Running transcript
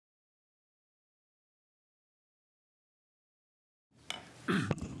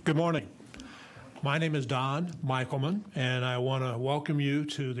Good morning. My name is Don Michaelman, and I want to welcome you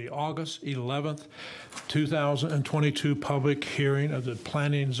to the August 11th, 2022 public hearing of the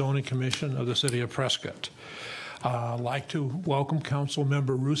Planning and Zoning Commission of the City of Prescott. I'd like to welcome Council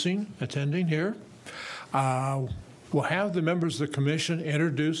Member Rusing attending here. We'll have the members of the commission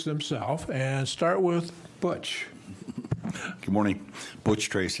introduce themselves and start with Butch. Good morning. Butch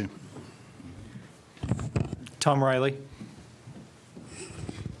Tracy. Tom Riley.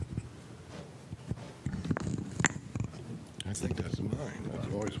 I think that's mine.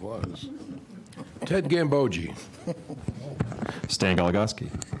 That always was. Ted Gambogi. Stan Goligoski.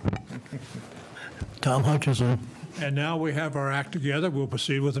 Tom Hutchison. And now we have our act together. We'll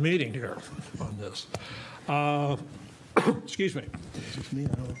proceed with the meeting here on this. Excuse me.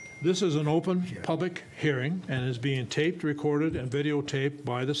 This is an open public hearing and is being taped, recorded, and videotaped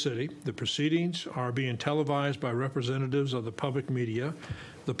by the city. The proceedings are being televised by representatives of the public media,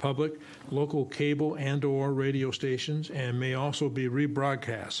 the public, local cable and/or radio stations, and may also be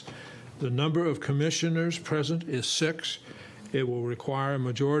rebroadcast. The number of commissioners present is 6. It will require a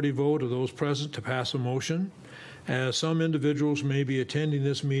majority vote of those present to pass a motion. As some individuals may be attending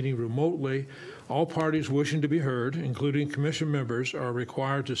this meeting remotely, all parties wishing to be heard, including commission members, are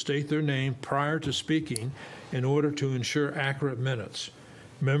required to state their name prior to speaking in order to ensure accurate minutes.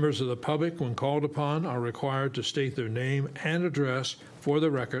 Members of the public, when called upon, are required to state their name and address for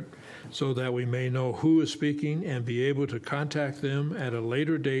the record so that we may know who is speaking and be able to contact them at a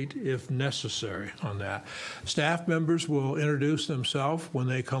later date if necessary on that. Staff members will introduce themselves when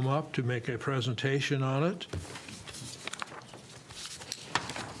they come up to make a presentation on it.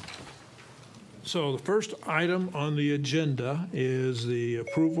 So the first item on the agenda is the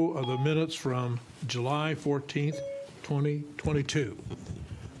approval of the minutes from July 14th, 2022.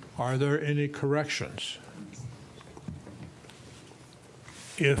 Are there any corrections?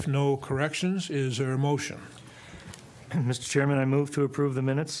 If no corrections, is there a motion? Mr. Chairman, I move to approve the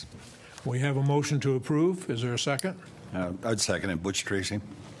minutes. We have a motion to approve. Is there a second? I'd second it. Butch Tracy.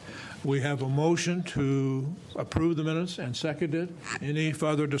 We have a motion to approve the minutes and seconded. Any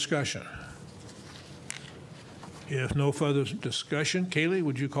further discussion? If no further discussion, Kaylee,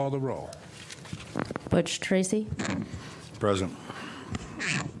 would you call the roll? Butch Tracy? Present.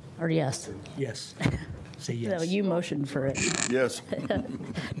 Or yes? Yes. Say No, yes. you motioned for it. Yes.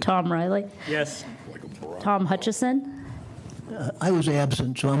 Tom Riley? Yes. Tom Hutchison? I was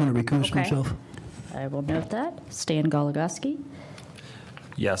absent, so I'm going to recuse Okay. myself. I will note that. Stan Goligoski?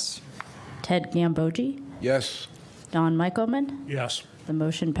 Yes. Ted Gambogi? Yes. Don Michaelman? Yes. The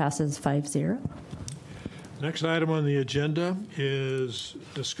motion passes 5-0. Next item on the agenda is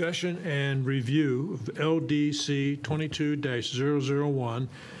discussion and review of LDC 22-001,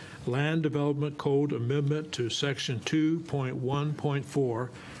 Land Development Code Amendment to Section 2.1.4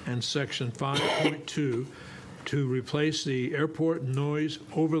 and Section 5.2 to replace the Airport Noise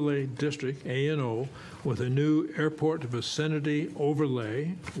Overlay District, ANO, with a new Airport Vicinity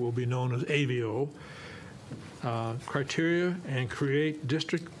Overlay, will be known as AVO, criteria, and create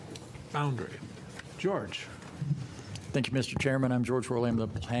district boundary. George. Thank you, Mr. Chairman. I'm George Worley. I'm the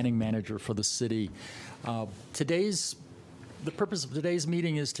planning manager for the city. The purpose of today's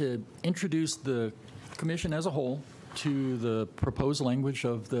meeting is to introduce the commission as a whole to the proposed language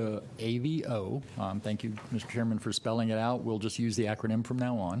of the AVO. Thank you, Mr. Chairman, for spelling it out. We'll just use the acronym from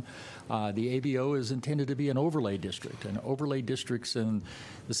now on. The AVO is intended to be an overlay district, and overlay districts in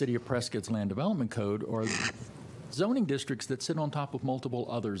the City of Prescott's Land Development Code are zoning districts that sit on top of multiple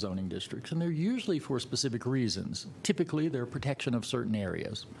other zoning districts, and they're usually for specific reasons. Typically, they're protection of certain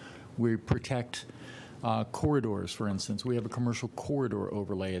areas. We protect corridors, for instance. We have a commercial corridor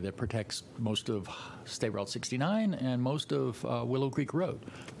overlay that protects most of State Route 69 and most of Willow Creek Road.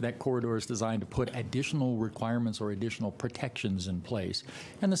 That corridor is designed to put additional requirements or additional protections in place,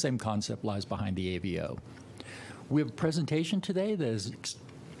 and the same concept lies behind the AVO. We have a presentation today that is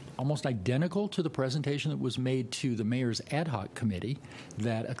almost identical to the presentation that was made to the Mayor's Ad Hoc Committee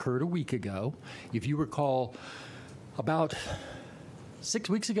that occurred a week ago. If you recall, about 6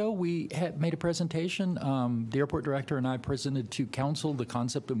 weeks ago, we had made a presentation. The airport director and I presented to council the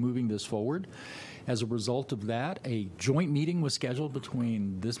concept of moving this forward. As a result of that, a joint meeting was scheduled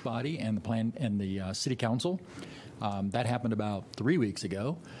between this body and the city council. That happened about 3 weeks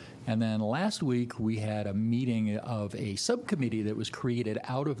ago. And then last week, we had a meeting of a subcommittee that was created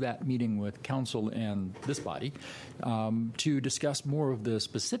out of that meeting with council and this body to discuss more of the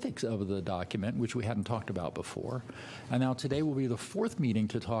specifics of the document, which we hadn't talked about before. And now today will be the fourth meeting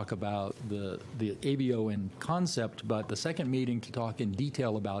to talk about the AVO in concept, but the second meeting to talk in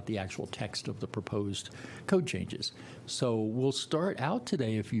detail about the actual text of the proposed code changes. So we'll start out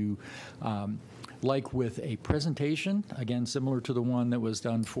today, if you like, with a presentation, again, similar to the one that was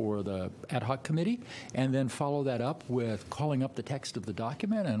done for the ad hoc committee, and then follow that up with calling up the text of the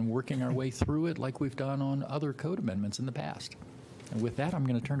document and working our way through it like we've done on other code amendments in the past. And with that, I'm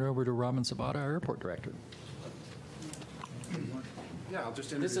going to turn it over to Robin Sabata, our airport director. Yeah, I'll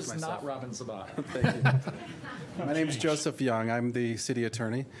just introduce This is myself. not Robin Sabata. Thank you. My name is Joseph Young. I'm the city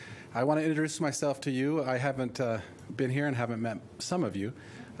attorney. I want to introduce myself to you. I haven't been here and haven't met some of you.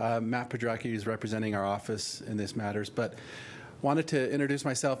 Matt Pedracki is representing our office in this matters, but wanted to introduce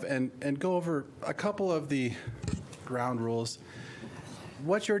myself and go over a couple of the ground rules.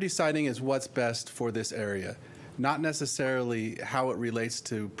 What you're deciding is what's best for this area, not necessarily how it relates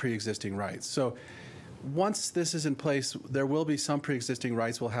to pre-existing rights. So once this is in place, there will be some pre-existing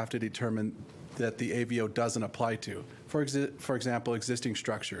rights we'll have to determine that the AVO doesn't apply to. For example, existing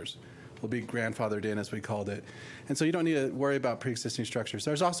structures will be grandfathered in, as we called it. And so you don't need to worry about pre-existing structures.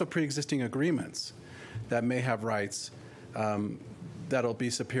 There's also pre-existing agreements that may have rights that'll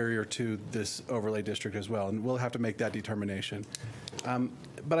be superior to this overlay district as well, and we'll have to make that determination.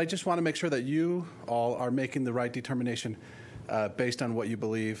 But I just want to make sure that you all are making the right determination based on what you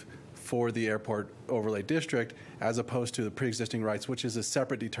believe for the airport overlay district, as opposed to the pre-existing rights, which is a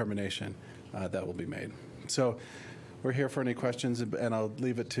separate determination that will be made. So we're here for any questions, and I'll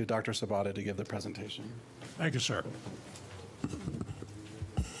leave it to Dr. Sabata to give the presentation. Thank you, sir.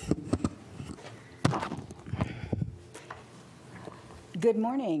 Good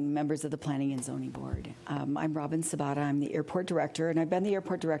morning, members of the Planning and Zoning Board. I'm Robin Sabata. I'm the airport director, and I've been the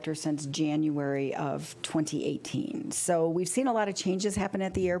airport director since January of 2018. So we've seen a lot of changes happen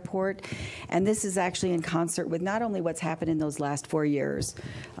at the airport, and this is actually in concert with not only what's happened in those last 4 years,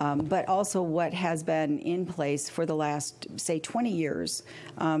 but also what has been in place for the last, say, 20 years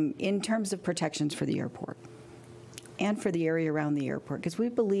in terms of protections for the airport and for the area around the airport, because we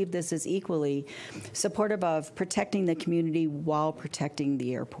believe this is equally supportive of protecting the community while protecting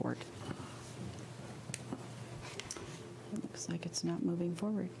the airport. Looks like it's not moving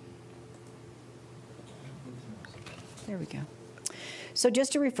forward. There we go. So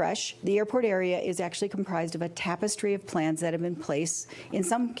just to refresh, the airport area is actually comprised of a tapestry of plans that have been in place, in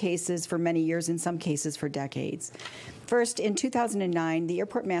some cases for many years, in some cases for decades. First, in 2009, the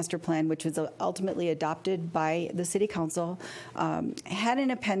Airport Master Plan, which was ultimately adopted by the City Council, had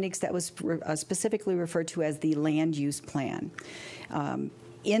an appendix that was specifically referred to as the Land Use Plan.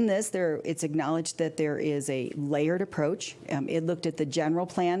 In this, it's acknowledged that there is a layered approach. It looked at the general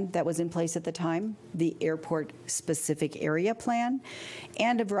plan that was in place at the time, the airport-specific area plan,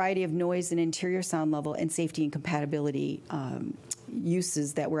 and a variety of noise and interior sound level and safety and compatibility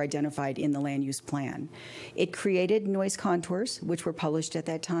uses that were identified in the land use plan. It created noise contours, which were published at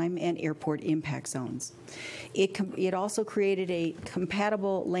that time, and airport impact zones. It also created a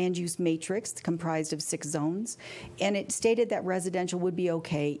compatible land use matrix comprised of 6 zones, and it stated that residential would be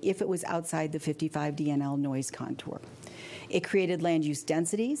okay if it was outside the 55 DNL noise contour. It created land use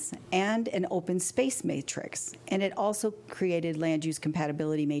densities and an open space matrix, and it also created land use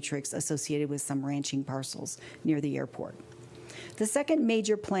compatibility matrix associated with some ranching parcels near the airport. The second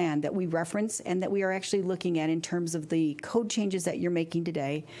major plan that we reference and that we are actually looking at in terms of the code changes that you're making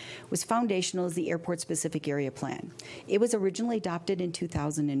today was foundational as the airport-specific area plan. It was originally adopted in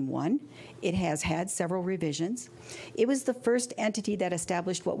 2001. It has had several revisions. It was the first entity that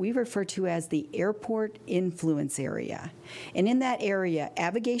established what we refer to as the airport influence area. And in that area,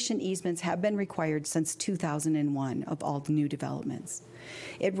 aviation easements have been required since 2001 of all the new developments.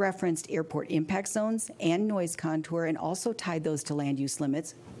 It referenced airport impact zones and noise contour and also tied those to land use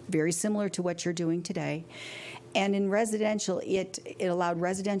limits, very similar to what you're doing today. And in residential, it allowed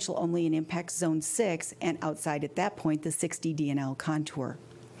residential only in impact zone 6 and outside at that point the 60 DNL contour.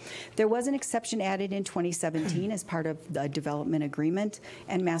 There was an exception added in 2017 as part of the development agreement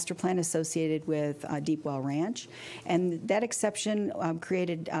and master plan associated with Deepwell Ranch, and that exception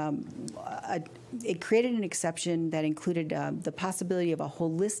created an exception that included the possibility of a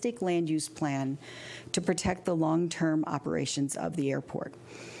holistic land use plan to protect the long-term operations of the airport.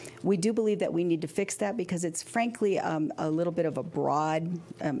 We do believe that we need to fix that because it's frankly a little bit of a broad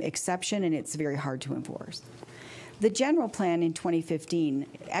exception and it's very hard to enforce. The general plan in 2015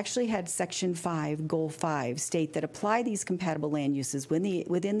 actually had Section 5, Goal 5, state that apply these compatible land uses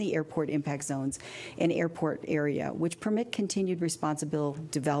within the airport impact zones and airport area, which permit continued responsible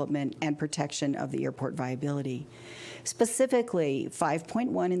development and protection of the airport viability. Specifically,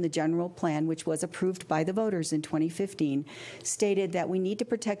 5.1 in the general plan, which was approved by the voters in 2015, stated that we need to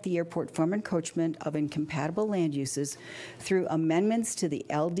protect the airport from encroachment of incompatible land uses through amendments to the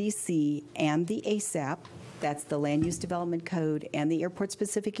LDC and the ASAP, that's the Land Use Development Code, and the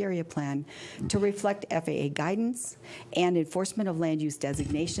Airport-Specific Area Plan, to reflect FAA guidance and enforcement of land use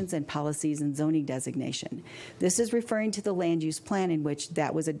designations and policies and zoning designation. This is referring to the land use plan in which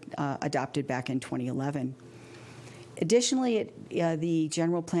that was adopted back in 2011. Additionally, the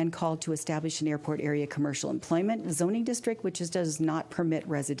general plan called to establish an airport area commercial employment zoning district, which does not permit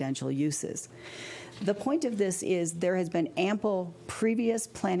residential uses. The point of this is there has been ample previous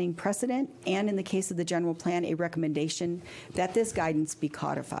planning precedent, and in the case of the general plan, a recommendation that this guidance be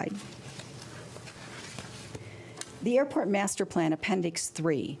codified. The Airport Master Plan Appendix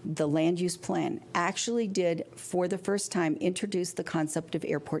 3, the land use plan, actually did, for the first time, introduce the concept of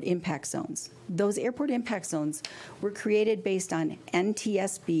airport impact zones. Those airport impact zones were created based on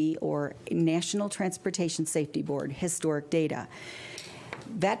NTSB, or National Transportation Safety Board, historic data.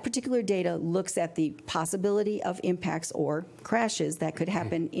 That particular data looks at the possibility of impacts or crashes that could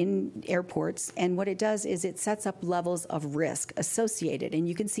happen in airports, and what it does is it sets up levels of risk associated. And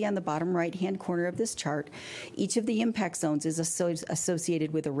you can see on the bottom right-hand corner of this chart, each of the impact zones is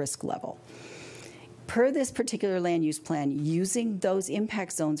associated with a risk level. Per this particular land use plan, using those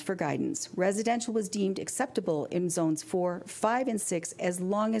impact zones for guidance, residential was deemed acceptable in zones 4, 5, and 6 as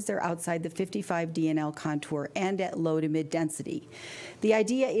long as they're outside the 55 DNL contour and at low to mid density. The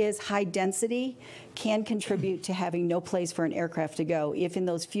idea is high density can contribute to having no place for an aircraft to go if in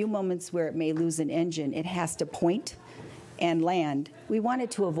those few moments where it may lose an engine, it has to point and land. We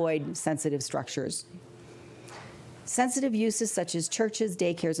wanted to avoid sensitive structures. Sensitive uses such as churches,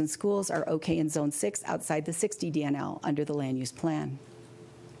 daycares, and schools are okay in Zone 6 outside the 60 DNL under the land use plan.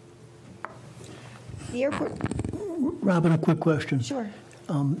 The airport. Robin, a quick question. Sure.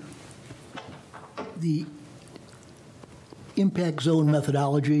 The impact zone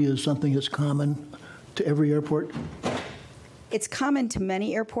methodology is something that's common to every airport? It's common to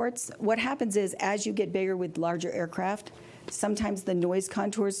many airports. What happens is as you get bigger with larger aircraft, sometimes the noise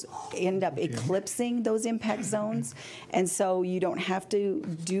contours end up eclipsing those impact zones, and so you don't have to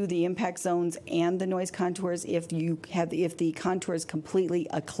do the impact zones and the noise contours if the contours completely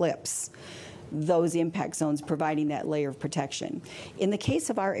eclipse those impact zones, providing that layer of protection. In the case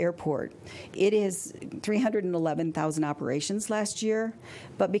of our airport, it is 311,000 operations last year,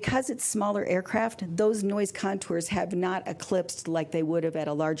 but because it's smaller aircraft, those noise contours have not eclipsed like they would have at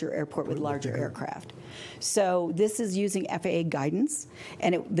a larger airport with larger aircraft. So this is using FAA guidance,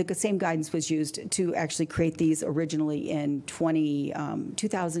 and the same guidance was used to actually create these originally in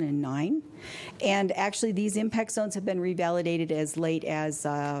 2009. And actually, these impact zones have been revalidated as late as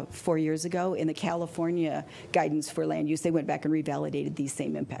 4 years ago. In the California guidance for land use, they went back and revalidated these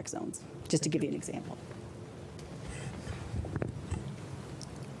same impact zones, just to give you an example.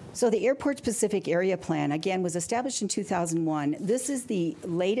 So the Airport-Specific Area Plan, again, was established in 2001. This is the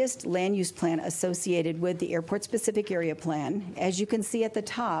latest land use plan associated with the Airport-Specific Area Plan. As you can see at the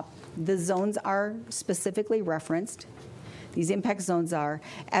top, the zones are specifically referenced. These impact zones are,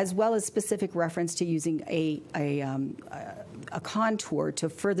 as well as specific reference to using a contour to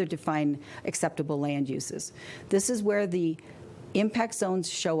further define acceptable land uses. This is where the impact zones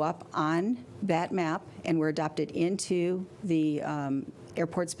show up on that map and were adopted into the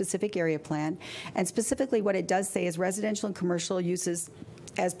Airport-Specific Area Plan. And specifically what it does say is residential and commercial uses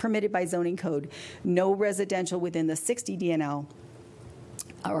as permitted by zoning code, no residential within the 60 DNL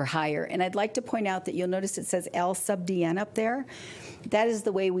or higher. And I'd like to point out that you'll notice it says L sub DN up there. That is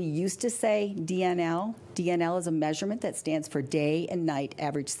the way we used to say DNL. DNL is a measurement that stands for day and night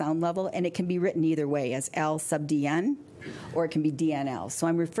average sound level, and it can be written either way as L sub DN, or it can be DNL. So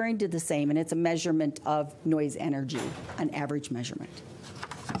I'm referring to the same, and it's a measurement of noise energy, an average measurement.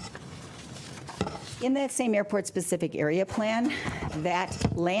 In that same Airport-Specific Area Plan,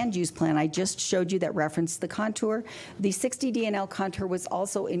 that land use plan I just showed you that referenced the contour, the 60 DNL contour was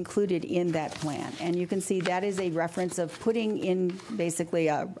also included in that plan. And you can see that is a reference of putting in basically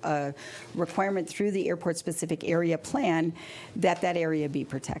a requirement through the Airport-Specific Area Plan that that area be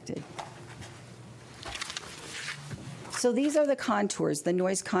protected. So these are the contours, the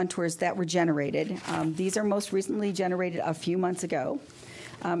noise contours that were generated. These are most recently generated a few months ago.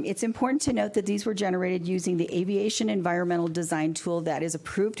 It's important to note that these were generated using the Aviation Environmental Design Tool that is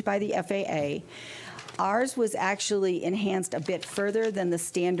approved by the FAA. Ours was actually enhanced a bit further than the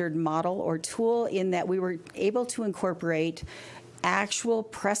standard model or tool in that we were able to incorporate actual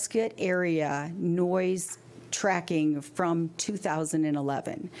Prescott area noise tracking from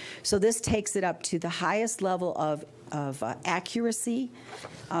 2011. So this takes it up to the highest level of accuracy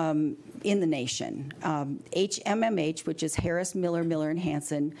in the nation. HMMH, which is Harris, Miller, Miller and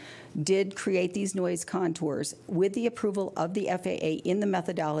Hansen, did create these noise contours with the approval of the FAA in the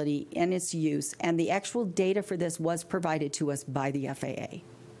methodology and its use, and the actual data for this was provided to us by the FAA.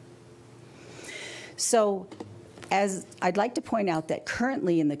 So, as I'd like to point out that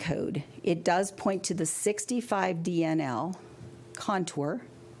currently in the code, it does point to the 65 DNL contour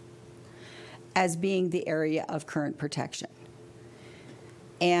as being the area of current protection.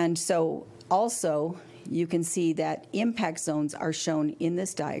 And so also you can see that impact zones are shown in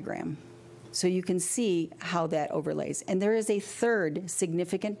this diagram. So you can see how that overlays. And there is a third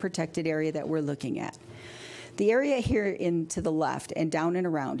significant protected area that we're looking at. The area here in to the left and down and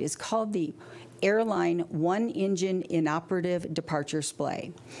around is called the airline one-engine inoperative departure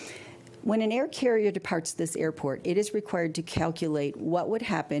splay. When an air carrier departs this airport, it is required to calculate what would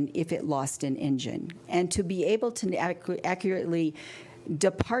happen if it lost an engine. And to be able to accurately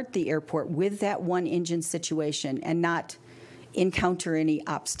depart the airport with that one engine situation and not encounter any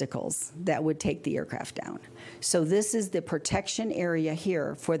obstacles that would take the aircraft down. So this is the protection area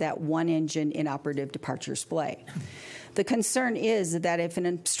here for that one engine inoperative departure splay. The concern is that if an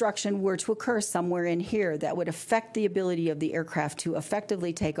obstruction were to occur somewhere in here that would affect the ability of the aircraft to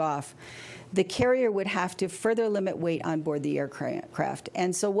effectively take off, the carrier would have to further limit weight on board the aircraft.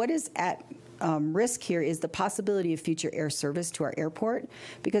 And so what is at risk here is the possibility of future air service to our airport,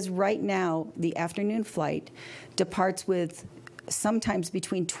 because right now the afternoon flight departs with sometimes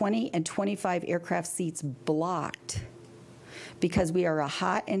between 20 and 25 aircraft seats blocked because we are a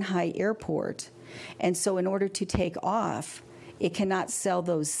hot and high airport. And so in order to take off, it cannot sell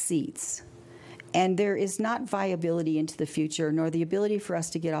those seats. And there is not viability into the future, nor the ability for us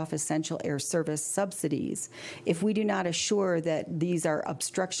to get off essential air service subsidies if we do not assure that these are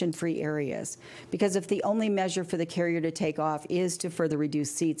obstruction-free areas. Because if the only measure for the carrier to take off is to further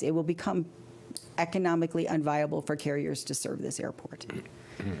reduce seats, it will become economically unviable for carriers to serve this airport.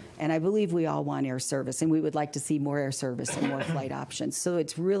 And I believe we all want air service, and we would like to see more air service and more flight options. So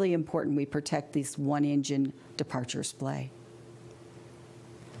it's really important we protect this one-engine departure splay.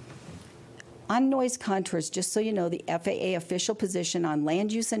 On noise contours, just so you know, the FAA official position on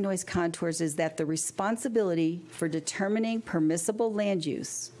land use and noise contours is that the responsibility for determining permissible land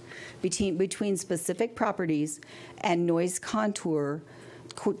use between specific properties and noise contours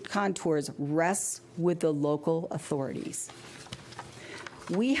rests with the local authorities.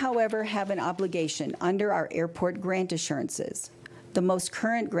 We, however, have an obligation under our airport grant assurances, the most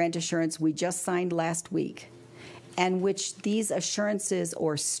current grant assurance we just signed last week, and which these assurances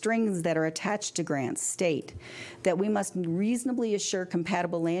or strings that are attached to grants state that we must reasonably assure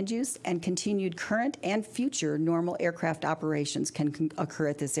compatible land use and continued current and future normal aircraft operations can occur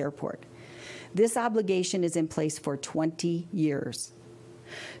at this airport. This obligation is in place for 20 years.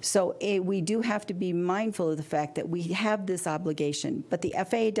 So we do have to be mindful of the fact that we have this obligation, but the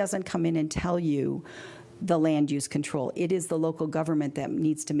FAA doesn't come in and tell you the land use control. It is the local government that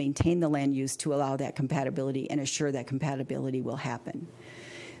needs to maintain the land use to allow that compatibility and assure that compatibility will happen.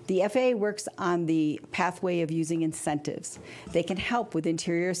 The FAA works on the pathway of using incentives. They can help with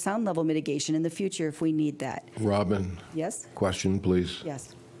interior sound level mitigation in the future if we need that. Robin, Yes? question, please.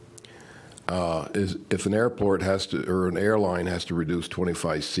 Yes. If an airport has to, or an airline has to reduce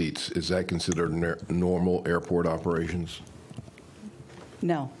 25 seats, is that considered normal airport operations?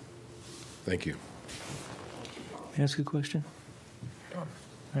 No. Thank you. May I ask a question? All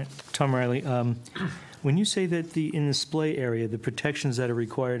right. Tom Riley, when you say that in the display area, the protections that are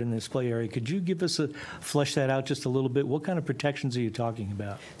required in the display area, could you flesh that out just a little bit? What kind of protections are you talking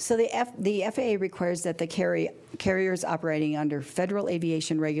about? So the FAA requires that the carriers operating under Federal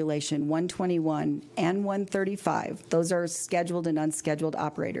Aviation Regulation 121 and 135, those are scheduled and unscheduled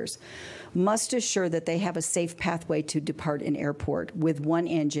operators, must assure that they have a safe pathway to depart an airport with one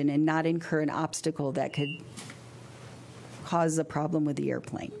engine and not incur an obstacle that could cause a problem with the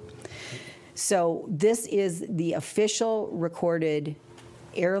airplane. So this is the official recorded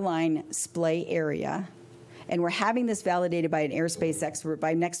airline splay area, and we're having this validated by an airspace expert.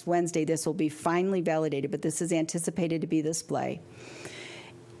 By next Wednesday, this will be finally validated, but this is anticipated to be the splay.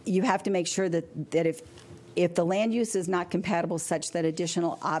 You have to make sure that if the land use is not compatible such that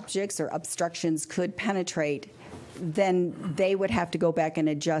additional objects or obstructions could penetrate then they would have to go back and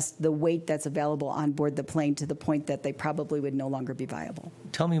adjust the weight that's available on board the plane to the point that they probably would no longer be viable.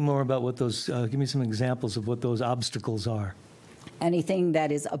 Tell me more about what those, give me some examples of what those obstacles are. Anything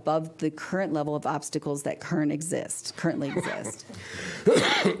that is above the current level of obstacles that currently exist.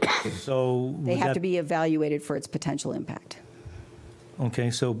 So They would have that- to be evaluated for its potential impact.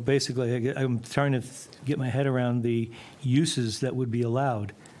 Okay, so basically, I'm trying to get my head around the uses that would be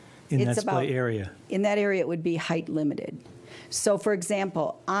allowed in that It's about- display area. In that area, it would be height limited. So, for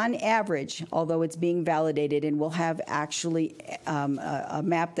example, on average, although it's being validated, and we'll have actually a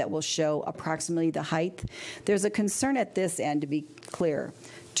map that will show approximately the height, there's a concern at this end, to be clear.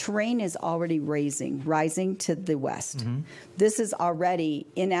 Terrain is already rising to the west. This is already,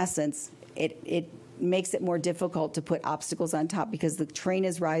 in essence, it makes it more difficult to put obstacles on top because the terrain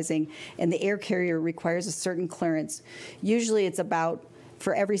is rising and the air carrier requires a certain clearance. Usually it's about,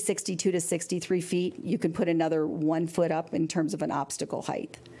 for every 62 to 63 feet, you can put another 1 foot up in terms of an obstacle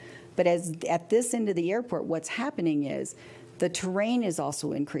height. But as at this end of the airport, what's happening is the terrain is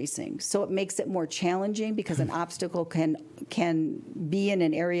also increasing. So it makes it more challenging because an obstacle can be in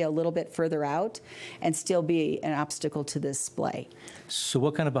an area a little bit further out and still be an obstacle to this display. So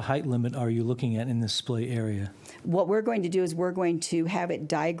what kind of a height limit are you looking at in the display area? What we're going to do is we're going to have it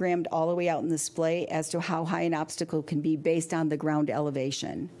diagrammed all the way out in the display as to how high an obstacle can be based on the ground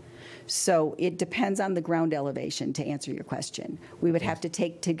elevation. So it depends on the ground elevation, to answer your question. We would have to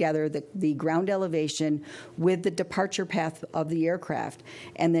take together the ground elevation with the departure path of the aircraft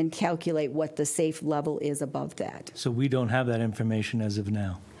and then calculate what the safe level is above that. So we don't have that information as of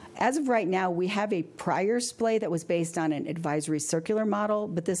now. As of right now, we have a prior display that was based on an advisory circular model,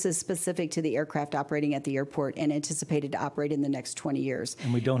 but this is specific to the aircraft operating at the airport and anticipated to operate in the next 20 years.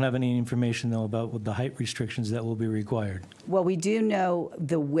 And we don't have any information, though, about what the height restrictions that will be required. Well, we do know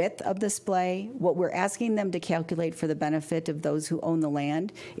the width of the display. What we're asking them to calculate for the benefit of those who own the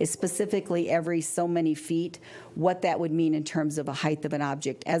land is specifically every so many feet, what that would mean in terms of a height of an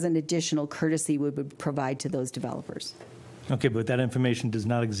object as an additional courtesy we would provide to those developers. Okay, but that information does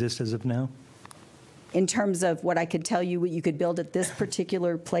not exist as of now? In terms of what I could tell you, what you could build at this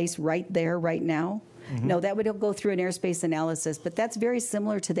particular place right there, right now, no, that would go through an airspace analysis, but that's very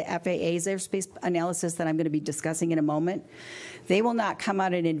similar to the FAA's airspace analysis that I'm going to be discussing in a moment. They will not come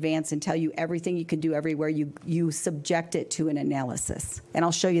out in advance and tell you everything you can do everywhere. You subject it to an analysis. And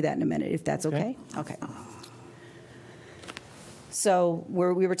I'll show you that in a minute, if that's okay. Okay. So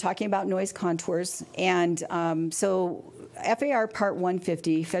we were talking about noise contours, and so FAR Part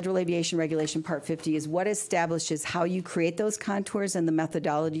 150, Federal Aviation Regulation Part 50, is what establishes how you create those contours and the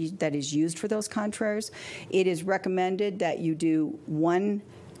methodology that is used for those contours. It is recommended that you do one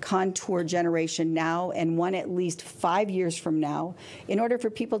contour generation now and one at least 5 years from now in order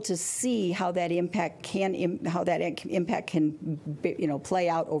for people to see how that impact can play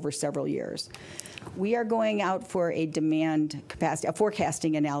out over several years. We are going out for a demand capacity, a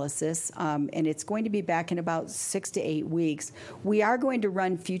forecasting analysis, and it's going to be back in about 6 to 8 weeks. We are going to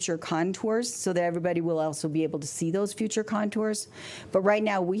run future contours so that everybody will also be able to see those future contours. But right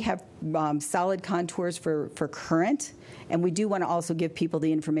now we have solid contours for current, and we do want to also give people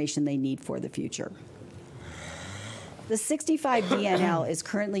the information they need for the future. The 65 DNL is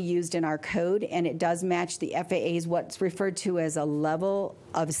currently used in our code, and it does match the FAA's what's referred to as a level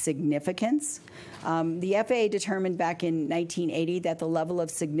of significance. The FAA determined back in 1980 that the level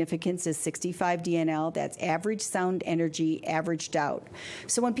of significance is 65 DNL. That's average sound energy averaged out.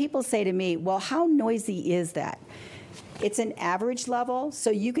 So when people say to me, well, how noisy is that? It's an average level, so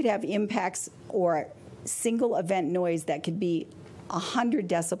you could have impacts or single event noise that could be 100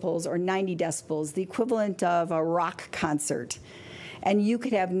 decibels or 90 decibels, the equivalent of a rock concert. And you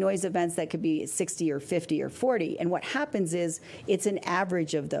could have noise events that could be 60 or 50 or 40. And what happens is it's an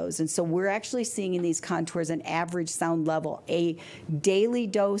average of those. And so we're actually seeing in these contours an average sound level, a daily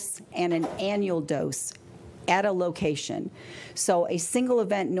dose and an annual dose at a location. So a single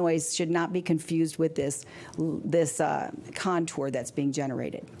event noise should not be confused with this contour that's being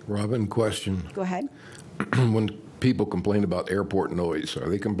generated. Robin, question. Go ahead. When people complain about airport noise, are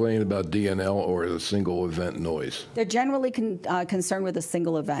they complaining about DNL or a single event noise? They're generally concerned with a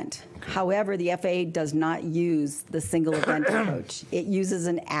single event. Okay. However, the FAA does not use the single event approach. It uses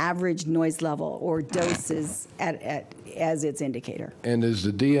an average noise level or doses as its indicator. And is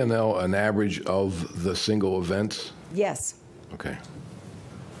the DNL an average of the single events? Yes. Okay.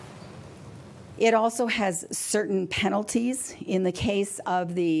 It also has certain penalties. In the case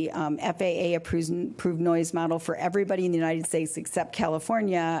of the FAA approved noise model for everybody in the United States except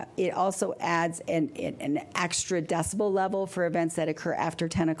California, it also adds an extra decibel level for events that occur after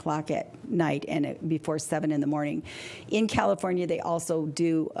 10 o'clock at night and before 7 in the morning. In California, they also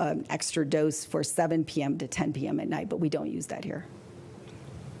do an extra dose for 7 p.m. to 10 p.m. at night, but we don't use that here.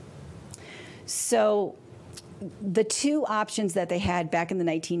 So the two options that they had back in the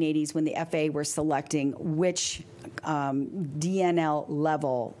 1980s when the FAA were selecting which DNL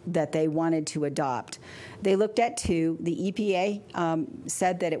level that they wanted to adopt, they looked at two. The EPA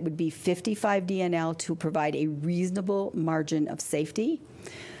said that it would be 55 DNL to provide a reasonable margin of safety.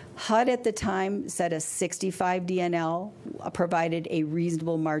 HUD at the time said a 65 DNL provided a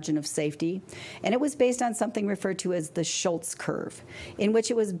reasonable margin of safety, and it was based on something referred to as the Schultz curve, in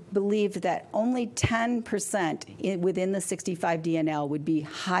which it was believed that only 10% within the 65 DNL would be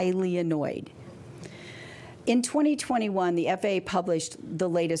highly annoyed. In 2021, the FAA published the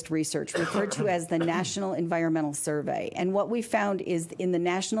latest research, referred to as the National Environmental Survey. And what we found is in the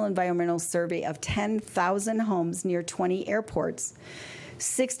National Environmental Survey of 10,000 homes near 20 airports,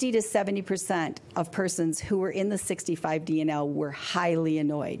 60 to 70% of persons who were in the 65 DNL were highly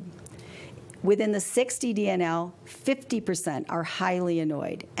annoyed. Within the 60 DNL, 50% are highly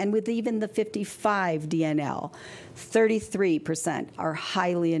annoyed. And with even the 55 DNL, 33% are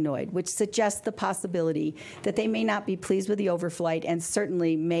highly annoyed, which suggests the possibility that they may not be pleased with the overflight and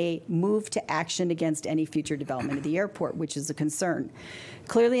certainly may move to action against any future development of the airport, which is a concern.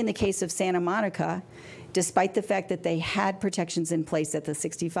 Clearly, in the case of Santa Monica, despite the fact that they had protections in place at the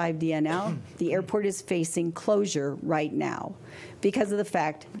 65 DNL, the airport is facing closure right now because of the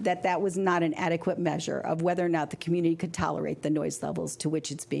fact that that was not an adequate measure of whether or not the community could tolerate the noise levels to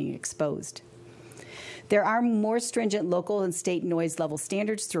which it's being exposed. There are more stringent local and state noise level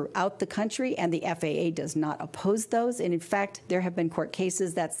standards throughout the country, and the FAA does not oppose those. And in fact, there have been court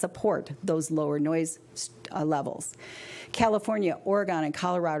cases that support those lower noise levels. California, Oregon, and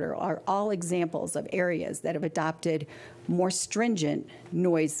Colorado are all examples of areas that have adopted more stringent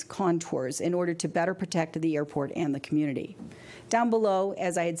noise contours in order to better protect the airport and the community. Down below,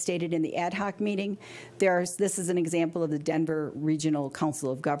 as I had stated in the ad hoc meeting, this is an example of the Denver Regional Council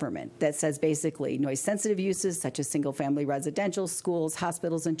of Government that says basically noise-sensitive uses such as single-family residential, schools,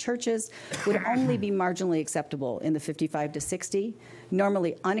 hospitals, and churches would only be marginally acceptable in the 55 to 60,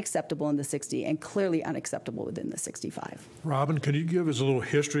 normally unacceptable in the 60, and clearly unacceptable within the 65. Robin, can you give us a little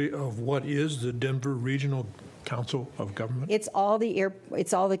history of what is the Denver Regional Council of Government? It's all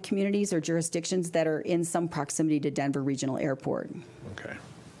the communities or jurisdictions that are in some proximity to Denver Regional Airport. Okay.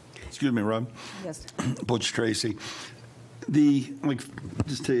 Excuse me, Rob. Yes. Butch Tracy.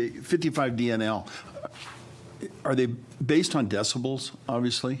 Just to 55 DNL, are they based on decibels,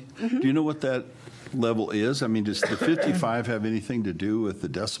 obviously? Mm-hmm. Do you know what that level is? I mean, does the 55 have anything to do with the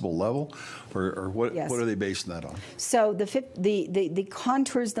decibel level, or what? Yes. What are they basing that on? So the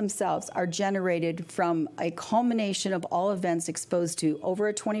contours themselves are generated from a culmination of all events exposed to over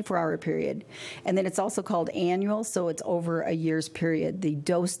a 24-hour period, and then it's also called annual, so it's over a year's period, the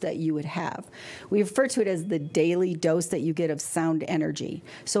dose that you would have. We refer to it as the daily dose that you get of sound energy.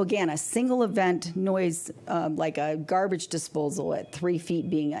 So again, a single event noise, like a garbage disposal at 3 feet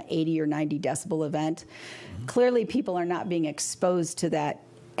being an 80 or 90 decibel event, clearly people are not being exposed to that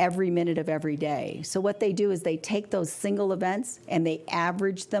every minute of every day. So what they do is they take those single events and they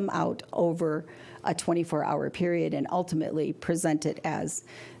average them out over a 24-hour period and ultimately present it as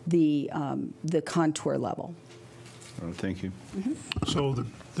the contour level. Thank you. Mm-hmm. So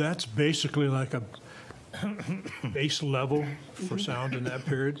that's basically like a base level for sound in that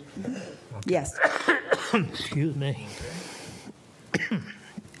period? Okay. Yes. Excuse me.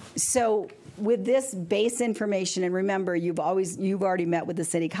 So with this base information, and remember, you've already met with the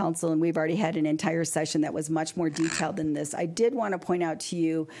City Council, and we've already had an entire session that was much more detailed than this. I did want to point out to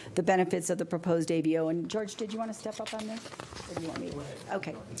you the benefits of the proposed AVO. And George, did you want to step up on this? Or do you want me to?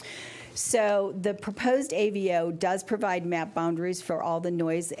 Okay. So the proposed AVO does provide map boundaries for all the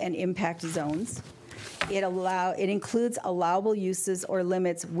noise and impact zones. It includes allowable uses or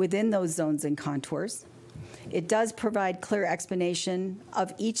limits within those zones and contours. It does provide clear explanation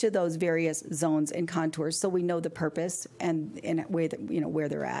of each of those various zones and contours, so we know the purpose and where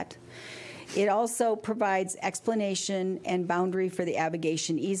they're at. It also provides explanation and boundary for the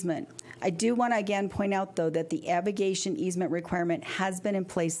abrogation easement. I do want to again point out, though, that the abrogation easement requirement has been in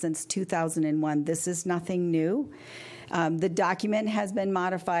place since 2001. This is nothing new. The document has been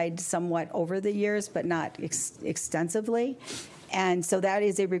modified somewhat over the years, but not extensively. And so that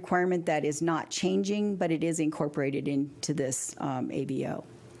is a requirement that is not changing, but it is incorporated into this AVO.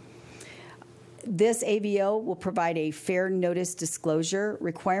 This AVO will provide a fair notice disclosure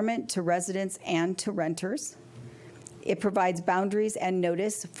requirement to residents and to renters. It provides boundaries and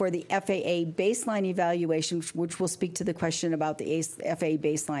notice for the FAA baseline evaluation, which will speak to the question about the FAA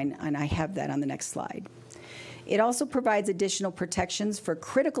baseline, and I have that on the next slide. It also provides additional protections for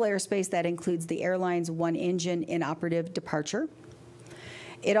critical airspace that includes the airline's one-engine inoperative departure.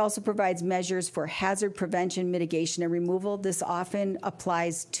 It also provides measures for hazard prevention, mitigation, and removal. This often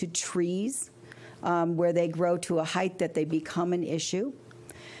applies to trees where they grow to a height that they become an issue.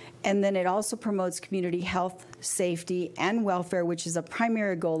 And then it also promotes community health, safety, and welfare, which is a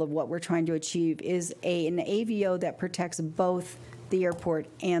primary goal of what we're trying to achieve, is an AVO that protects both the airport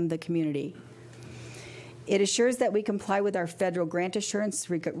and the community. It assures that we comply with our federal grant assurances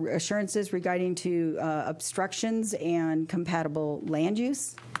regarding to obstructions and compatible land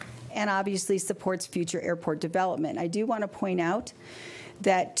use, and obviously supports future airport development. I do want to point out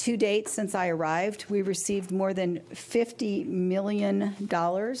that to date, since I arrived, we received more than $50 million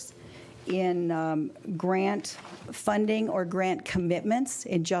in grant funding or grant commitments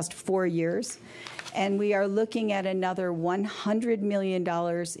in just 4 years. And we are looking at another $100 million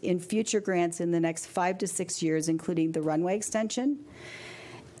in future grants in the next 5 to 6 years, including the runway extension,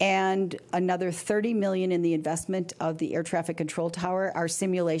 and another $30 million in the investment of the air traffic control tower. Our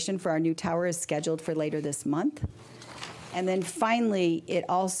simulation for our new tower is scheduled for later this month. And then finally, it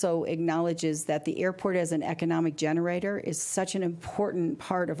also acknowledges that the airport as an economic generator is such an important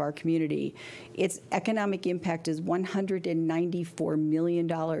part of our community. Its economic impact is $194 million,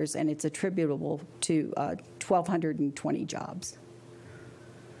 and it's attributable to 1,220 jobs.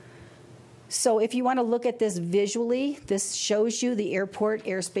 So if you want to look at this visually, this shows you the airport,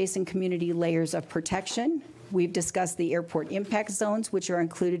 airspace, and community layers of protection. We've discussed the airport impact zones, which are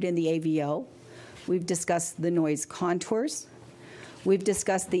included in the AVO. We've discussed the noise contours. We've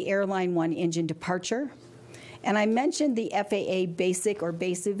discussed the airline one-engine departure. And I mentioned the FAA basic or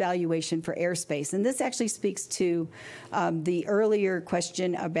base evaluation for airspace. And this actually speaks to the earlier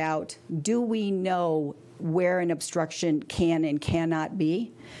question about, do we know where an obstruction can and cannot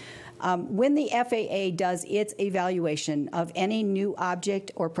be? When the FAA does its evaluation of any new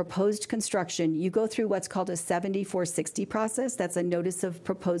object or proposed construction, you go through what's called a 7460 process. That's a notice of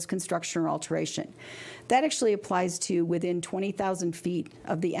proposed construction or alteration. That actually applies to within 20,000 feet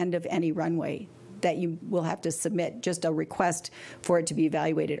of the end of any runway that you will have to submit just a request for it to be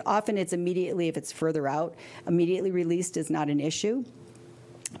evaluated. Often it's immediately, if it's further out, immediately released is not an issue.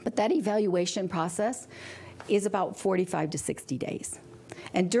 But that evaluation process is about 45 to 60 days.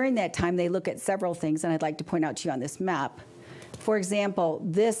 And during that time, they look at several things, and I'd like to point out to you on this map. For example,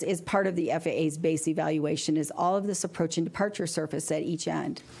 this is part of the FAA's base evaluation, is all of this approach and departure surface at each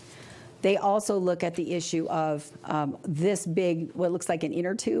end. They also look at the issue of this big, what looks like an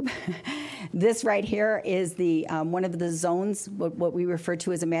inner tube. This right here is the one of the zones, what we refer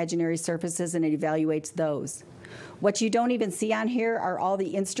to as imaginary surfaces, and it evaluates those. What you don't even see on here are all the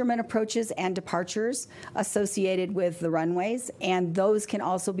instrument approaches and departures associated with the runways, and those can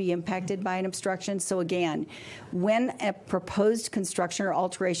also be impacted by an obstruction. So again, when a proposed construction or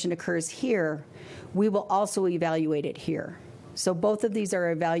alteration occurs here, we will also evaluate it here. So both of these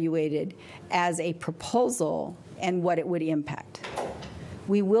are evaluated as a proposal and what it would impact.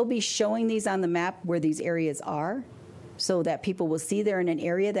 We will be showing these on the map where these areas are, so that people will see they're in an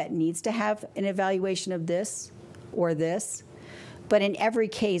area that needs to have an evaluation of this or this. But in every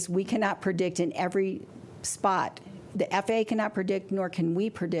case, we cannot predict in every spot. The FAA cannot predict, nor can we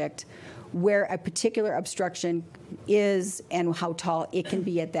predict, where a particular obstruction is and how tall it can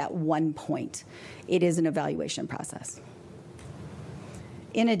be at that one point. It is an evaluation process.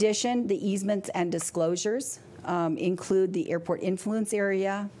 In addition, the easements and disclosures include the airport influence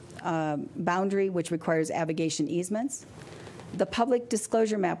area boundary, which requires aviation easements. The public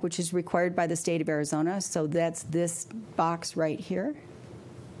disclosure map, which is required by the state of Arizona, so that's this box right here,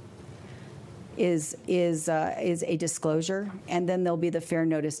 is a disclosure, and then there'll be the fair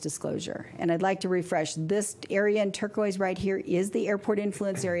notice disclosure. And I'd like to refresh, this area in turquoise right here is the airport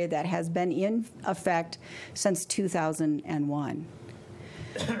influence area that has been in effect since 2001.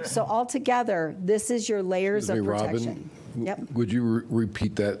 So altogether, this is your layers of protection. Robin, yep. Would you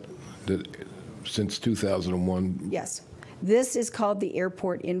repeat that since 2001? Yes. This is called the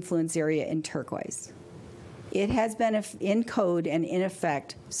airport influence area in turquoise. It has been in code and in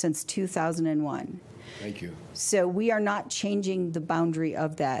effect since 2001. Thank you. So we are not changing the boundary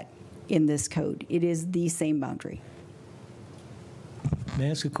of that in this code. It is the same boundary. May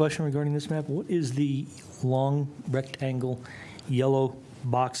I ask a question regarding this map? What is the long rectangle yellow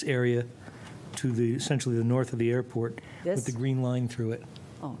box area to the essentially the north of the airport This? with the green line through it?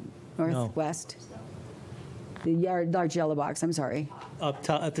 Oh, Northwest? The large yellow box, I'm sorry. Up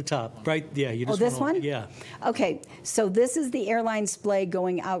top, at the top, right? Yeah, you just this went one? Yeah. Okay, so this is the airline splay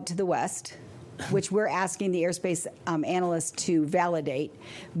going out to the west, which we're asking the airspace analyst to validate.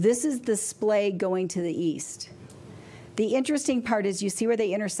 This is the splay going to the east. The interesting part is, you see where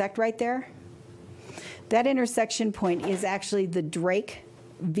they intersect right there? That intersection point is actually the Drake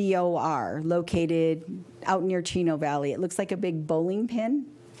VOR, located out near Chino Valley. It looks like a big bowling pin.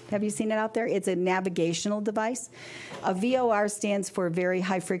 Have you seen it out there? It's a navigational device. A VOR stands for Very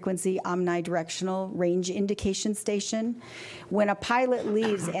High Frequency Omnidirectional Range Indication Station. When a pilot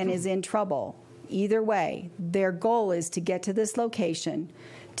leaves and is in trouble, either way, their goal is to get to this location,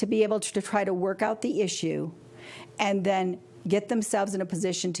 to be able to try to work out the issue, and then get themselves in a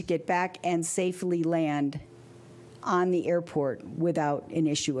position to get back and safely land on the airport without an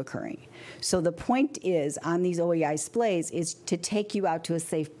issue occurring. So the point is, on these OEI splays, is to take you out to a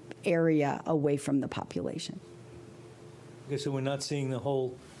safe area away from the population. Okay, so we're not seeing the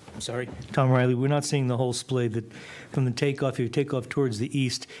whole, I'm sorry, Tom Riley, we're not seeing the whole splay that from the takeoff, if you take off towards the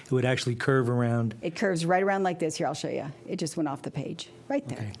east, it would actually curve around. It curves right around like this. Here, I'll show you. It just went off the page. Right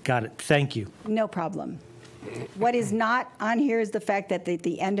there. Okay, got it. Thank you. No problem. What is not on here is the fact that at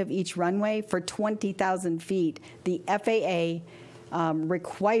the end of each runway, for 20,000 feet, the FAA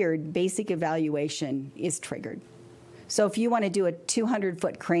required basic evaluation is triggered. So if you want to do a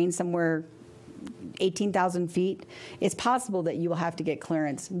 200-foot crane somewhere 18,000 feet, it's possible that you will have to get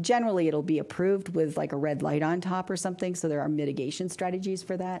clearance. Generally, it'll be approved with like a red light on top or something, so there are mitigation strategies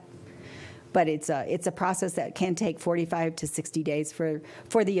for that. But it's a process that can take 45 to 60 days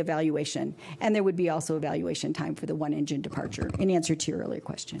for the evaluation. And there would be also evaluation time for the one-engine departure, in answer to your earlier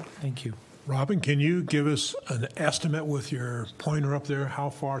question. Thank you. Robin, can you give us an estimate with your pointer up there, how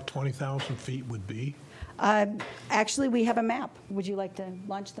far 20,000 feet would be? Actually, we have a map. Would you like to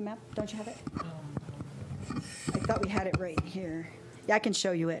launch the map? Don't you have it? I thought we had it right here. Yeah, I can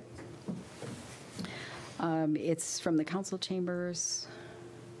show you it. It's from the council chambers.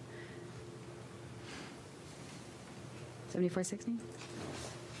 7460?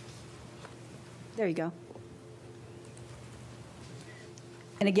 There you go.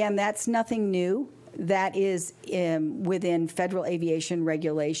 And again, that's nothing new. That is within Federal Aviation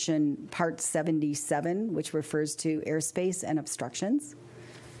Regulation Part 77, which refers to airspace and obstructions.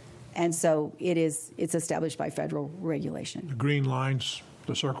 And so it's established by federal regulation. The green lines,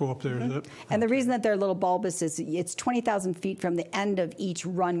 the circle up there, is it? And the reason that they're a little bulbous is it's 20,000 feet from the end of each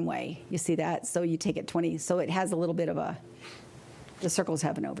runway. You see that? So you take it 20, so it has a little bit of the circles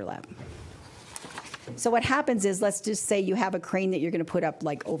have an overlap. So what happens is, let's just say you have a crane that you're going to put up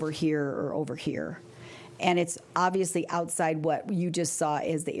like over here or over here. And it's obviously outside what you just saw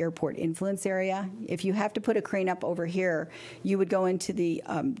as the airport influence area. If you have to put a crane up over here, you would go into the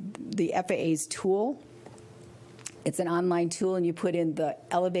FAA's tool. It's an online tool, and you put in the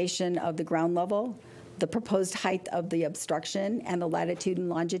elevation of the ground level, the proposed height of the obstruction, and the latitude and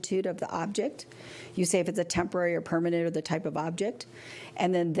longitude of the object. You say if it's a temporary or permanent or the type of object.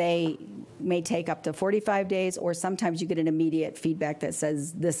 And then they may take up to 45 days, or sometimes you get an immediate feedback that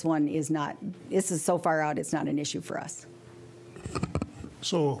says this one is not, this is so far out, it's not an issue for us.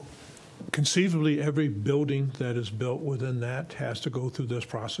 So conceivably, every building that is built within that has to go through this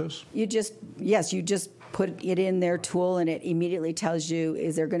process? You just put it in their tool, and it immediately tells you,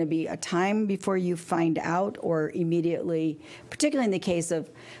 is there going to be a time before you find out, or immediately, particularly in the case of,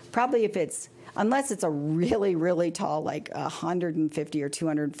 probably if it's, unless it's a really, really tall, like 150 or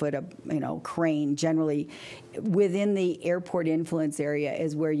 200 foot of, crane, generally within the airport influence area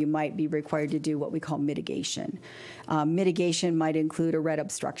is where you might be required to do what we call mitigation. Mitigation might include a red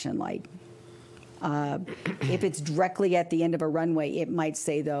obstruction light. If it's directly at the end of a runway, it might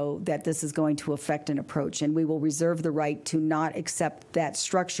say, though, that this is going to affect an approach, and we will reserve the right to not accept that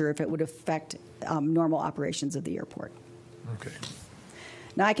structure if it would affect normal operations of the airport. Okay.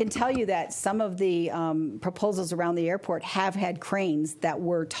 Now, I can tell you that some of the proposals around the airport have had cranes that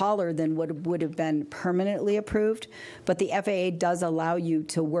were taller than what would have been permanently approved, but the FAA does allow you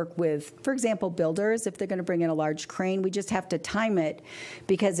to work with, for example, builders. If they're going to bring in a large crane, we just have to time it,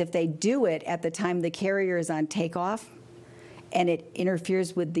 because if they do it at the time the carrier is on takeoff and it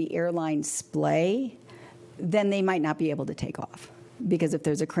interferes with the airline splay, then they might not be able to take off. Because if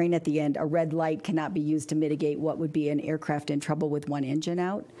there's a crane at the end, a red light cannot be used to mitigate what would be an aircraft in trouble with one engine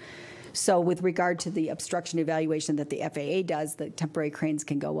out. So with regard to the obstruction evaluation that the FAA does, the temporary cranes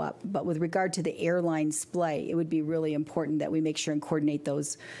can go up. But with regard to the airline splay, it would be really important that we make sure and coordinate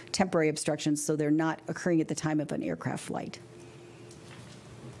those temporary obstructions so they're not occurring at the time of an aircraft flight.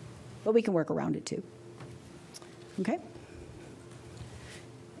 But we can work around it too. Okay?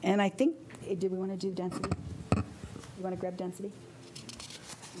 And I think, did we want to do density? You want to grab density?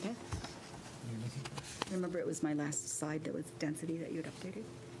 Okay. Remember, it was my last slide that was density that you had updated?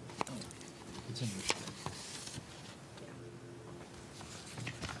 It's in your-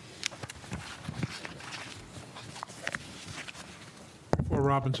 Before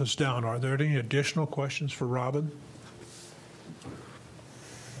Robin sits down, are there any additional questions for Robin?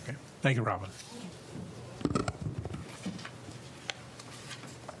 Okay, thank you, Robin.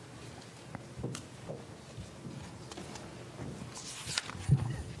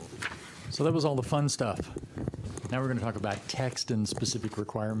 So that was all the fun stuff. Now we're going to talk about text and specific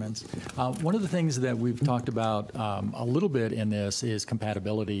requirements. One of the things that we've talked about a little bit in this is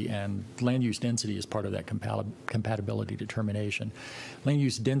compatibility, and land use density is part of that compatibility determination. Land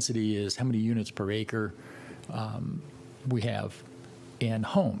use density is how many units per acre we have in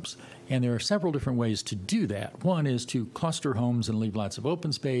homes. And there are several different ways to do that. One is to cluster homes and leave lots of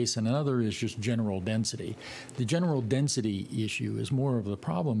open space, and another is just general density. The general density issue is more of the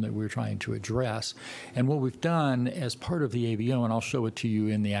problem that we're trying to address. And what we've done as part of the AVO, and I'll show it to you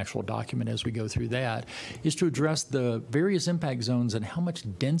in the actual document as we go through that, is to address the various impact zones and how much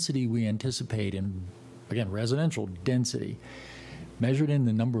density we anticipate in, again, residential density, measured in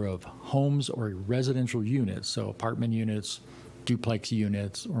the number of homes or residential units, so apartment units, duplex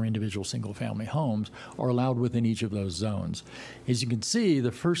units, or individual single-family homes are allowed within each of those zones. As you can see,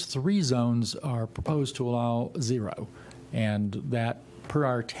 the first 3 zones are proposed to allow 0, and that per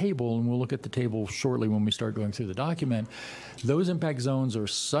our table, and we'll look at the table shortly when we start going through the document, those impact zones are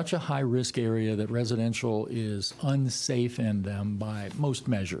such a high-risk area that residential is unsafe in them by most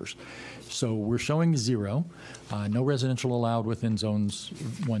measures. So we're showing 0, no residential allowed within zones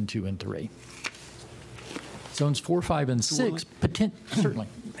 1, 2, and 3. Zones 4, 5, and 6, certainly.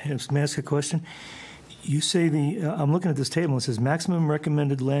 May I ask a question? You say I'm looking at this table, and it says maximum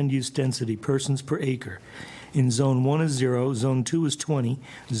recommended land use density, persons per acre. In zone 1 is 0, zone 2 is 20,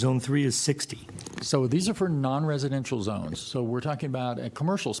 zone 3 is 60. So these are for non-residential zones. So we're talking about a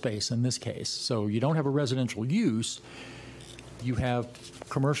commercial space in this case. So you don't have a residential use, you have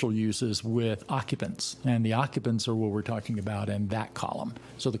commercial uses with occupants, and the occupants are what we're talking about in that column.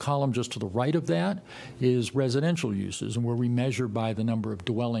 So the column just to the right of that is residential uses, and where we measure by the number of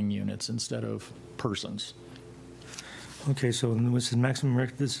dwelling units instead of persons. Okay, so this is maximum,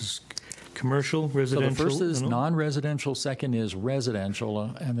 this is commercial, residential? So the first is non-residential, second is residential,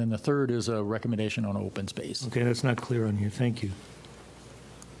 and then the third is a recommendation on open space. Okay, that's not clear on here. Thank you.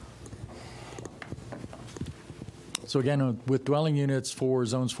 So again, with dwelling units for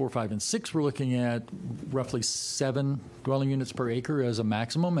zones 4, 5, and 6, we're looking at roughly 7 dwelling units per acre as a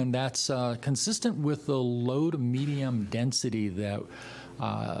maximum, and that's consistent with the low to medium density that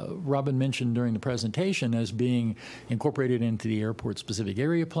Robin mentioned during the presentation as being incorporated into the airport specific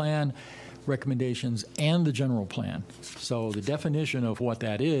area plan recommendations and the general plan. So the definition of what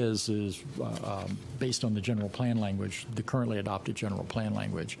that is based on the general plan language, the currently adopted general plan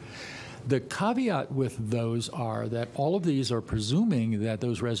language. The caveat with those are that all of these are presuming that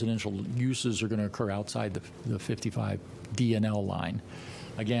those residential uses are going to occur outside the 55 DNL line.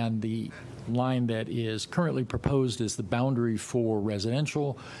 Again, the line that is currently proposed as the boundary for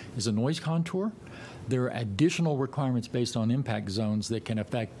residential is a noise contour. There are additional requirements based on impact zones that can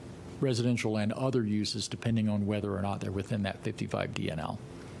affect residential and other uses depending on whether or not they're within that 55 DNL.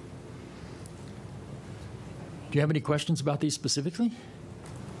 Do you have any questions about these specifically?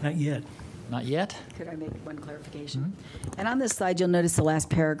 Not yet. Not yet? Could I make one clarification? And on this slide, you'll notice the last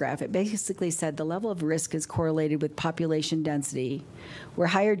paragraph. It basically said the level of risk is correlated with population density, where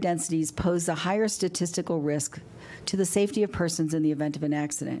higher densities pose a higher statistical risk to the safety of persons in the event of an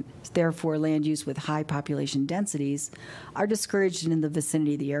accident. Therefore, land use with high population densities are discouraged in the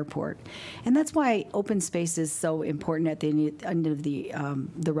vicinity of the airport. And that's why open space is so important at the end of the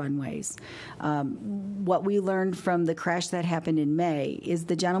runways. What we learned from the crash that happened in May is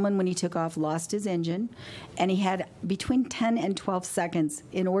the gentleman, when he took off, lost his engine, and he had between 10 and 12 seconds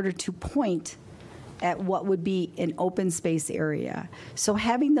in order to point at what would be an open space area. So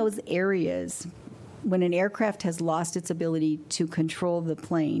having those areas, when an aircraft has lost its ability to control the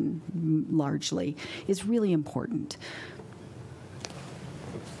plane largely, is really important.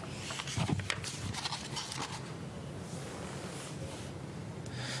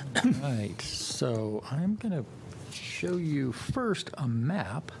 Right, so I'm going to show you first a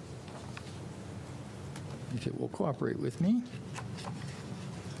map, if it will cooperate with me.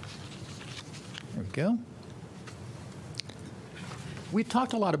 There we go. We've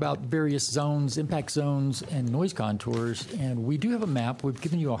talked a lot about various zones, impact zones, and noise contours, and we do have a map. We've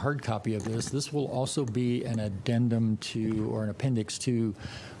given you a hard copy of this. This will also be an addendum to, or an appendix to,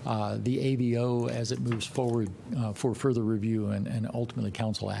 the AVO as it moves forward for further review and ultimately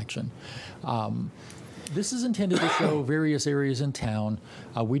council action. This is intended to show various areas in town.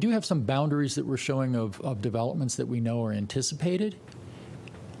 We do have some boundaries that we're showing of developments that we know are anticipated.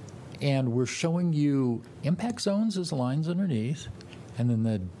 And we're showing you impact zones as lines underneath, and then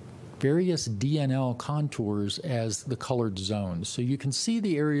the various DNL contours as the colored zones. So you can see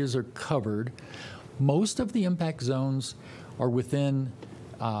the areas are covered. Most of the impact zones are within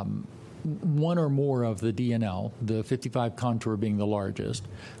one or more of the DNL, the 55 contour being the largest,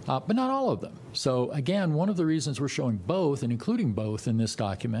 but not all of them. So again, one of the reasons we're showing both and including both in this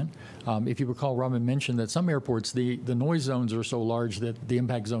document, if you recall, Robin mentioned that some airports, the noise zones are so large that the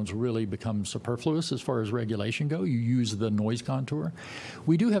impact zones really become superfluous as far as regulation go. You use the noise contour.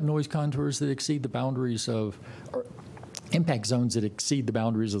 We do have noise contours that exceed the boundaries of, or impact zones that exceed the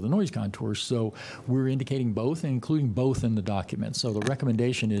boundaries of the noise contours. So we're indicating both and including both in the document. So the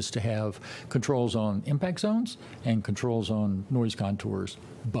recommendation is to have controls on impact zones and controls on noise contours,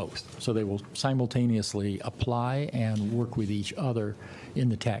 both. So they will simultaneously apply and work with each other in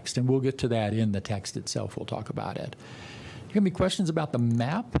the text. And we'll get to that in the text itself. We'll talk about it. You have any questions about the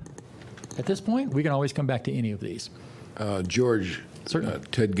map at this point? We can always come back to any of these. George,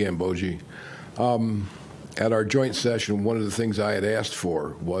 Ted Gambogi. At our joint session, one of the things I had asked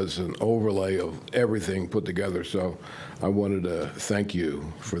for was an overlay of everything put together, so I wanted to thank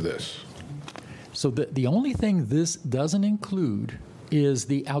you for this. So the only thing this doesn't include is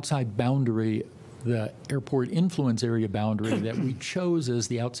the outside boundary, the airport influence area boundary that we chose as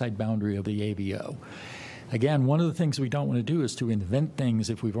the outside boundary of the AVO. Again, one of the things we don't want to do is to invent things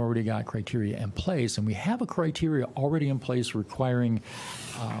if we've already got criteria in place, and we have a criteria already in place requiring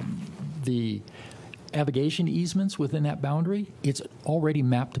the navigation easements within that boundary. It's already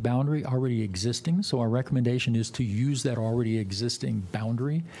mapped boundary, already existing, so our recommendation is to use that already existing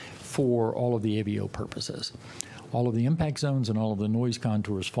boundary for all of the AVO purposes. All of the impact zones and all of the noise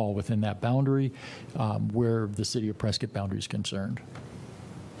contours fall within that boundary where the City of Prescott boundary is concerned.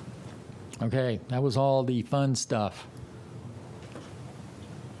 Okay, that was all the fun stuff.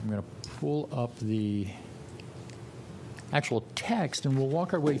 I'm going to pull up the actual text, and we'll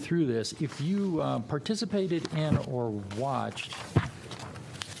walk our way through this. If you participated in or watched,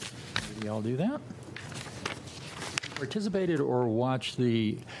 did y'all do that? Participated or watched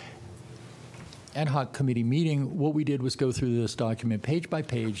the ad hoc committee meeting, what we did was go through this document page by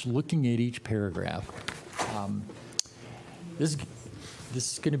page, looking at each paragraph. This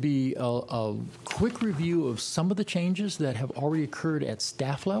is going to be a quick review of some of the changes that have already occurred at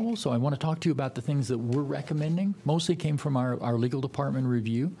staff level. So I want to talk to you about the things that we're recommending. Mostly came from our legal department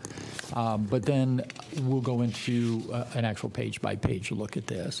review, but then we'll go into an actual page-by-page look at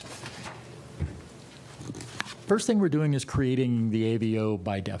this. First thing we're doing is creating the AVO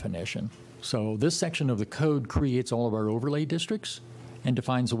by definition. So this section of the code creates all of our overlay districts and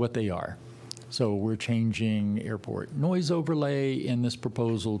defines what they are. So we're changing airport noise overlay in this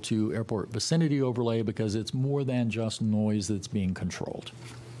proposal to airport vicinity overlay because it's more than just noise that's being controlled.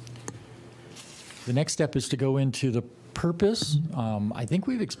 The next step is to go into the purpose. I think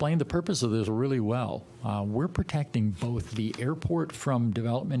we've explained the purpose of this really well. We're protecting both the airport from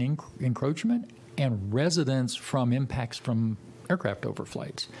development encroachment and residents from impacts from aircraft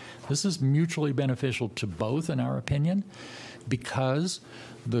overflights. This is mutually beneficial to both, in our opinion, because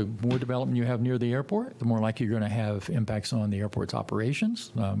the more development you have near the airport, the more likely you're going to have impacts on the airport's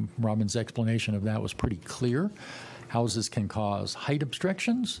operations. Robin's explanation of that was pretty clear. Houses can cause height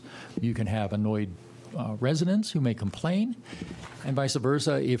obstructions. You can have annoyed residents who may complain, and vice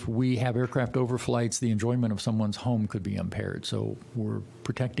versa. If we have aircraft overflights, the enjoyment of someone's home could be impaired. So we're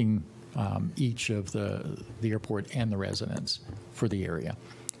protecting each of the airport and the residents for the area.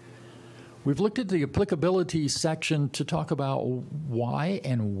 We've looked at the applicability section to talk about why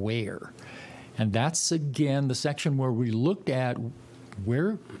and where. And that's, again, the section where we looked at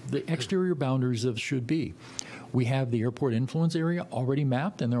where the exterior boundaries of should be. We have the airport influence area already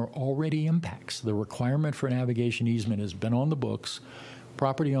mapped, and there are already impacts. The requirement for navigation easement has been on the books.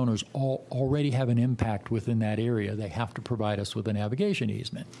 Property owners already have an impact within that area. They have to provide us with a navigation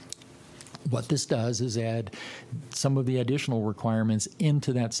easement. What this does is add some of the additional requirements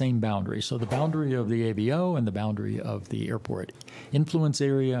into that same boundary. So the boundary of the AVO and the boundary of the airport influence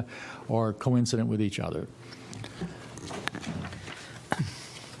area are coincident with each other.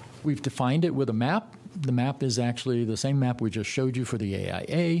 We've defined it with a map The map is actually the same map we just showed you for the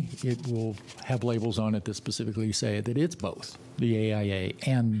AIA. It will have labels on it that specifically say that it's both the AIA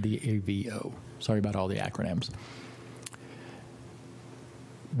and the AVO. Sorry about all the acronyms.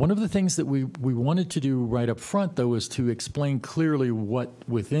 One of the things that we wanted to do right up front, though, is to explain clearly what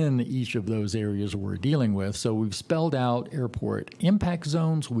within each of those areas we're dealing with. So we've spelled out airport impact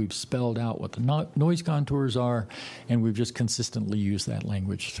zones, we've spelled out what the noise contours are, and we've just consistently used that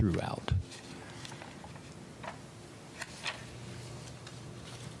language throughout.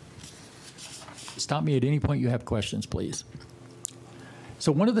 Stop me at any point you have questions, please.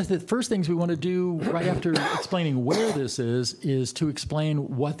 So one of the first things we want to do right after explaining where this is to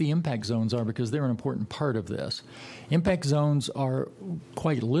explain what the impact zones are, because they're an important part of this. Impact zones are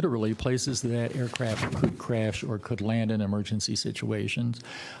quite literally places that aircraft could crash or could land in emergency situations.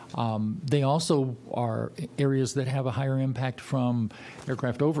 They also are areas that have a higher impact from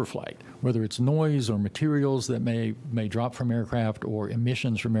aircraft overflight, whether it's noise or materials that may drop from aircraft or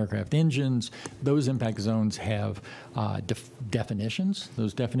emissions from aircraft engines. Those impact zones have definitions.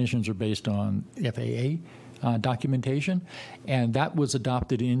 Those definitions are based on FAA documentation, and that was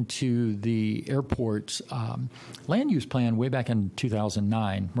adopted into the airport's land use plan way back in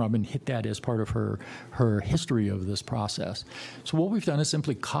 2009. Robin hit that as part of her history of this process. So what we've done is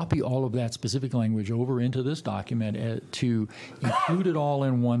simply copy all of that specific language over into this document to include it all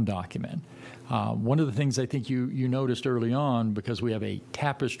in one document. One of the things I think you noticed early on, because we have a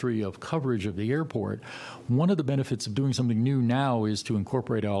tapestry of coverage of the airport, one of the benefits of doing something new now is to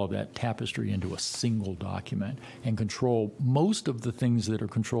incorporate all of that tapestry into a single document and control most of the things that are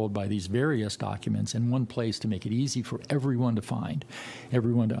controlled by these various documents in one place to make it easy for everyone to find,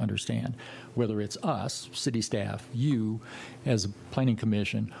 everyone to understand, whether it's us, city staff, you as a planning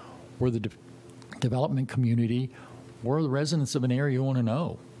commission, or the development community, or the residents of an area who want to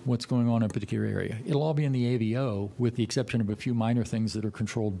know what's going on in a particular area. It'll all be in the AVO, with the exception of a few minor things that are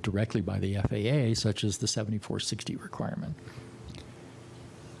controlled directly by the FAA, such as the 7460 requirement.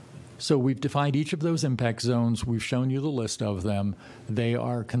 So we've defined each of those impact zones. We've shown you the list of them. They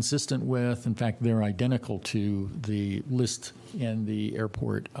are consistent with, in fact, they're identical to the list in the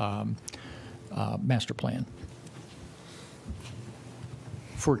airport master plan.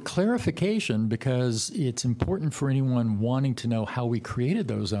 For clarification, because it's important for anyone wanting to know how we created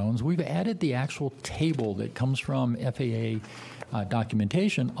those zones, we've added the actual table that comes from FAA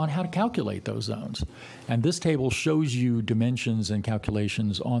documentation on how to calculate those zones. And this table shows you dimensions and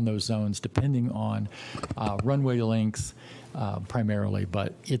calculations on those zones depending on runway length primarily,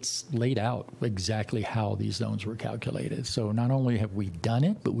 but it's laid out exactly how these zones were calculated. So not only have we done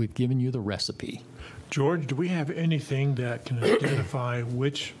it, but we've given you the recipe. George, do we have anything that can identify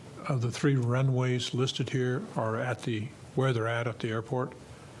which of the 3 runways listed here are where they're at the airport?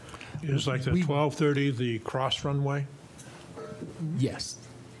 Is like the 1230 the cross runway? Yes.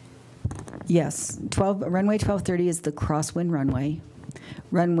 Yes. Runway 1230 is the crosswind runway.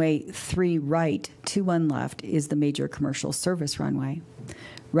 Runway 3 right, 21 left is the major commercial service runway.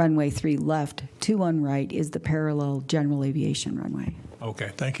 Runway 3 left, 21 right is the parallel general aviation runway.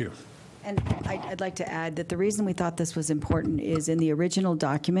 Okay, thank you. And I'd like to add that the reason we thought this was important is in the original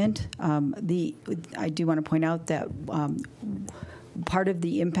document, I do want to point out that part of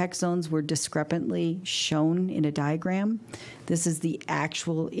the impact zones were discrepantly shown in a diagram. This is the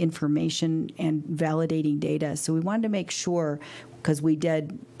actual information and validating data. So we wanted to make sure, because we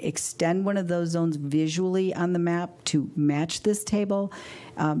did extend one of those zones visually on the map to match this table,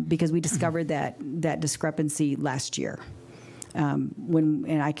 because we discovered that discrepancy last year.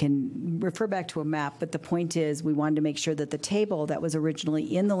 And I can refer back to a map, but the point is we wanted to make sure that the table that was originally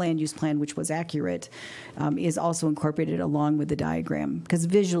in the land use plan, which was accurate, is also incorporated along with the diagram, because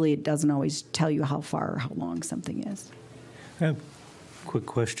visually it doesn't always tell you how far or how long something is. I have a quick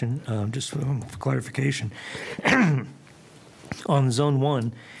question, just for clarification. On zone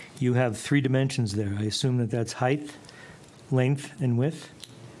 1, you have 3 dimensions there. I assume that that's height, length, and width?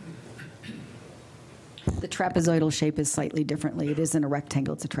 The trapezoidal shape is slightly differently. It isn't a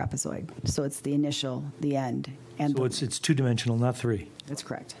rectangle, it's a trapezoid. So it's the initial, the end. And So it's 2-dimensional, not 3? That's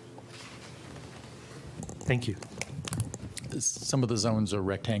correct. Thank you. Some of the zones are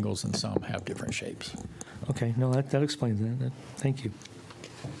rectangles and some have different shapes. Okay, no, that explains that. Thank you.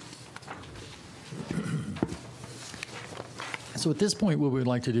 So at this point, what we'd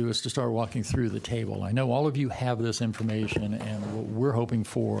like to do is to start walking through the table. I know all of you have this information, and what we're hoping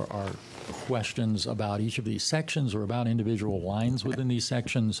for are questions about each of these sections or about individual lines within these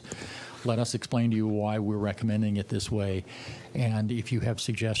sections. Let us explain to you why we're recommending it this way. And if you have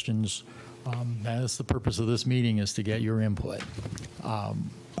suggestions, that's the purpose of this meeting, is to get your input.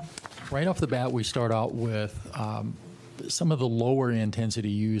 Right off the bat, we start out with some of the lower intensity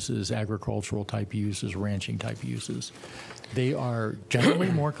uses, agricultural type uses, ranching type uses. They are generally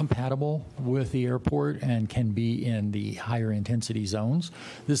more compatible with the airport and can be in the higher intensity zones.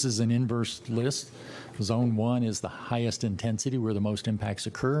 This is an inverse list. Zone 1 is the highest intensity where the most impacts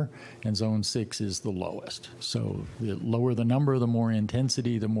occur, and Zone 6 is the lowest. So the lower the number, the more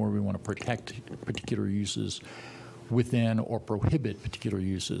intensity, the more we want to protect particular uses within or prohibit particular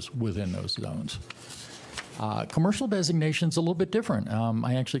uses within those zones. Commercial designation's a little bit different.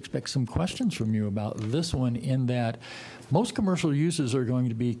 I actually expect some questions from you about this one in that most commercial uses are going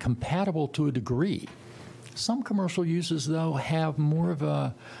to be compatible to a degree. Some commercial uses, though, have more of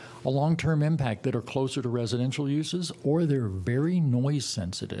a long-term impact that are closer to residential uses, or they're very noise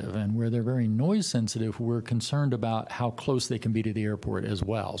sensitive. And where they're very noise sensitive, we're concerned about how close they can be to the airport as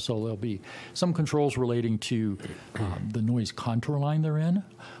well. So there'll be some controls relating to the noise contour line they're in,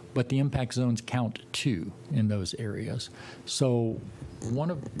 but the impact zones count too in those areas. So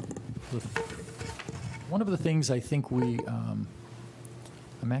one of the things I think I'm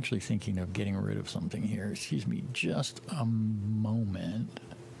actually thinking of getting rid of something here. Excuse me just a moment.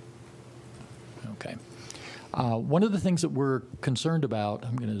 Okay. One of the things that we're concerned about,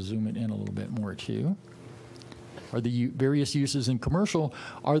 I'm going to zoom it in a little bit more too, are the various uses in commercial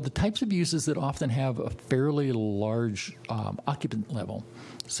are the types of uses that often have a fairly large occupant level.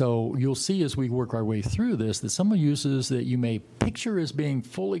 So you'll see as we work our way through this that some of the uses that you may picture as being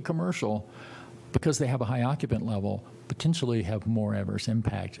fully commercial, because they have a high occupant level, potentially have more adverse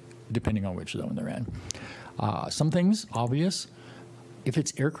impact depending on which zone they're in. Some things, obvious. If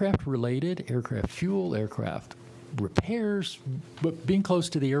it's aircraft related, aircraft fuel, aircraft repairs, but being close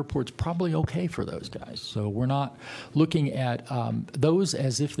to the airport's probably okay for those guys. So we're not looking at those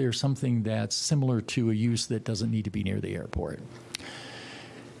as if they're something that's similar to a use that doesn't need to be near the airport.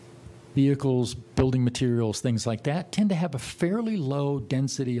 Vehicles, building materials, things like that tend to have a fairly low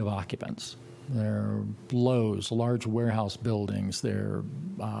density of occupants. They're Lowe's, large warehouse buildings, they're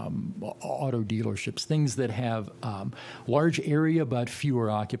auto dealerships, things that have large area but fewer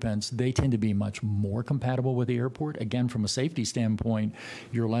occupants. They tend to be much more compatible with the airport. Again, from a safety standpoint,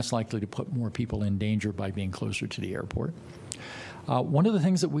 you're less likely to put more people in danger by being closer to the airport. One of the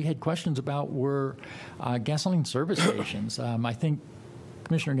things that we had questions about were gasoline service stations. I think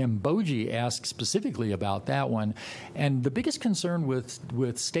Commissioner Gambogi asked specifically about that one. And the biggest concern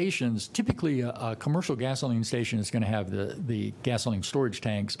with stations, typically a commercial gasoline station is going to have the gasoline storage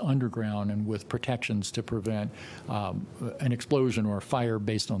tanks underground and with protections to prevent an explosion or a fire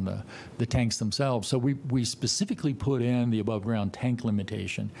based on the tanks themselves. So we specifically put in the above ground tank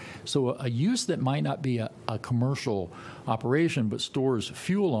limitation. So a use that might not be a commercial operation but stores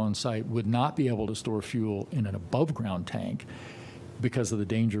fuel on site would not be able to store fuel in an above ground tank because of the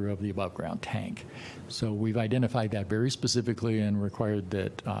danger of the above-ground tank. So we've identified that very specifically and required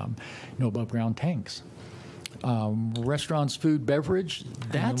that no above-ground tanks. Restaurants, food, beverage,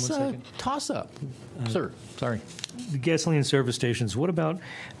 that's a toss-up. Sir, sorry. The gasoline service stations, what about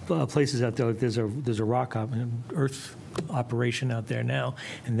places out there, like there's a earth operation out there now,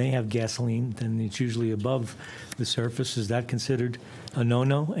 and they have gasoline, then it's usually above the surface. Is that considered a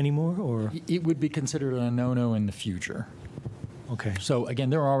no-no anymore? Or it would be considered a no-no in the future. Okay. So again,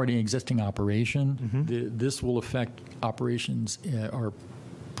 they're already existing operation. Mm-hmm. This will affect operations or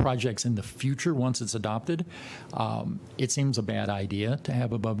projects in the future once it's adopted. It seems a bad idea to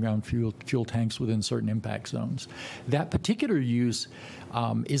have above-ground fuel tanks within certain impact zones. That particular use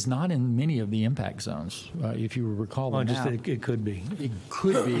is not in many of the impact zones. If you recall the map, it could be. It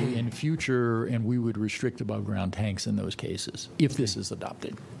could be in future, and we would restrict above-ground tanks in those cases if this is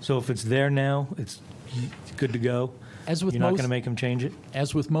adopted. So if it's there now, it's good to go? You're not going to make them change it?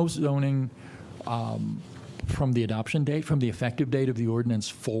 As with most zoning, from the adoption date, from the effective date of the ordinance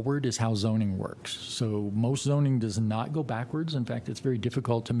forward is how zoning works. So most zoning does not go backwards. In fact, it's very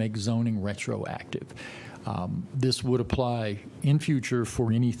difficult to make zoning retroactive. This would apply in future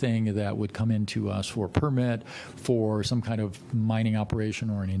for anything that would come into us for a permit, for some kind of mining operation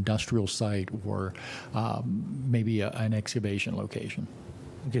or an industrial site, or maybe an excavation location.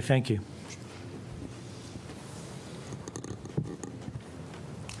 Okay, thank you.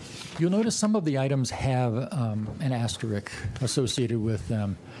 You'll notice some of the items have an asterisk associated with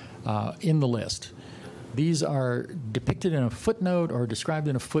them in the list. These are depicted in a footnote or described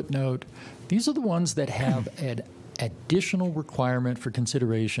in a footnote. These are the ones that have an additional requirement for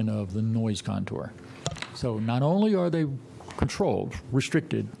consideration of the noise contour. So not only are they controlled,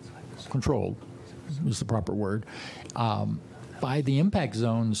 restricted, controlled is the proper word, by the impact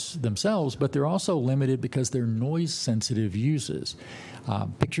zones themselves, but they're also limited because they're noise-sensitive uses.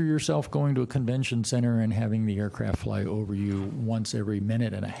 Picture yourself going to a convention center and having the aircraft fly over you once every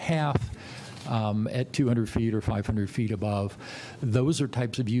minute and a half at 200 feet or 500 feet above. Those are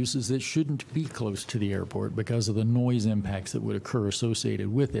types of uses that shouldn't be close to the airport because of the noise impacts that would occur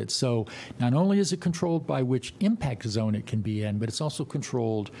associated with it. So not only is it controlled by which impact zone it can be in, but it's also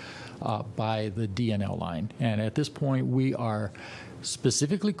controlled by the DNL line. And at this point, we are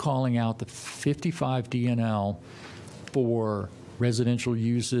specifically calling out the 55 DNL for residential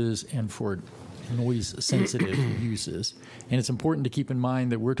uses and for noise-sensitive uses. And it's important to keep in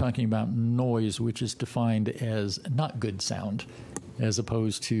mind that we're talking about noise, which is defined as not good sound, as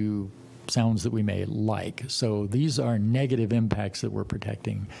opposed to sounds that we may like. So these are negative impacts that we're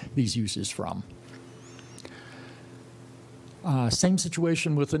protecting these uses from. Same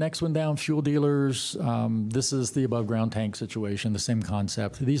situation with the next one down, fuel dealers. This is the above-ground tank situation, the same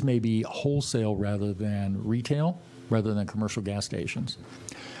concept. These may be wholesale rather than retail, rather than commercial gas stations.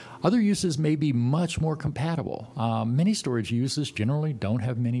 Other uses may be much more compatible. Mini storage uses generally don't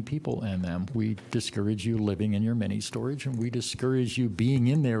have many people in them. We discourage you living in your mini storage, and we discourage you being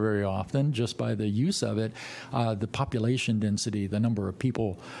in there very often just by the use of it. The population density, the number of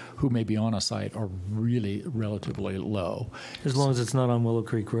people who may be on a site are really relatively low. As long as it's not on Willow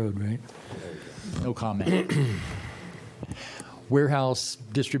Creek Road, right? No comment. Warehouse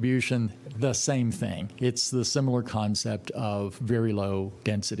distribution, the same thing. It's the similar concept of very low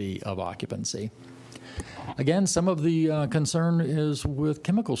density of occupancy. Again, some of the concern is with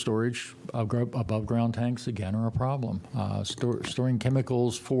chemical storage. Above ground tanks, again, are a problem. Storing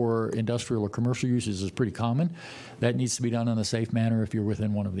chemicals for industrial or commercial uses is pretty common. That needs to be done in a safe manner if you're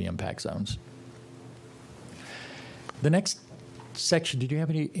within one of the impact zones. The next section, did you have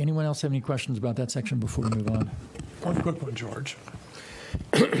anyone else have any questions about that section before we move on? One quick one, George.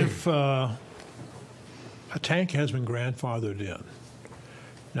 If a tank has been grandfathered in,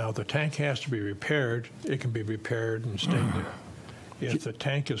 now if the tank has to be repaired, it can be repaired and stay there. If the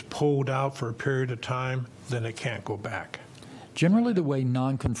tank is pulled out for a period of time, then it can't go back. Generally, the way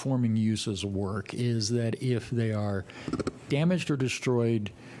non-conforming uses work is that if they are damaged or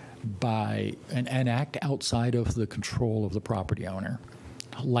destroyed by an act outside of the control of the property owner,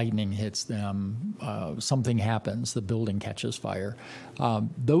 lightning hits them, something happens, the building catches fire.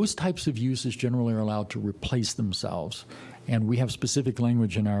 Those types of uses generally are allowed to replace themselves. And we have specific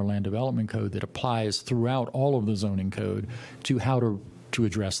language in our land development code that applies throughout all of the zoning code to how to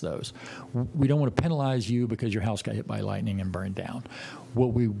address those. We don't want to penalize you because your house got hit by lightning and burned down.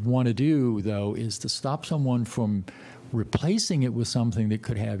 What we want to do, though, is to stop someone from replacing it with something that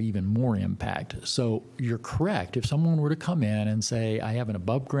could have even more impact. So you're correct. If someone were to come in and say, I have an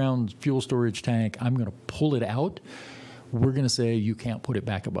above-ground fuel storage tank, I'm going to pull it out, we're going to say you can't put it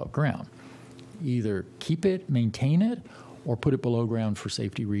back above ground. Either keep it, maintain it, or put it below ground for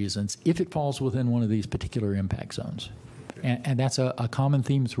safety reasons if it falls within one of these particular impact zones. And that's a common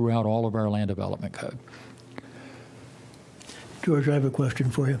theme throughout all of our land development code. George, I have a question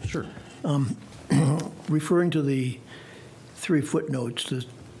for you. Sure. Referring to the 3 footnotes,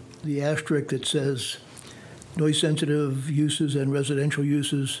 the asterisk that says noise-sensitive uses and residential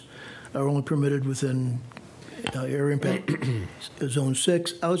uses are only permitted within area impact zone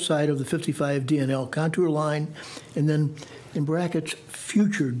 6 outside of the 55 DNL contour line, and then in brackets,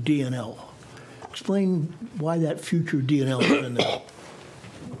 future DNL. Explain why that future DNL is in there.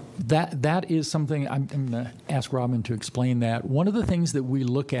 That is something I'm going to ask Robin to explain that. One of the things that we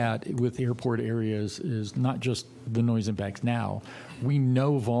look at with airport areas is not just the noise impacts now. We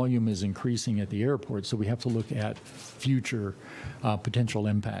know volume is increasing at the airport, so we have to look at future potential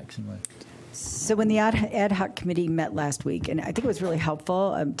impacts. Anyway. So when the ad hoc committee met last week, and I think it was really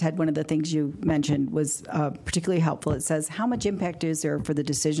helpful, Ted, one of the things you mentioned was particularly helpful. It says, how much impact is there for the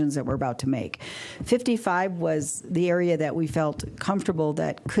decisions that we're about to make? 55 was the area that we felt comfortable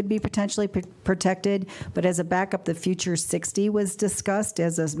that could be potentially protected, but as a backup, the future 60 was discussed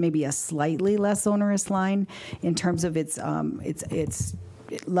as maybe a slightly less onerous line in terms of its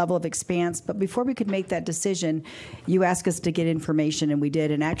level of expanse. But before we could make that decision, you asked us to get information, and we did.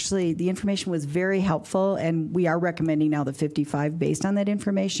 And actually, the information was very helpful, and we are recommending now the 55 based on that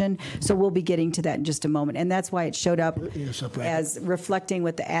information. So we'll be getting to that in just a moment. And that's why it showed up as reflecting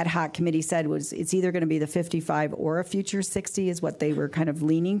what the ad hoc committee said was it's either going to be the 55 or a future 60 is what they were kind of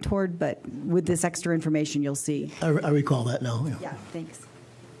leaning toward. But with this extra information, you'll see. I recall that now. Yeah, thanks.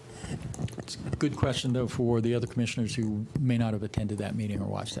 It's a good question, though, for the other commissioners who may not have attended that meeting or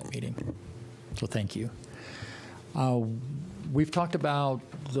watched that meeting. So thank you. We've talked about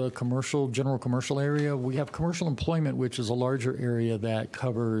the general commercial area. We have commercial employment, which is a larger area that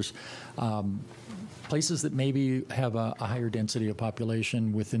covers places that maybe have a higher density of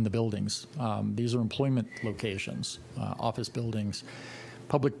population within the buildings. These are employment locations, office buildings,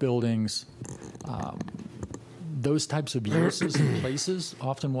 public buildings. Those types of uses and places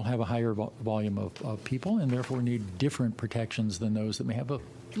often will have a higher volume of people and therefore need different protections than those that may have a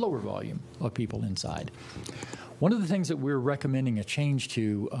lower volume of people inside. One of the things that we're recommending a change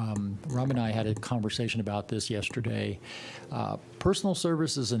to, Rob and I had a conversation about this yesterday, personal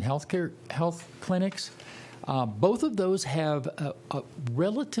services and health clinics, both of those have a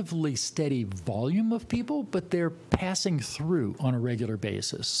relatively steady volume of people, but they're passing through on a regular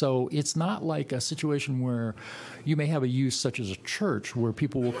basis. So it's not like a situation where you may have a use such as a church where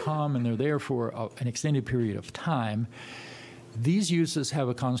people will come and they're there for an extended period of time. These uses have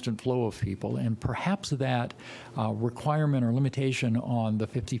a constant flow of people, and perhaps that requirement or limitation on the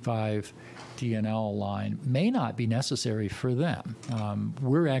 55 DNL line may not be necessary for them.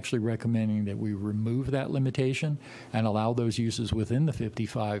 We're actually recommending that we remove that limitation and allow those uses within the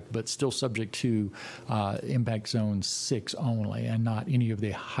 55, but still subject to impact zone 6 only and not any of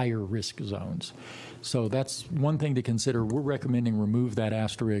the higher risk zones. So that's one thing to consider. We're recommending remove that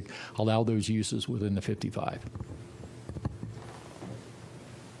asterisk, allow those uses within the 55.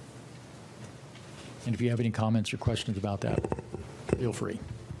 And if you have any comments or questions about that, feel free.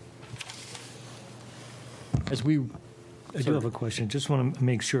 I do have a question. Just want to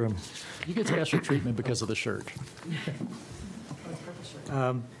make sure. You get special treatment because of the shirt.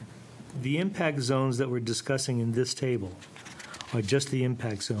 The impact zones that we're discussing in this table are just the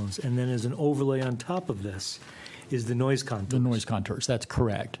impact zones, and then as an overlay on top of this is the noise contours. The noise contours, that's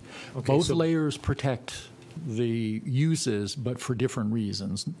correct. Okay, Both so layers protect the uses, but for different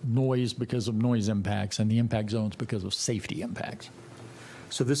reasons. Noise because of noise impacts, and the impact zones because of safety impacts.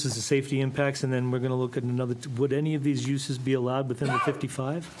 So this is the safety impacts, and then we're going to look at another. Would any of these uses be allowed within the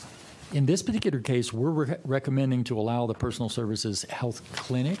 55? In this particular case, we're recommending to allow the personal services health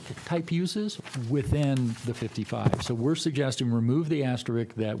clinic type uses within the 55. So we're suggesting remove the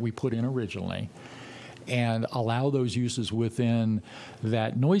asterisk that we put in originally and allow those uses within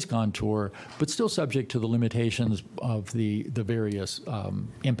that noise contour, but still subject to the limitations of the various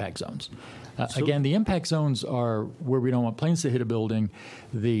impact zones. Again, the impact zones are where we don't want planes to hit a building.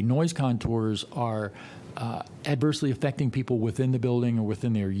 The noise contours are adversely affecting people within the building or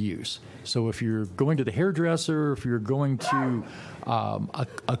within their use. So if you're going to the hairdresser, if you're going to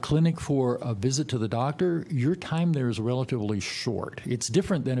a clinic for a visit to the doctor, your time there is relatively short. It's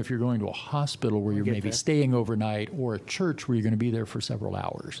different than if you're going to a hospital where you're maybe staying overnight, or a church where you're going to be there for several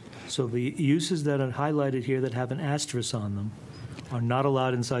hours. So the uses that are highlighted here that have an asterisk on them are not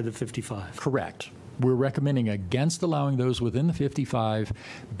allowed inside the 55? Correct. We're recommending against allowing those within the 55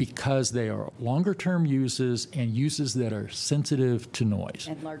 because they are longer-term uses and uses that are sensitive to noise.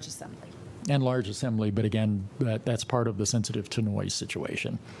 And large assembly. And large assembly, but again, that's part of the sensitive to noise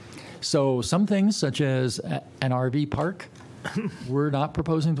situation. So some things, such as an RV park, we're not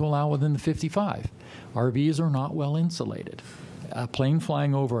proposing to allow within the 55. RVs are not well insulated. A plane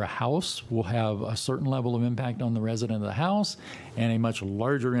flying over a house will have a certain level of impact on the resident of the house and a much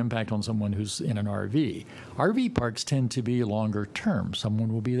larger impact on someone who's in an RV. RV parks tend to be longer term.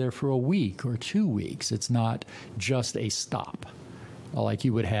 Someone will be there for a week or 2 weeks. It's not just a stop like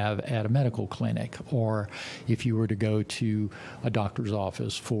you would have at a medical clinic, or if you were to go to a doctor's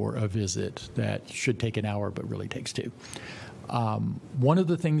office for a visit that should take an hour but really takes 2. One of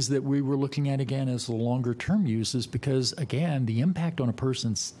the things that we were looking at, again, is the longer-term uses because, again, the impact on a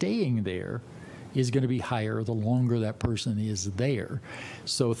person staying there is going to be higher the longer that person is there.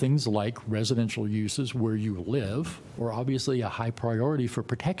 So things like residential uses where you live are obviously a high priority for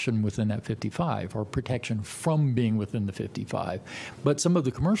protection within that 55, or protection from being within the 55. But some of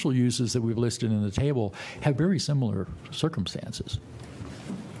the commercial uses that we've listed in the table have very similar circumstances.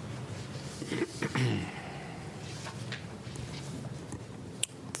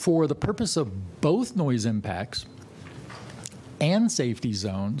 For the purpose of both noise impacts and safety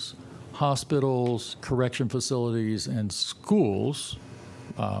zones, hospitals, correction facilities, and schools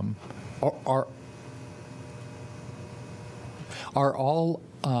are all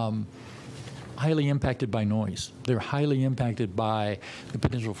highly impacted by noise. They're highly impacted by the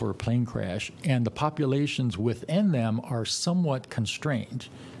potential for a plane crash, and the populations within them are somewhat constrained.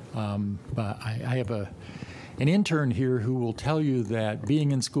 But I have an intern here who will tell you that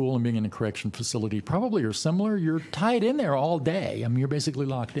being in school and being in a correction facility probably are similar. You're tied in there all day. I mean, you're basically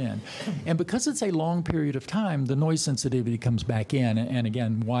locked in. And because it's a long period of time, the noise sensitivity comes back in. And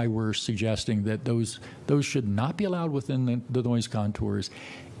again, why we're suggesting that those should not be allowed within the noise contours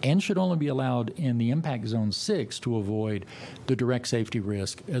and should only be allowed in the impact zone 6 to avoid the direct safety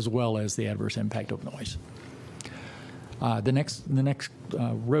risk as well as the adverse impact of noise. The next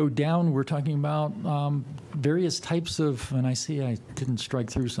row down, we're talking about various types of, and I see I didn't strike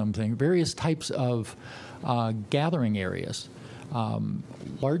through something, various types of gathering areas.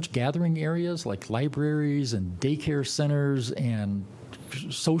 Large gathering areas like libraries and daycare centers and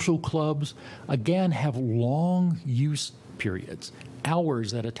social clubs, again, have long use periods,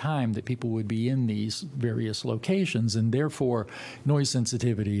 hours at a time that people would be in these various locations, and therefore noise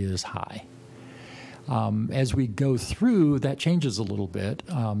sensitivity is high. As we go through, that changes a little bit.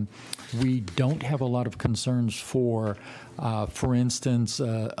 We don't have a lot of concerns for instance,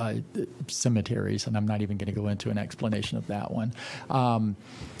 cemeteries, and I'm not even going to go into an explanation of that one.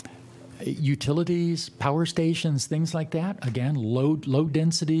 Utilities, power stations, things like that. Again, low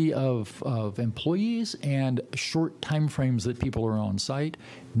density of employees and short time frames that people are on site,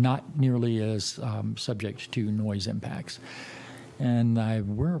 not nearly as subject to noise impacts. And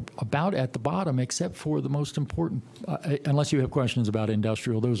we're about at the bottom, except for the most important, unless you have questions about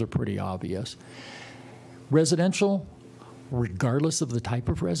industrial, those are pretty obvious. Residential, regardless of the type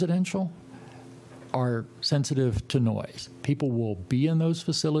of residential, are sensitive to noise. People will be in those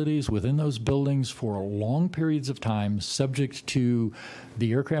facilities, within those buildings for long periods of time, subject to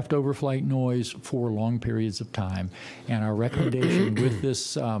the aircraft overflight noise for long periods of time. And our recommendation with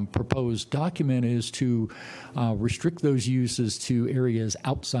this proposed document is to restrict those uses to areas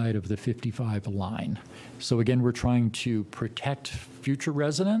outside of the 55 line. So again, we're trying to protect future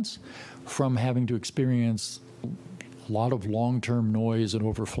residents from having to experience a lot of long-term noise and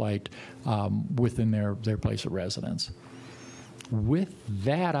overflight within their place of residence. With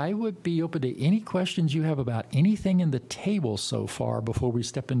that, I would be open to any questions you have about anything in the table so far before we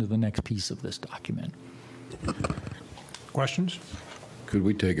step into the next piece of this document. Questions? Could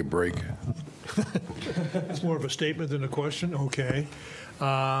we take a break? It's more of a statement than a question. Okay.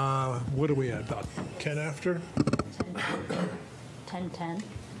 What are we at, about 10 after? 10:10.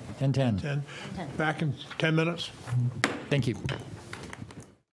 10:10. 10? Back in 10 minutes? Thank you.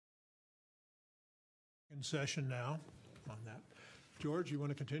 In session now on that. George, you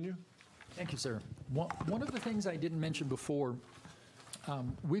want to continue? Thank you, sir. One of the things I didn't mention before,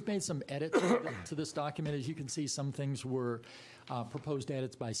 we've made some edits to this document. As you can see, some things were proposed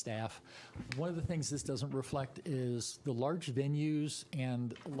edits by staff. One of the things this doesn't reflect is the large venues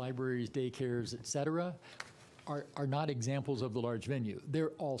and libraries, daycares, et cetera, are not examples of the large venue.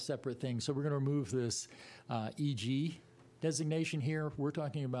 They're all separate things. So we're going to remove this EG designation here. We're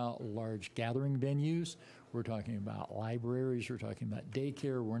talking about large gathering venues. We're talking about libraries. We're talking about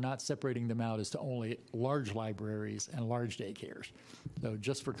daycare. We're not separating them out as to only large libraries and large daycares. So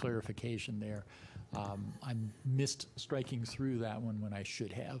just for clarification there, I missed striking through that one when I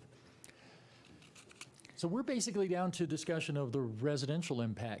should have. So we're basically down to discussion of the residential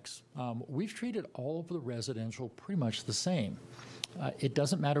impacts. We've treated all of the residential pretty much the same. It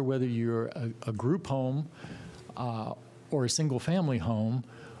doesn't matter whether you're a group home or a single-family home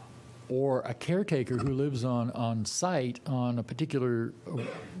or a caretaker who lives on site on a particular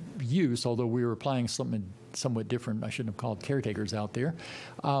use, although we were applying something somewhat different. I shouldn't have called caretakers out there.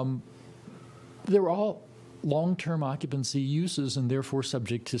 They're all long-term occupancy uses and therefore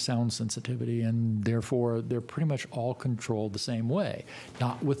subject to sound sensitivity, and therefore they're pretty much all controlled the same way,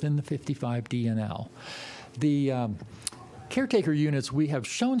 not within the 55 DNL. The caretaker units we have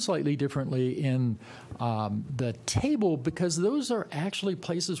shown slightly differently in the table because those are actually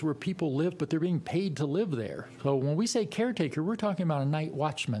places where people live, but they're being paid to live there. So when we say caretaker, we're talking about a night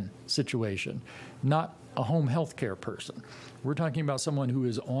watchman situation, not a home health care person. We're talking about someone who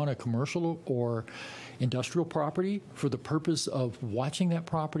is on a commercial or industrial property for the purpose of watching that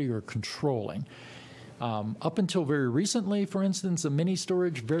property or controlling. Up until very recently, for instance, a mini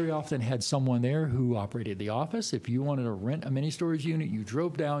storage very often had someone there who operated the office. If you wanted to rent a mini storage unit, you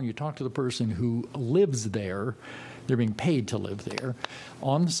drove down, you talked to the person who lives there. They're being paid to live there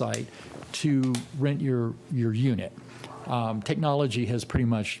on the site to rent your unit. Technology has pretty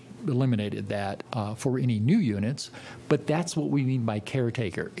much eliminated that for any new units, but that's what we mean by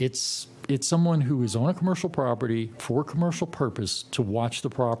caretaker. It's someone who is on a commercial property for a commercial purpose to watch the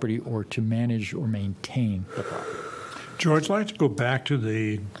property or to manage or maintain the property. George, I'd like to go back to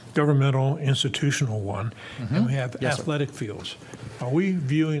the governmental institutional one, and we have Yes, sir. athletic fields. Are we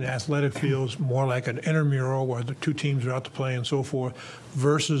viewing athletic fields more like an intramural where the two teams are out to play and so forth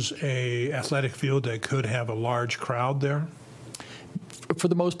versus a athletic field that could have a large crowd there? For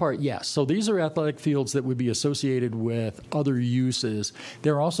the most part, yes. So these are athletic fields that would be associated with other uses.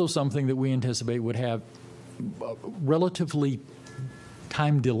 They're also something that we anticipate would have relatively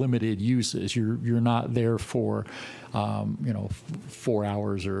time-delimited uses. You're not there for, 4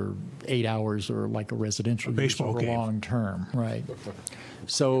 hours or 8 hours or like a residential baseball use over game. long term, right?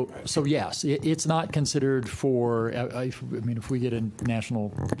 So yes, it's not considered for. If we get a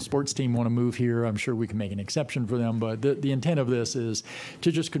national sports team want to move here, I'm sure we can make an exception for them. But the intent of this is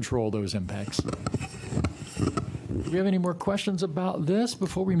to just control those impacts. Do we have any more questions about this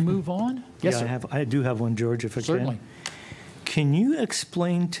before we move on? Yes, Yeah, sir. I do have one, George, if I Certainly. can. Can you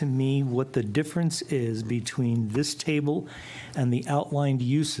explain to me what the difference is between this table and the outlined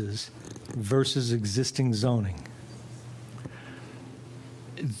uses versus existing zoning?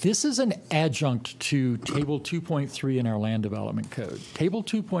 This is an adjunct to Table 2.3 in our Land Development Code. Table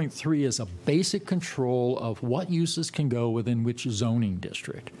 2.3 is a basic control of what uses can go within which zoning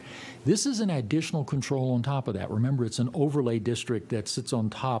district. This is an additional control on top of that. Remember, it's an overlay district that sits on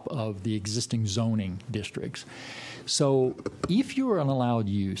top of the existing zoning districts. So if you're an allowed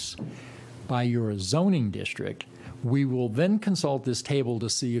use by your zoning district, we will then consult this table to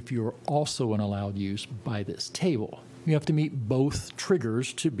see if you're also an allowed use by this table. You have to meet both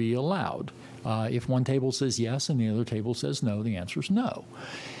triggers to be allowed. If one table says yes and the other table says no, the answer is no.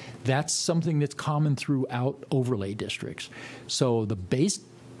 That's something that's common throughout overlay districts. So the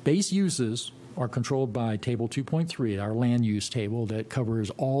base uses are controlled by Table 2.3, our land use table that covers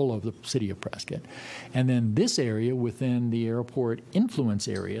all of the city of Prescott. And then this area within the airport influence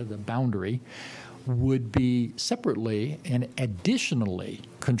area, the boundary, would be separately and additionally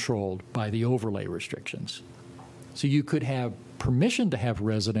controlled by the overlay restrictions. So you could have permission to have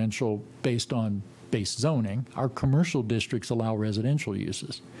residential based on base zoning. Our commercial districts allow residential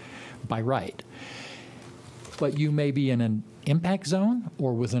uses by right. But you may be in an impact zone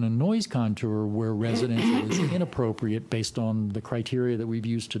or within a noise contour where residential is inappropriate based on the criteria that we've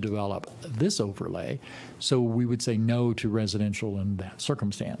used to develop this overlay. So we would say no to residential in that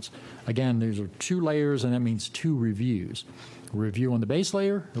circumstance. Again, these are two layers, and that means two reviews. A review on the base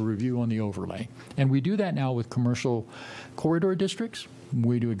layer, a review on the overlay. And we do that now with commercial corridor districts.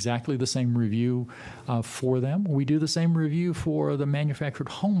 We do exactly the same review for them. We do the same review for the manufactured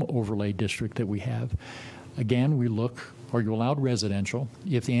home overlay district that we have. Again, we look, are you allowed residential?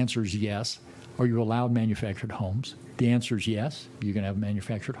 If the answer is yes, are you allowed manufactured homes? The answer is yes, you can have a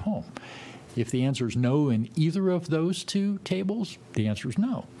manufactured home. If the answer is no in either of those two tables, the answer is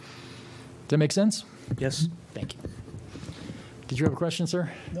no. Does that make sense? Yes. Thank you. Did you have a question,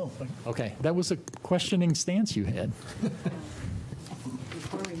 sir? No. Okay, that was a questioning stance you had.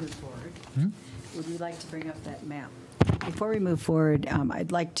 Before we move forward, would you like to bring up that map? Before we move forward,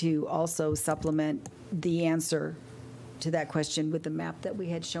 I'd like to also supplement the answer to that question with the map that we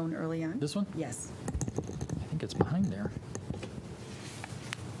had shown early on. This one? Yes. I think it's behind there.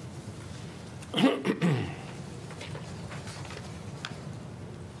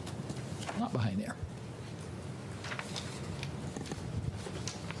 Not behind there.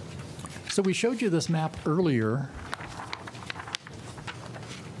 So we showed you this map earlier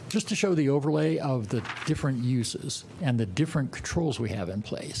just to show the overlay of the different uses and the different controls we have in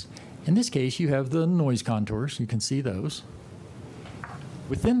place. In this case, you have the noise contours. You can see those.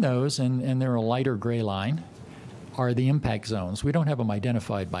 Within those, and they're a lighter gray line, are the impact zones. We don't have them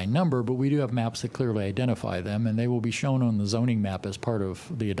identified by number, but we do have maps that clearly identify them, and they will be shown on the zoning map as part of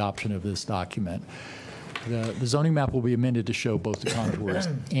the adoption of this document. The zoning map will be amended to show both the contours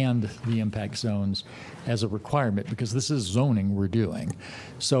and the impact zones as a requirement, because this is zoning we're doing.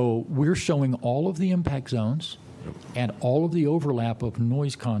 So we're showing all of the impact zones and all of the overlap of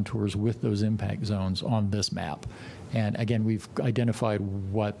noise contours with those impact zones on this map. And again, we've identified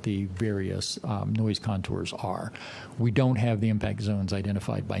what the various noise contours are. We don't have the impact zones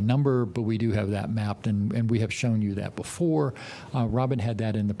identified by number, but we do have that mapped, and we have shown you that before. Robin had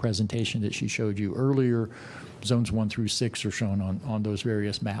that in the presentation that she showed you earlier. Zones 1 through 6 are shown on those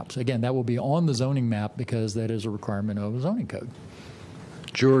various maps. Again, that will be on the zoning map because that is a requirement of a zoning code.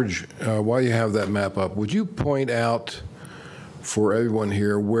 George, while you have that map up, would you point out for everyone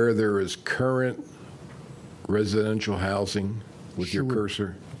here where there is current residential housing with your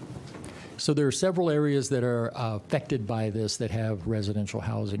cursor? So there are several areas that are affected by this that have residential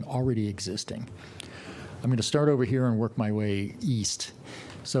housing already existing. I'm going to start over here and work my way east.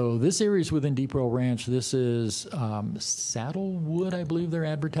 So this area is within Deep Rail Ranch. This is Saddlewood, I believe they're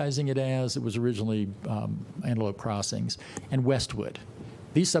advertising it as. It was originally Antelope Crossings, and Westwood.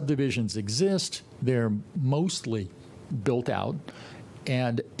 These subdivisions exist. They're mostly built out.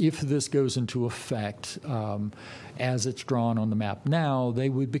 And if this goes into effect, as it's drawn on the map now, they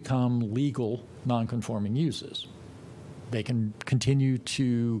would become legal nonconforming uses. They can continue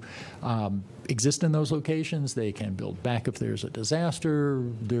to exist in those locations. They can build back if there's a disaster.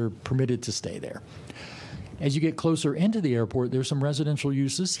 They're permitted to stay there. As you get closer into the airport, there's some residential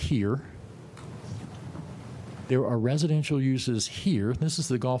uses here. There are residential uses here. This is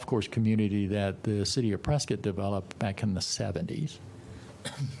the golf course community that the city of Prescott developed back in the 70s.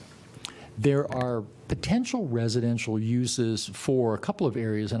 There are potential residential uses for a couple of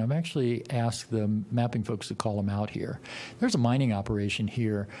areas, and I've actually asked the mapping folks to call them out here. There's a mining operation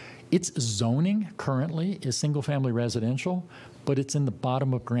here. Its zoning currently is single-family residential, but it's in the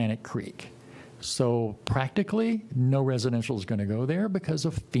bottom of Granite Creek. So practically, no residential is going to go there because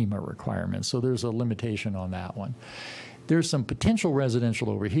of FEMA requirements. So there's a limitation on that one. There's some potential residential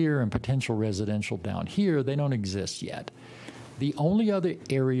over here and potential residential down here. They don't exist yet. The only other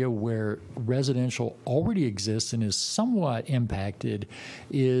area where residential already exists and is somewhat impacted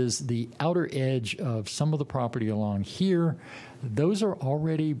is the outer edge of some of the property along here. Those are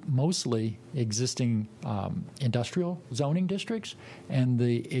already mostly existing industrial zoning districts, and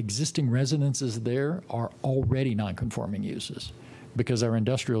the existing residences there are already nonconforming uses because our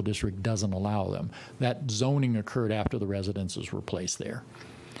industrial district doesn't allow them. That zoning occurred after the residences were placed there.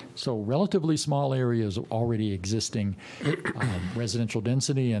 So relatively small areas of already existing residential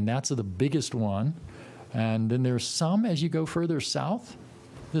density, and that's the biggest one. And then there's some as you go further south.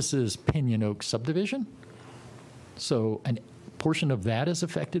 This is Pinion Oak subdivision. So a portion of that is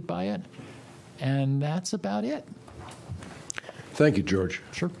affected by it, and that's about it. Thank you, George.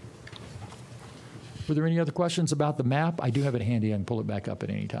 Sure. Were there any other questions about the map? I do have it handy. I can pull it back up at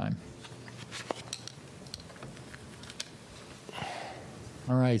any time.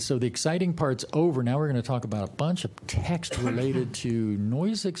 All right, so the exciting part's over. Now we're going to talk about a bunch of text related to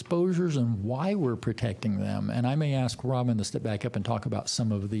noise exposures and why we're protecting them. And I may ask Robin to step back up and talk about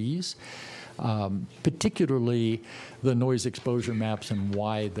some of these, particularly the noise exposure maps and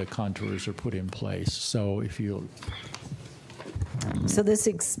why the contours are put in place. So if you'll... So this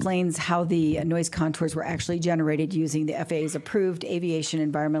explains how the noise contours were actually generated using the FAA's approved Aviation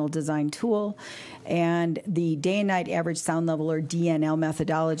Environmental Design tool, and the day and night average sound level, or DNL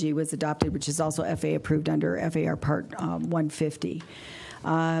methodology, was adopted, which is also FAA approved under FAR Part 150.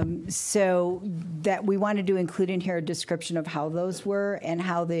 So that we wanted to include in here a description of how those were and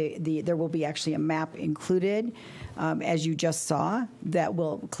how there will be actually a map included, as you just saw, that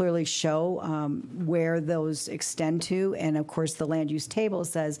will clearly show where those extend to. And of course, the land use table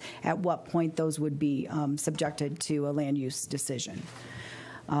says at what point those would be subjected to a land use decision.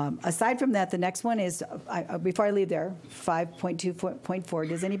 Aside from that, the next one is, before I leave there, 5.2.4.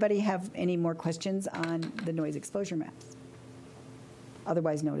 Does anybody have any more questions on the noise exposure maps?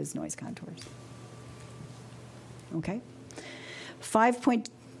 Otherwise known as noise contours. Okay.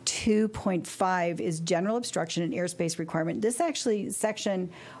 5.2.5 is general obstruction and airspace requirement. This actually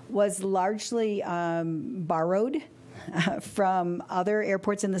section was largely borrowed from other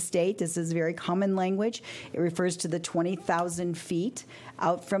airports in the state. This is very common language. It refers to the 20,000 feet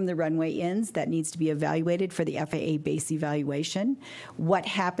out from the runway ends that needs to be evaluated for the FAA base evaluation. What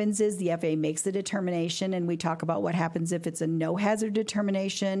happens is the FAA makes the determination, and we talk about what happens if it's a no hazard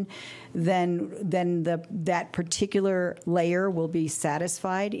determination. Then that particular layer will be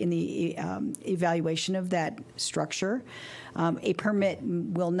satisfied in the evaluation of that structure. A permit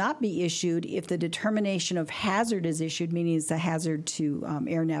will not be issued if the determination of hazard is issued, meaning it's a hazard to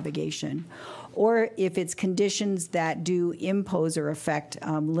air navigation, or if it's conditions that do impose or affect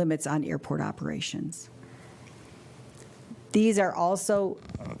limits on airport operations. These are also,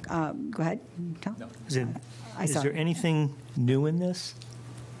 go ahead, Tom. No. Is there anything new in this?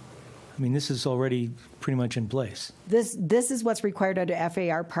 I mean, this is already pretty much in place. This is what's required under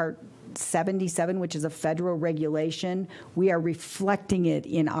FAR Part 77, which is a federal regulation. We are reflecting it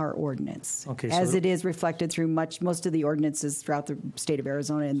in our ordinance, as it is reflected through most of the ordinances throughout the state of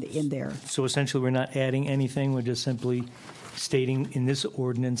Arizona and in there. So essentially, we're not adding anything. We're just simply stating in this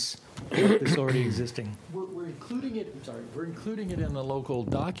ordinance what is already existing. We're including it. I'm sorry. We're including it in the local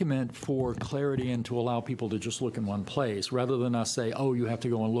document for clarity and to allow people to just look in one place, rather than us say, "Oh, you have to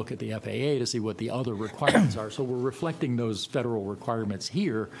go and look at the FAA to see what the other requirements are." So we're reflecting those federal requirements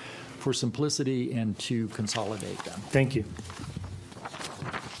here for simplicity and to consolidate them. Thank you.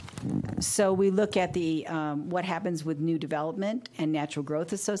 So we look at the what happens with new development and natural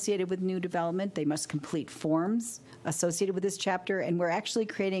growth associated with new development. They must complete forms associated with this chapter, and we're actually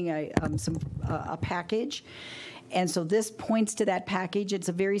creating a package. And so this points to that package. It's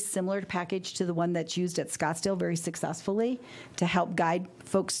a very similar package to the one that's used at Scottsdale very successfully to help guide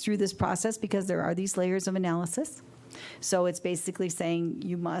folks through this process, because there are these layers of analysis. So it's basically saying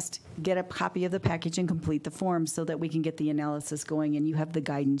you must get a copy of the package and complete the form so that we can get the analysis going and you have the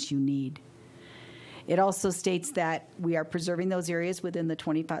guidance you need. It also states that we are preserving those areas within the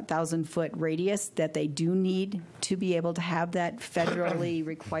 25,000-foot radius, that they do need to be able to have that federally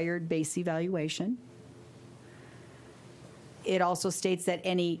required base evaluation. It also states that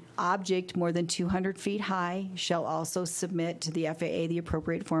any object more than 200 feet high shall also submit to the FAA the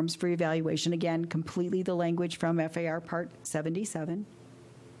appropriate forms for evaluation. Again, completely the language from FAR Part 77.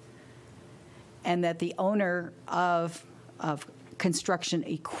 And that the owner of construction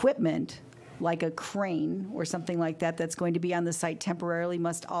equipment, like a crane or something like that, that's going to be on the site temporarily,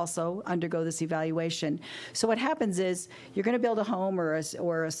 must also undergo this evaluation. So what happens is you're going to build a home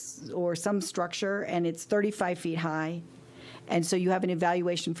or some structure, and it's 35 feet high. And so you have an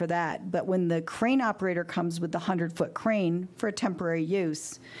evaluation for that. But when the crane operator comes with the 100-foot crane for a temporary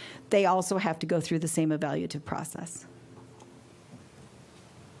use, they also have to go through the same evaluative process.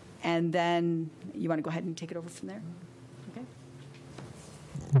 And then you want to go ahead and take it over from there? Okay.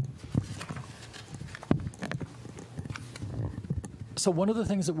 So one of the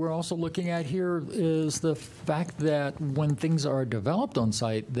things that we're also looking at here is the fact that when things are developed on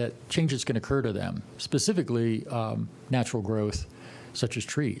site, that changes can occur to them, specifically natural growth, such as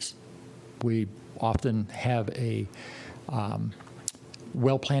trees. We often have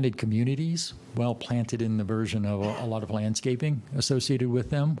well-planted communities, well-planted in the version of a lot of landscaping associated with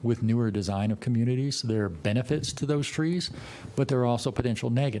them, with newer design of communities. There are benefits to those trees, but there are also potential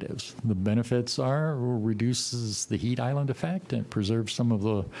negatives. The benefits are reduces the heat island effect and preserves some of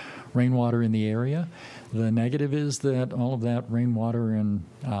the rainwater in the area. The negative is that all of that rainwater and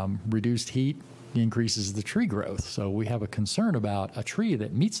reduced heat increases the tree growth. So we have a concern about a tree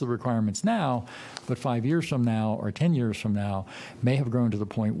that meets the requirements now, but 5 years from now or 10 years from now may have grown to the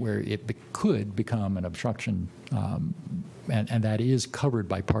point where it could become an obstruction, and that is covered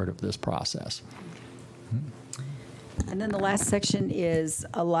by part of this process. And then the last section is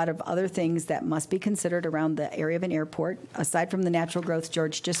a lot of other things that must be considered around the area of an airport. Aside from the natural growth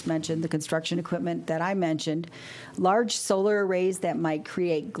George just mentioned, the construction equipment that I mentioned, large solar arrays that might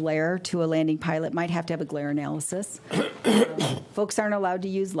create glare to a landing pilot might have to have a glare analysis. Folks aren't allowed to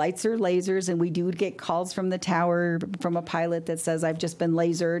use lights or lasers, and we do get calls from the tower from a pilot that says, I've just been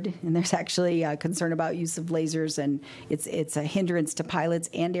lasered, and there's actually a concern about use of lasers, and it's a hindrance to pilots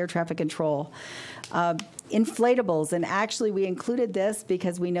and air traffic control. Inflatables, and actually we included this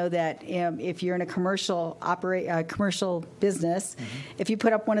because we know that if you're in a commercial business, if you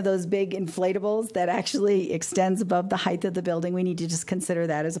put up one of those big inflatables that actually extends above the height of the building, we need to just consider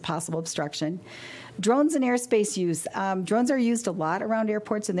that as a possible obstruction. Drones and airspace use. Drones are used a lot around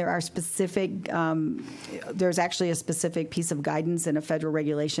airports, and there are specific, there's actually a specific piece of guidance in a federal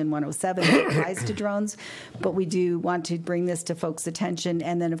regulation 107 that applies to drones, but we do want to bring this to folks' attention,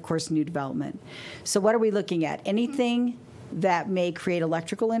 and then, of course, new development. So what are we looking at? Anything that may create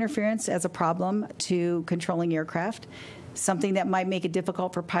electrical interference as a problem to controlling aircraft, something that might make it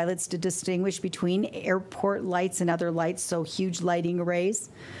difficult for pilots to distinguish between airport lights and other lights, so huge lighting arrays.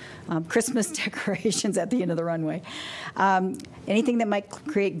 Christmas decorations at the end of the runway. Anything that might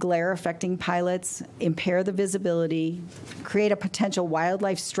create glare affecting pilots, impair the visibility, create a potential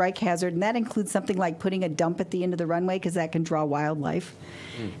wildlife strike hazard, and that includes something like putting a dump at the end of the runway because that can draw wildlife,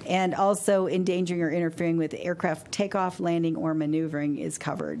 and also endangering or interfering with aircraft takeoff, landing, or maneuvering is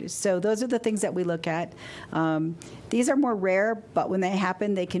covered. So those are the things that we look at. These are more rare, but when they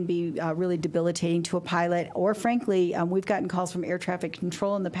happen, they can be really debilitating to a pilot, or frankly, we've gotten calls from air traffic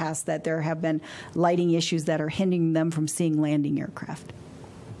control in the past that there have been lighting issues that are hindering them from seeing landing aircraft.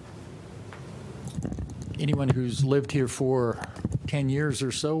 Anyone who's lived here for 10 years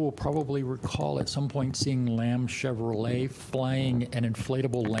or so will probably recall at some point seeing Lam Chevrolet flying an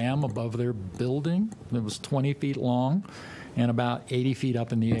inflatable Lam above their building that was 20 feet long and about 80 feet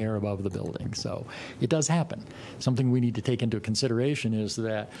up in the air above the building. So it does happen. Something we need to take into consideration is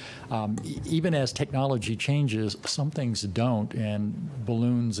that even as technology changes, some things don't, and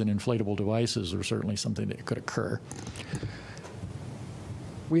balloons and inflatable devices are certainly something that could occur.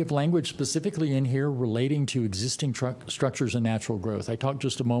 We have language specifically in here relating to existing structures and natural growth. I talked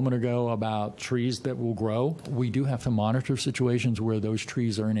just a moment ago about trees that will grow. We do have to monitor situations where those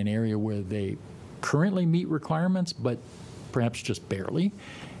trees are in an area where they currently meet requirements, but perhaps just barely,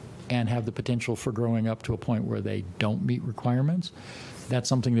 and have the potential for growing up to a point where they don't meet requirements, that's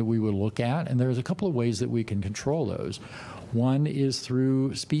something that we would look at. And there's a couple of ways that we can control those. One is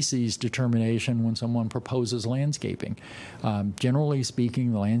through species determination when someone proposes landscaping. Generally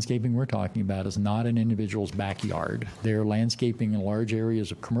speaking, the landscaping we're talking about is not an individual's backyard. They're landscaping in large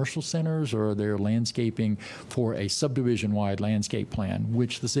areas of commercial centers, or they're landscaping for a subdivision-wide landscape plan,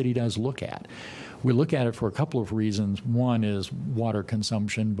 which the city does look at. We look at it for a couple of reasons. One is water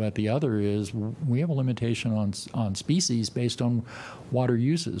consumption, but the other is we have a limitation on species based on water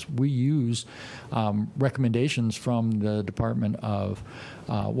uses. We use recommendations from the Department of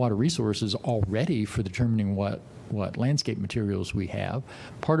Water Resources already for determining what landscape materials we have.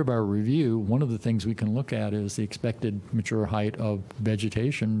 Part of our review, one of the things we can look at is the expected mature height of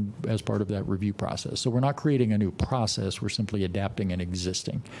vegetation as part of that review process. So we're not creating a new process, we're simply adapting an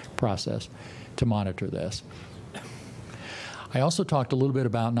existing process to monitor this. I also talked a little bit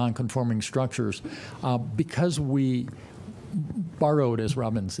about nonconforming structures. Because we borrowed, as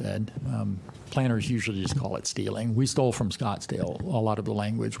Robin said, planners usually just call it stealing. We stole from Scottsdale a lot of the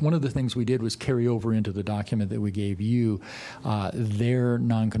language. One of the things we did was carry over into the document that we gave you their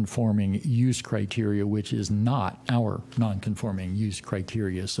nonconforming use criteria, which is not our nonconforming use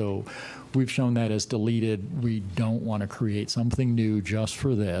criteria. So we've shown that as deleted. We don't want to create something new just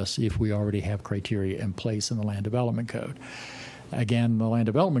for this if we already have criteria in place in the Land Development Code. Again, the Land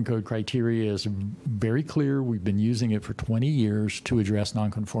Development Code criteria is very clear. We've been using it for 20 years to address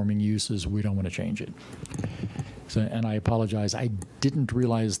nonconforming uses. We don't want to change it. So, and I apologize. I didn't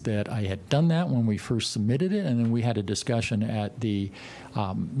realize that I had done that when we first submitted it, and then we had a discussion at the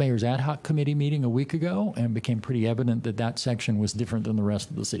Mayor's Ad Hoc Committee meeting a week ago, and it became pretty evident that that section was different than the rest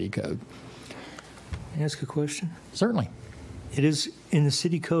of the city code. Can I ask a question? Certainly. It is in the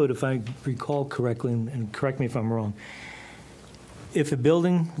city code, if I recall correctly, and correct me if I'm wrong, if a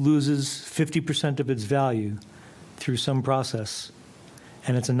building loses 50% of its value through some process,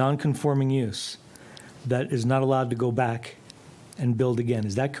 and it's a non-conforming use, that is not allowed to go back and build again.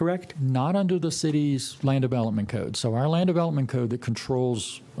 Is that correct? Not under the city's land development code. So our land development code that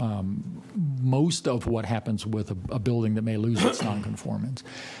controls most of what happens with a building that may lose its nonconformance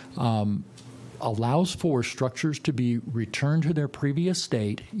allows for structures to be returned to their previous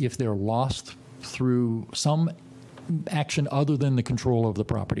state if they're lost through some action other than the control of the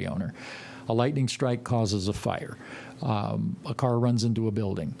property owner. A lightning strike causes a fire. A car runs into a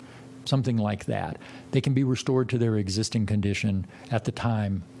building. Something like that. They can be restored to their existing condition at the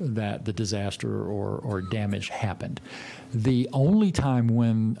time that the disaster or damage happened. The only time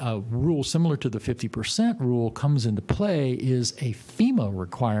when a rule similar to the 50% rule comes into play is a FEMA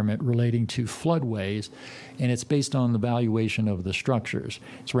requirement relating to floodways, and it's based on the valuation of the structures.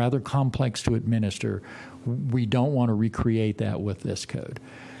 It's rather complex to administer. We don't want to recreate that with this code.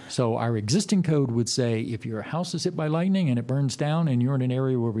 So our existing code would say if your house is hit by lightning and it burns down and you're in an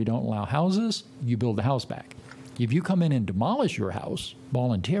area where we don't allow houses, you build the house back. If you come in and demolish your house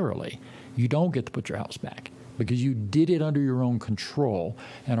voluntarily, you don't get to put your house back because you did it under your own control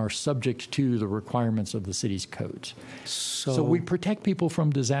and are subject to the requirements of the city's codes. So we protect people from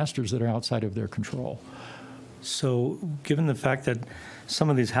disasters that are outside of their control. So given the fact that some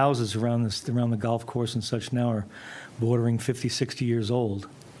of these houses around the golf course and such now are bordering 50, 60 years old,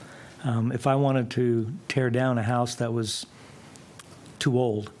 if I wanted to tear down a house that was too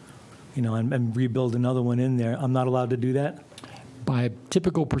old, and rebuild another one in there, I'm not allowed to do that? By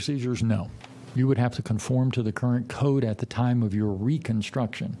typical procedures, no. You would have to conform to the current code at the time of your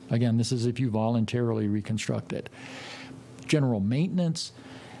reconstruction. Again, this is if you voluntarily reconstruct it. General maintenance,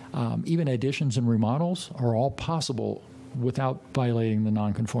 even additions and remodels are all possible without violating the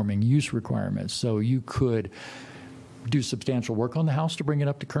nonconforming use requirements. So you could do substantial work on the house to bring it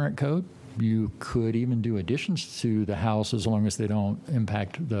up to current code. You could even do additions to the house as long as they don't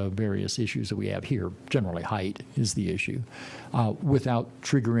impact the various issues that we have here. Generally, height is the issue, without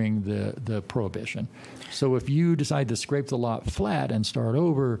triggering the prohibition. So if you decide to scrape the lot flat and start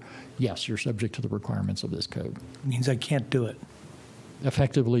over, yes, you're subject to the requirements of this code. It means I can't do it.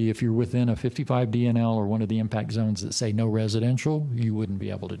 Effectively, if you're within a 55 DNL or one of the impact zones that say no residential, you wouldn't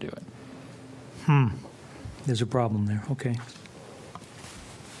be able to do it. There's a problem there. Okay.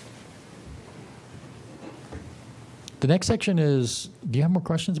 The next section is, do you have more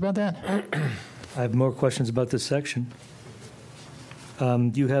questions about that? I have more questions about this section.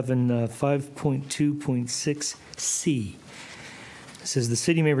 You have in 5.2.6C, It says the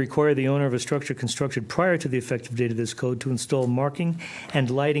city may require the owner of a structure constructed prior to the effective date of this code to install marking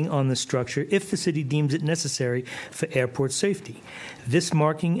and lighting on the structure if the city deems it necessary for airport safety. This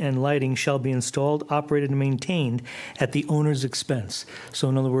marking and lighting shall be installed, operated, and maintained at the owner's expense. So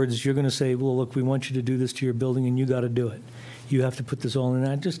in other words, you're going to say, well, look, we want you to do this to your building and you got to do it. You have to put this all in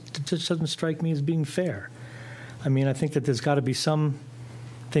that. It just doesn't strike me as being fair. I mean, I think that there's got to be some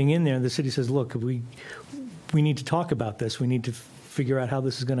thing in there. The city says, look, we need to talk about this. We need to figure out how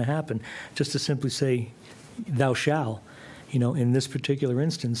this is going to happen. Just to simply say, thou shall, in this particular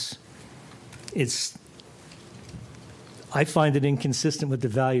instance, I find it inconsistent with the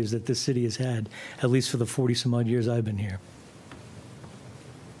values that this city has had, at least for the 40-some-odd years I've been here.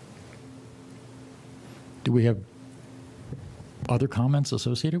 Do we have other comments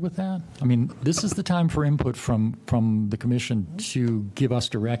associated with that? I mean, this is the time for input from the commission to give us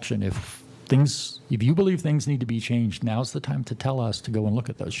direction. If you believe things need to be changed, now's the time to tell us to go and look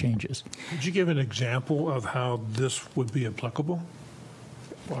at those changes. Could you give an example of how this would be applicable?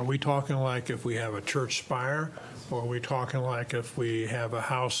 Are we talking like if we have a church spire, or are we talking like if we have a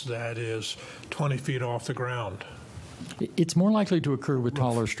house that is 20 feet off the ground? It's more likely to occur with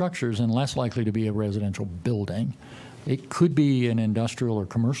taller structures and less likely to be a residential building. It could be an industrial or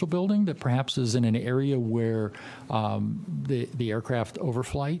commercial building that perhaps is in an area where the aircraft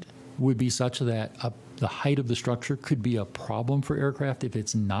overflight would be such that the height of the structure could be a problem for aircraft if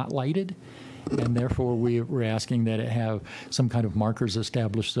it's not lighted. And therefore, we're asking that it have some kind of markers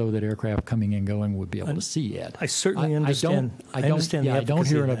established so that aircraft coming and going would be able to see it. I certainly understand. I don't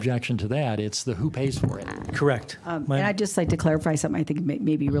hear an objection to that. It's the who pays for it. Correct. And I'd just like to clarify something I think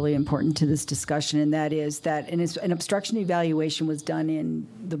may be really important to this discussion, and that is that an obstruction evaluation was done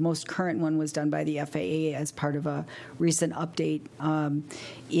the most current one was done by the FAA as part of a recent update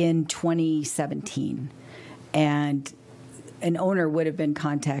in 2017. And an owner would have been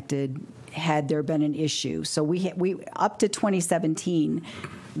contacted had there been an issue. So we up to 2017,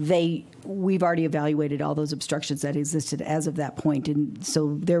 we've already evaluated all those obstructions that existed as of that point, and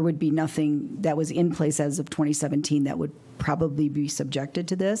so there would be nothing that was in place as of 2017 that would probably be subjected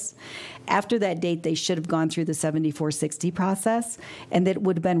to this. After that date, they should have gone through the 7460 process, and that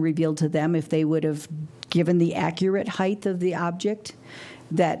would have been revealed to them if they would have given the accurate height of the object,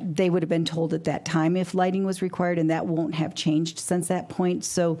 that they would have been told at that time if lighting was required, and that won't have changed since that point.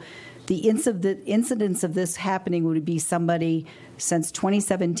 So the incidence of this happening would be somebody since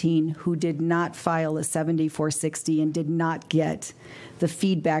 2017 who did not file a 7460 and did not get the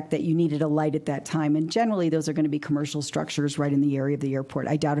feedback that you needed a light at that time. And generally, those are going to be commercial structures right in the area of the airport.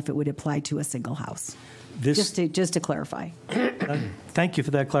 I doubt if it would apply to a single house. Just to clarify. Thank you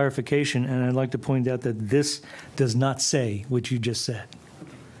for that clarification, and I'd like to point out that this does not say what you just said.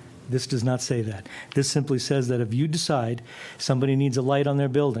 This does not say that. This simply says that if you decide somebody needs a light on their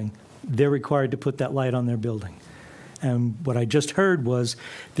building, they're required to put that light on their building. And what I just heard was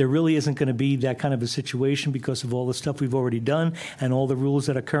there really isn't going to be that kind of a situation because of all the stuff we've already done and all the rules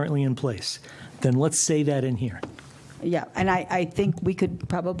that are currently in place. Then let's say that in here. Yeah, and I think we could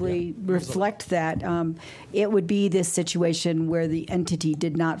probably reflect that. It would be this situation where the entity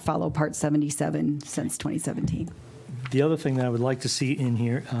did not follow Part 77 since 2017. The other thing that I would like to see in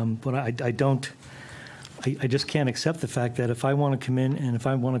here, but I just can't accept the fact that if I want to come in and if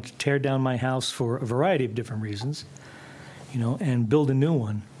I wanted to tear down my house for a variety of different reasons, and build a new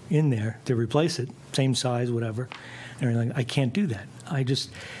one in there to replace it, same size, whatever, and everything, I can't do that.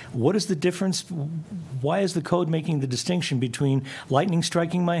 What is the difference? Why is the code making the distinction between lightning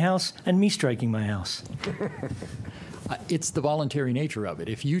striking my house and me striking my house? It's the voluntary nature of it.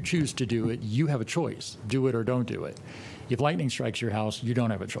 If you choose to do it, you have a choice. Do it or don't do it. If lightning strikes your house, you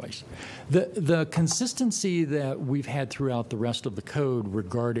don't have a choice. The consistency that we've had throughout the rest of the code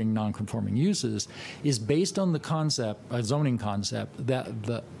regarding nonconforming uses is based on the concept, a zoning concept, that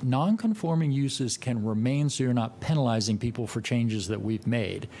the nonconforming uses can remain so you're not penalizing people for changes that we've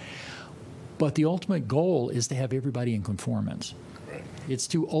made. But the ultimate goal is to have everybody in conformance. It's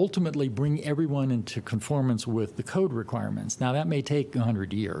to ultimately bring everyone into conformance with the code requirements. Now, that may take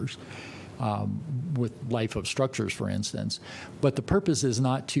 100 years. With life of structures, for instance. But the purpose is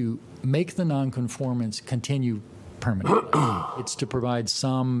not to make the nonconformance continue permanently. It's to provide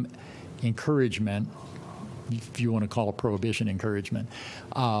some encouragement, if you want to call it prohibition encouragement,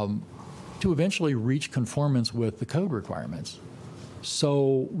 to eventually reach conformance with the code requirements.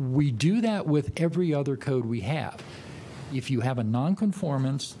 So we do that with every other code we have. If you have a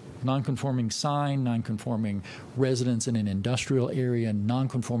nonconformance non-conforming sign, non-conforming residence in an industrial area,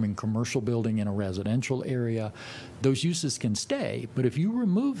 non-conforming commercial building in a residential area. Those uses can stay, but if you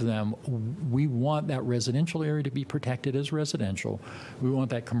remove them, we want that residential area to be protected as residential. We want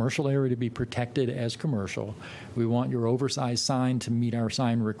that commercial area to be protected as commercial. We want your oversized sign to meet our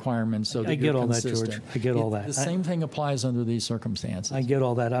sign requirements so that I get you're all that, consistent. George. I get all that. The same thing applies under these circumstances. I get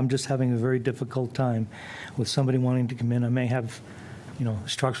all that. I'm just having a very difficult time with somebody wanting to come in. I may have,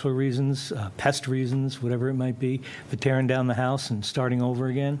 structural reasons, pest reasons, whatever it might be, for tearing down the house and starting over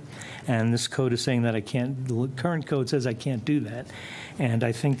again. And this code is saying that I can't, the current code says I can't do that. And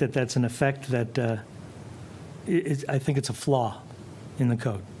I think that that's an effect that, I think it's a flaw in the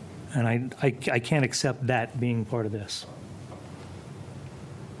code. And I can't accept that being part of this.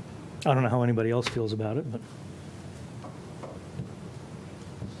 I don't know how anybody else feels about it, but.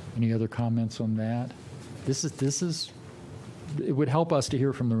 Any other comments on that? This is. It would help us to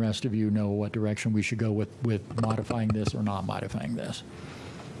hear from the rest of you, know what direction we should go with modifying this or not modifying this.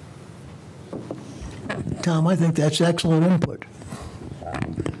 Tom, I think that's excellent input.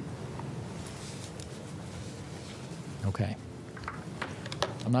 Okay.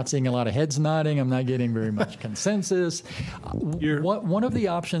 I'm not seeing a lot of heads nodding. I'm not getting very much consensus. One of the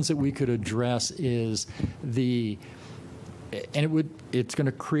options that we could address is it's going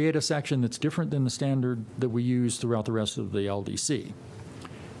to create a section that's different than the standard that we use throughout the rest of the LDC.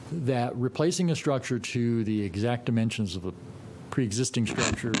 That replacing a structure to the exact dimensions of a pre-existing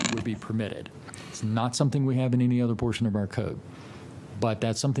structure would be permitted. It's not something we have in any other portion of our code, but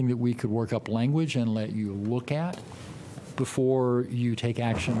that's something that we could work up language and let you look at before you take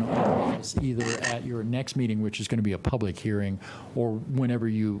action on this, either at your next meeting, which is going to be a public hearing, or whenever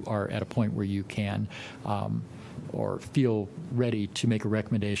you are at a point where you can or feel ready to make a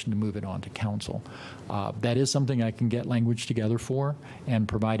recommendation to move it on to council. That is something I can get language together for and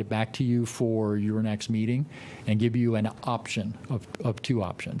provide it back to you for your next meeting and give you an option of two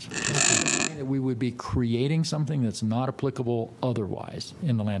options. That we would be creating something that's not applicable otherwise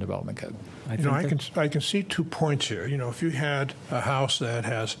in the land development code. I can see 2 points here. If you had a house that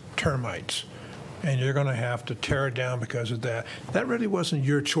has termites and you're going to have to tear it down because of that, that really wasn't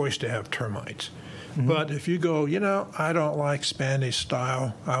your choice to have termites. Mm-hmm. But if you go, I don't like Spanish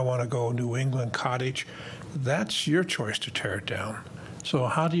style, I want to go New England cottage, that's your choice to tear it down. So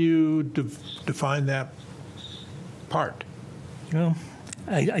how do you define that part?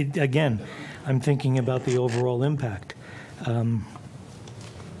 Again, I'm thinking about the overall impact. A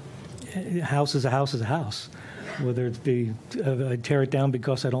house is a house is a house. Whether it be I tear it down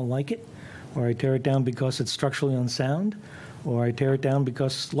because I don't like it, or I tear it down because it's structurally unsound, or I tear it down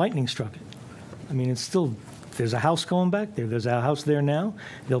because lightning struck it. I mean, it's still, there's a house going back there. There's a house there now.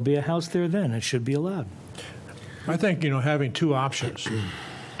 There'll be a house there then. It should be allowed. I think, having two options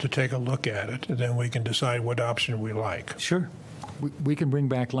to take a look at it, and then we can decide what option we like. Sure. We can bring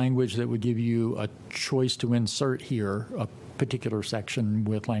back language that would give you a choice to insert here a particular section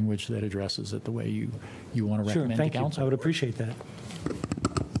with language that addresses it the way you want to recommend to council. Sure, thank you. I would appreciate that.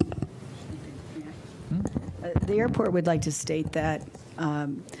 The airport would like to state that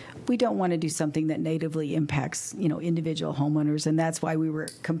we don't want to do something that negatively impacts, individual homeowners, and that's why we were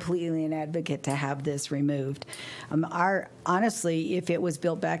completely an advocate to have this removed. Honestly, if it was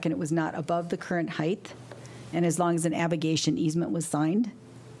built back and it was not above the current height, and as long as an abrogation easement was signed,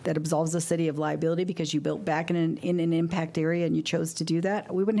 that absolves the city of liability because you built back in an impact area and you chose to do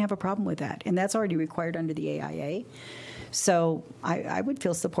that, we wouldn't have a problem with that, and that's already required under the AIA. So I would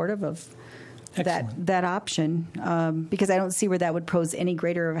feel supportive of that option because I don't see where that would pose any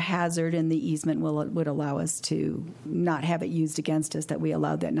greater of a hazard, and the easement would allow us to not have it used against us that we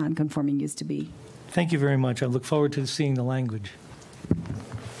allowed that non-conforming use to be. Thank you very much. I look forward to seeing the language.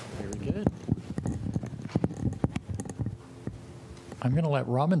 Very good. I'm going to let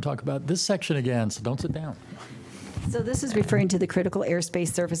Robin talk about this section again, so don't sit down. So this is referring to the critical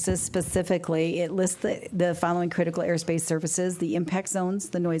airspace services specifically. It lists the following critical airspace services: the impact zones,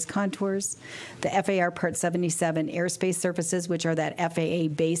 the noise contours, the FAR Part 77 airspace services, which are that FAA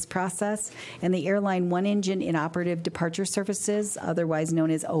base process, and the airline one-engine inoperative departure services, otherwise known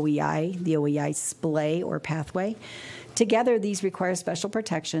as OEI, the OEI splay or pathway. Together, these require special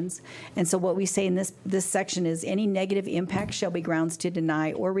protections, and so what we say in this section is any negative impact shall be grounds to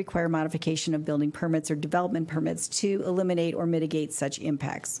deny or require modification of building permits or development permits to eliminate or mitigate such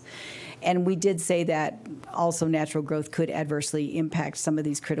impacts. And we did say that also natural growth could adversely impact some of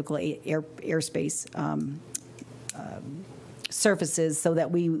these critical airspace surfaces, so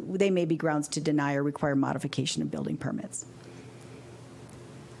that they may be grounds to deny or require modification of building permits.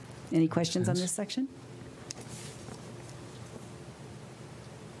 Any questions on this section?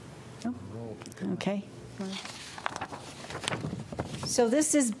 No? Okay. So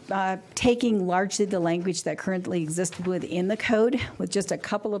this is taking largely the language that currently exists within the code with just a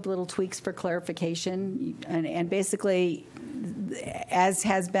couple of little tweaks for clarification. And basically, as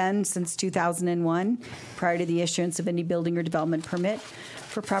has been since 2001, prior to the issuance of any building or development permit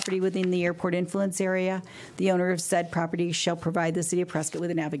for property within the airport influence area, the owner of said property shall provide the city of Prescott with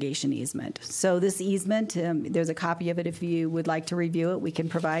a navigation easement. So this easement, there's a copy of it if you would like to review it. We can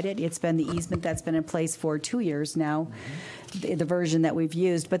provide it. It's been the easement that's been in place for 2 years now, the version that we've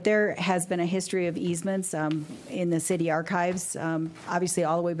used. But there has been a history of easements in the city archives, obviously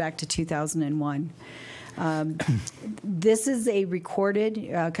all the way back to 2001. This is a recorded,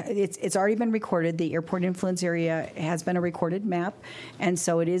 it's already been recorded. The airport influence area has been a recorded map, and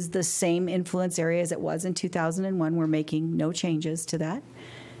so it is the same influence area as it was in 2001. We're making no changes to that.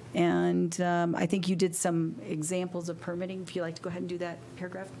 And I think you did some examples of permitting. If you'd like to go ahead and do that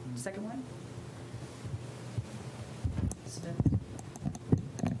paragraph, second one.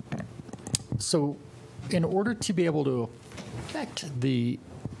 So in order to be able to affect the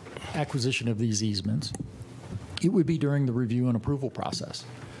acquisition of these easements, it would be during the review and approval process.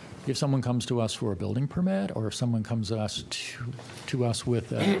 If someone comes to us for a building permit, or if someone comes to us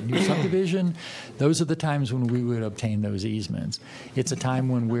with a new subdivision, those are the times when we would obtain those easements. It's a time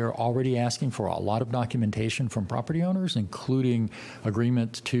when we're already asking for a lot of documentation from property owners, including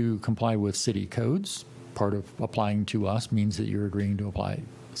agreement to comply with city codes. Part of applying to us means that you're agreeing to apply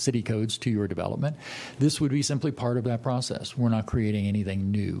city codes to your development. This would be simply part of that process. We're not creating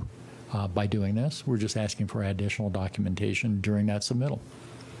anything new by doing this. We're just asking for additional documentation during that submittal.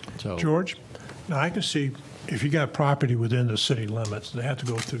 So, George, now I can see if you got property within the city limits, they have to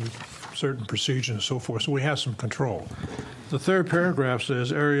go through certain procedures and so forth, so we have some control. The third paragraph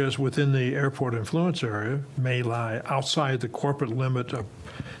says areas within the airport influence area may lie outside the corporate limit of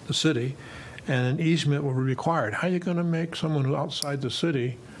the city, and an easement will be required. How are you going to make someone who's outside the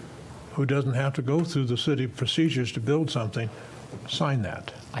city who doesn't have to go through the city procedures to build something sign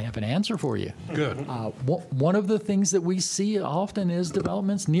that? I have an answer for you. Good. One of the things that we see often is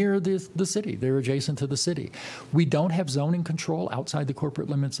developments near the city. They're adjacent to the city. We don't have zoning control outside the corporate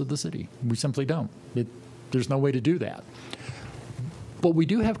limits of the city. We simply don't. There's no way to do that. But we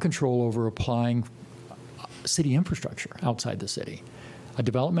do have control over applying city infrastructure outside the city. A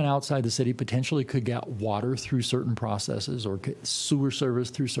development outside the city potentially could get water through certain processes, or get sewer service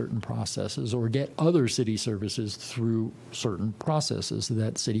through certain processes, or get other city services through certain processes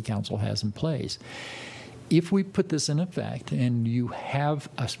that city council has in place. If we put this in effect and you have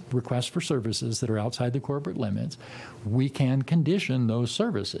a request for services that are outside the corporate limits, we can condition those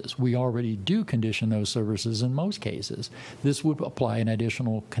services. We already do condition those services in most cases. This would apply an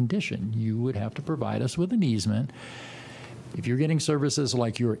additional condition. You would have to provide us with an easement. If you're getting services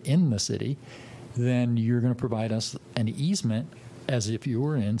like you're in the city, then you're going to provide us an easement as if you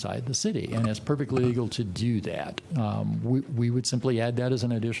were inside the city, and it's perfectly legal to do that. We would simply add that as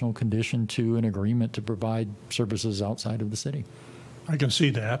an additional condition to an agreement to provide services outside of the city. I can see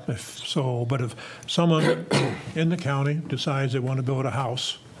that. But if someone in the county decides they want to build a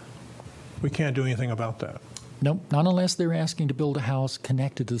house, we can't do anything about that. No, not unless they're asking to build a house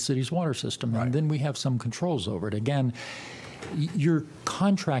connected to the city's water system, Right. And then we have some controls over it. Again, you're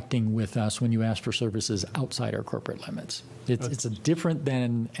contracting with us when you ask for services outside our corporate limits. It's a different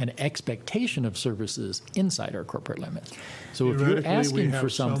than an expectation of services inside our corporate limits. So if you're Theoretically, we asking have for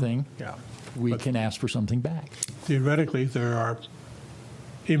some- something, yeah. we But can ask for something back. Theoretically, there are,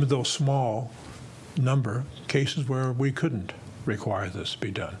 even though small number, cases where we couldn't require this to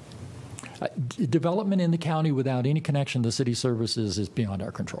be done. Development in the county without any connection to city services is beyond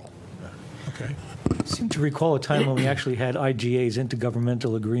our control. Okay. I seem to recall a time when we actually had IGAs,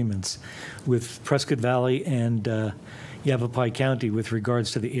 intergovernmental agreements, with Prescott Valley and Yavapai County with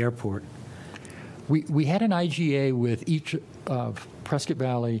regards to the airport. We had an IGA with each of Prescott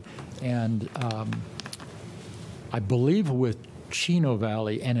Valley and I believe with Chino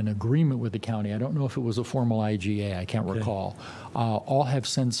Valley, and an agreement with the county. I don't know if it was a formal IGA. I can't recall. All have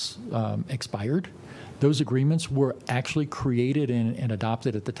since expired. Those agreements were actually created and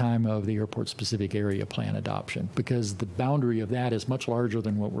adopted at the time of the airport specific area plan adoption, because the boundary of that is much larger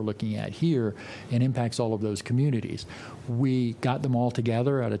than what we're looking at here and impacts all of those communities. We got them all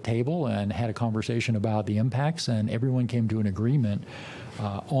together at a table and had a conversation about the impacts, and everyone came to an agreement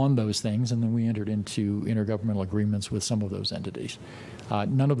on those things, and then we entered into intergovernmental agreements with some of those entities.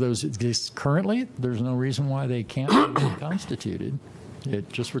 None of those exist currently. There's no reason why they can't be constituted.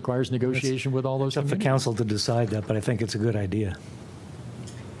 It just requires negotiation with all those It's up for communities. council to decide that, but I think it's a good idea.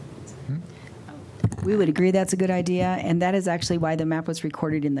 We would agree that's a good idea, and that is actually why the map was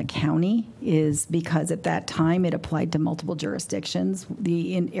recorded in the county, is because at that time it applied to multiple jurisdictions,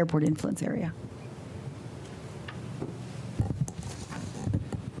 the airport influence area.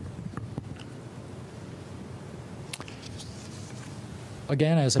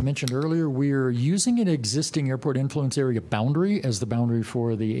 Again, as I mentioned earlier, we're using an existing airport influence area boundary as the boundary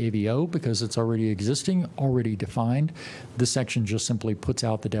for the AVO because it's already existing, already defined. This section just simply puts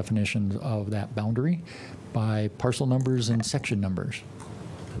out the definition of that boundary by parcel numbers and section numbers.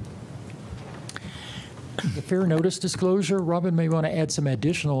 The fair notice disclosure, Robin may want to add some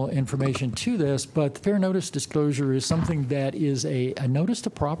additional information to this, but the fair notice disclosure is something that is a notice to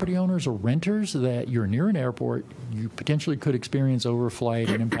property owners or renters that you're near an airport, you potentially could experience overflight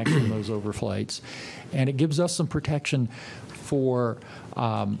and impact from those overflights. And it gives us some protection for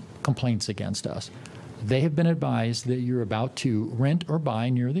complaints against us. They have been advised that you're about to rent or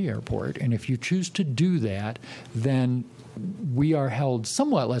buy near the airport, and if you choose to do that, then we are held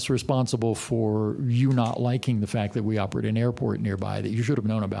somewhat less responsible for you not liking the fact that we operate an airport nearby that you should have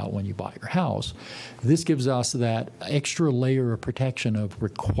known about when you bought your house. This gives us that extra layer of protection of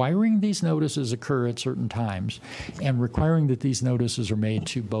requiring these notices occur at certain times and requiring that these notices are made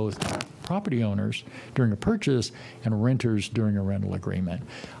to both property owners during a purchase and renters during a rental agreement.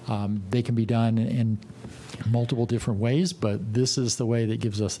 They can be done in multiple different ways, but this is the way that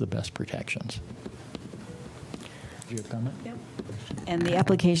gives us the best protections. Do you have a comment? Yep. And the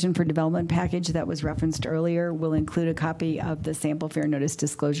application for development package that was referenced earlier will include a copy of the sample fair notice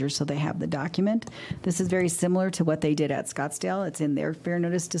disclosure so they have the document. This is very similar to what they did at Scottsdale. It's in their fair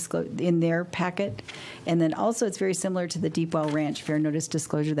notice in their packet. And then also it's very similar to the Deepwell Ranch fair notice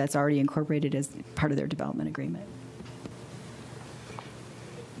disclosure that's already incorporated as part of their development agreement.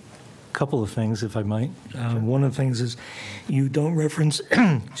 Couple of things, if I might. One of the things is you don't reference,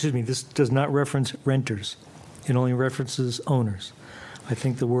 excuse me, this does not reference renters. It only references owners. I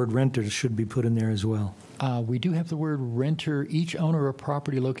think the word renters should be put in there as well. We do have the word renter. Each owner of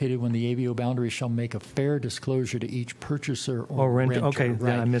property located within the AVO boundary shall make a fair disclosure to each purchaser or renter. Okay,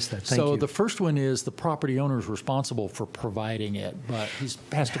 right. I missed that. Thank you. So the first one is the property owner is responsible for providing it, but he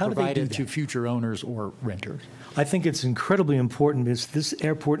has to provide it to future owners or renters. I think it's incredibly important because this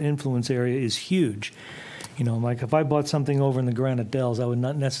airport influence area is huge. You know, like if I bought something over in the Granite Dells, I would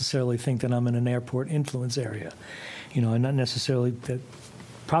not necessarily think that I'm in an airport influence area. You know, and not necessarily, that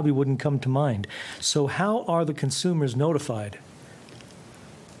probably wouldn't come to mind. So how are the consumers notified?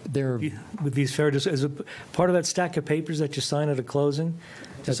 They're with these fair, as a part of that stack of papers that you sign at a closing?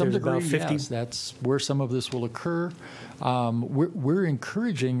 To some degree, yes, that's where some of this will occur. We're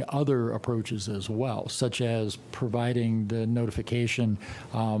encouraging other approaches as well, such as providing the notification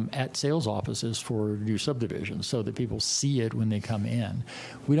at sales offices for new subdivisions so that people see it when they come in.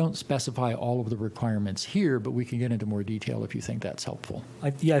 We don't specify all of the requirements here, but we can get into more detail if you think that's helpful.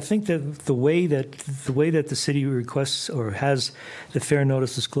 I think that the way that the city requests or has the fair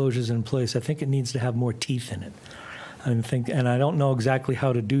notice disclosures in place, I think it needs to have more teeth in it. And I don't know exactly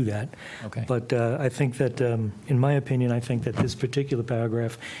how to do that. Okay. But I think that, in my opinion, I think that this particular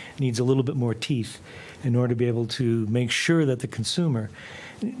paragraph needs a little bit more teeth in order to be able to make sure that the consumer,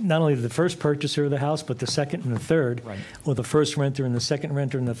 not only the first purchaser of the house, but the second and the third, right, or the first renter and the second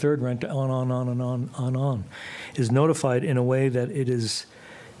renter and the third renter, on, is notified in a way that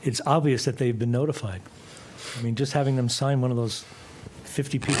it's obvious that they've been notified. I mean, just having them sign one of those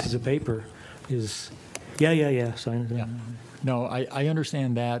 50 pieces of paper is... Yeah. Sign it. Yeah. No, I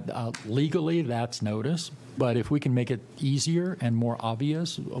understand that. Legally, that's notice. But if we can make it easier and more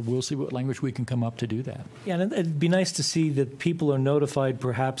obvious, we'll see what language we can come up to do that. Yeah, and it'd be nice to see that people are notified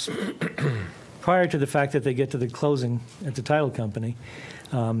perhaps prior to the fact that they get to the closing at the title company,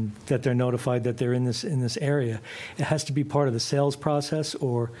 that they're notified that they're in this area. It has to be part of the sales process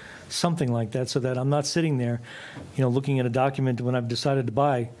or something like that so that I'm not sitting there, looking at a document when I've decided to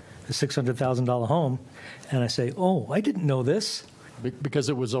buy a $600,000 home, and I say, "Oh, I didn't know this." Because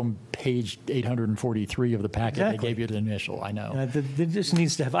it was on page 843 of the packet. Exactly. They gave you the initial. I know. It just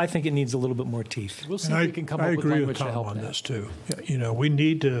needs to have. I think it needs a little bit more teeth. We'll see if we can come up with language to help on that. this too. We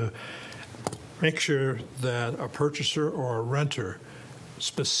need to make sure that a purchaser or a renter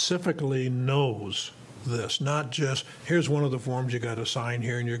specifically knows this, not just here's one of the forms you got to sign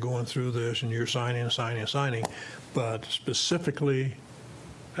here, and you're going through this, and you're signing, but specifically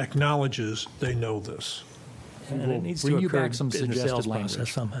acknowledges they know this. And it needs to bring you occur back some in the suggested sales language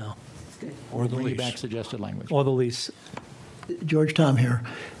process somehow. Or the Bring you lease. back suggested language. Or the lease. George Tom here.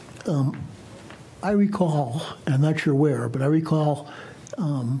 I recall, and I'm not sure where, but I recall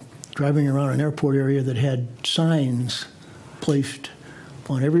driving around an airport area that had signs placed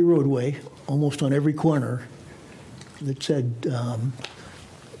on every roadway almost on every corner that said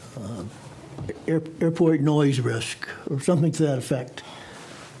airport noise risk or something to that effect.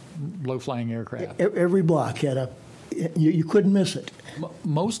 Low-flying aircraft. Every block had a, you couldn't miss it.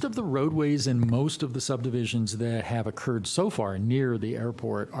 Most of the roadways in most of the subdivisions that have occurred so far near the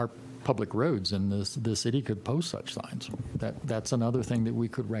airport are public roads, and the city could post such signs. That's another thing that we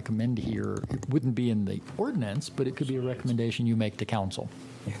could recommend here. It wouldn't be in the ordinance, but it could be a recommendation you make to council.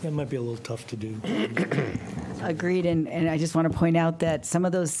 That might be a little tough to do. Agreed, and I just want to point out that some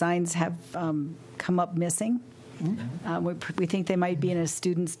of those signs have come up missing. We think they might be in a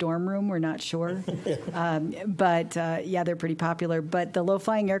student's dorm room. We're not sure. But yeah, they're pretty popular. But the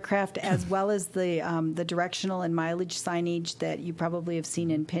low-flying aircraft, as well as the directional and mileage signage that you probably have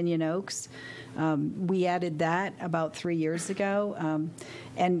seen in Pinion Oaks, we added that about 3 years ago.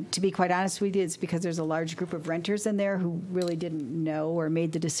 And to be quite honest with you, it's because there's a large group of renters in there who really didn't know or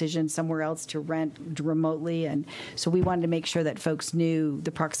made the decision somewhere else to rent remotely. And so we wanted to make sure that folks knew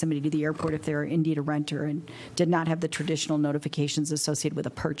the proximity to the airport if they're indeed a renter and did not have the traditional notifications associated with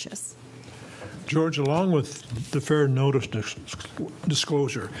a purchase. George, along with the fair notice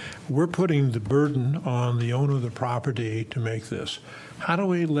disclosure, we're putting the burden on the owner of the property to make this. How do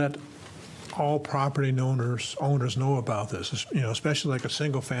we let all property owners know about this? You know, especially like a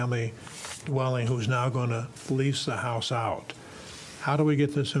single-family dwelling who's now going to lease the house out. How do we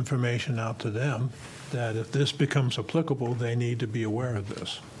get this information out to them that if this becomes applicable, they need to be aware of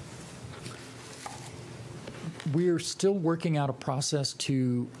this? We're still working out a process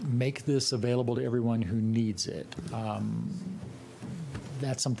to make this available to everyone who needs it.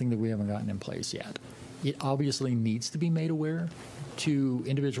 That's something that we haven't gotten in place yet. It obviously needs to be made aware to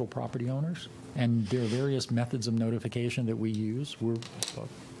individual property owners, and there are various methods of notification that we use. We're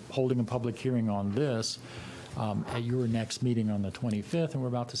holding a public hearing on this at your next meeting on the 25th, and we're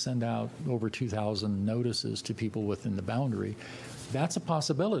about to send out over 2,000 notices to people within the boundary. That's a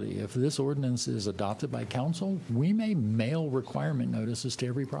possibility. If this ordinance is adopted by council, we may mail requirement notices to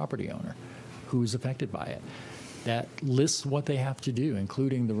every property owner who is affected by it. That lists what they have to do,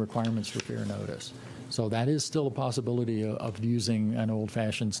 including the requirements for fair notice. So that is still a possibility of using an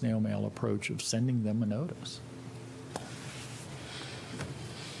old-fashioned snail mail approach of sending them a notice.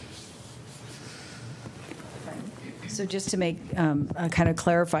 So just to make kind of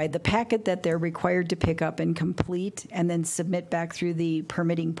clarify, the packet that they're required to pick up and complete and then submit back through the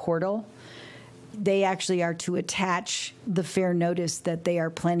permitting portal, they actually are to attach the fair notice that they are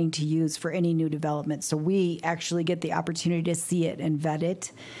planning to use for any new development. So we actually get the opportunity to see it and vet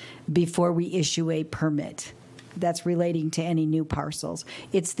it before we issue a permit that's relating to any new parcels.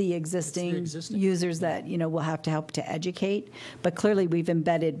 It's the existing users that, you know, we'll have to help to educate, but clearly we've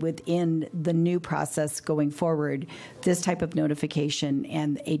embedded within the new process going forward this type of notification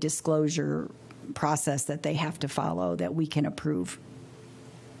and a disclosure process that they have to follow that we can approve.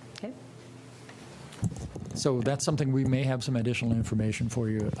 Okay. So that's something we may have some additional information for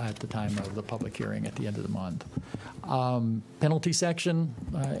you at the time of the public hearing at the end of the month. Penalty section,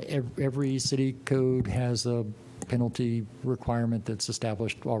 every city code has a penalty requirement that's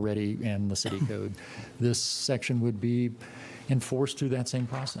established already in the city code. This section would be enforced through that same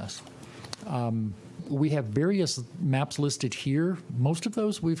process. We have various maps listed here. Most of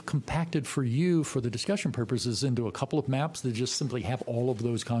those we've compacted for you for the discussion purposes into a couple of maps that just simply have all of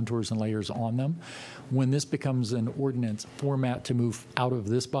those contours and layers on them. When this becomes an ordinance format to move out of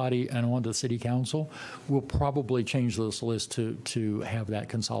this body and onto the city council, we'll probably change this list to have that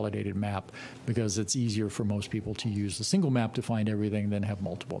consolidated map because it's easier for most people to use the single map to find everything than have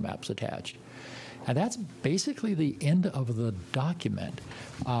multiple maps attached. And that's basically the end of the document.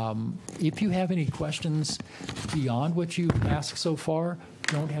 If you have any questions beyond what you've asked so far,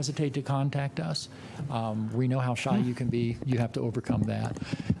 don't hesitate to contact us. We know how shy you can be. You have to overcome that.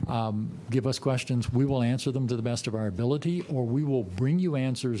 Give us questions. We will answer them to the best of our ability, or we will bring you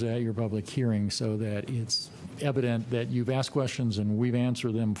answers at your public hearing so that it's evident that you've asked questions and we've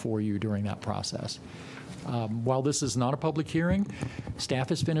answered them for you during that process. While this is not a public hearing,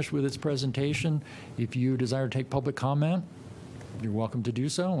 staff is finished with its presentation. If you desire to take public comment, you're welcome to do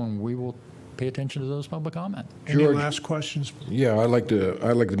so, and we will pay attention to those public comment. Any last questions? Yeah, I'd like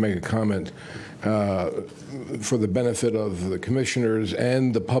to make a comment for the benefit of the commissioners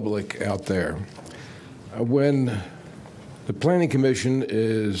and the public out there. When the Planning Commission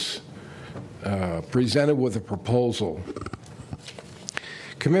is presented with a proposal,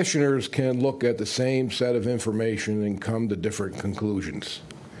 commissioners can look at the same set of information and come to different conclusions.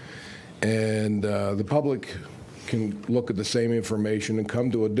 And the public can look at the same information and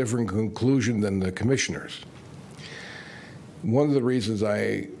come to a different conclusion than the commissioners. One of the reasons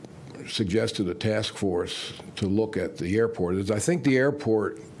I suggested a task force to look at the airport is I think the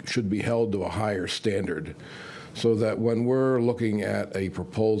airport should be held to a higher standard so that when we're looking at a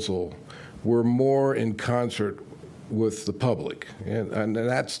proposal, we're more in concert with the public. And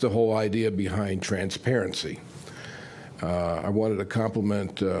that's the whole idea behind transparency. I wanted to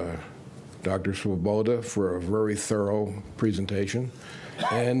compliment Dr. Swoboda for a very thorough presentation,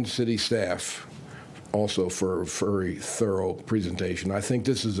 and city staff also for a very thorough presentation. I think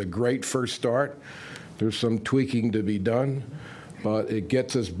this is a great first start. There's some tweaking to be done, but it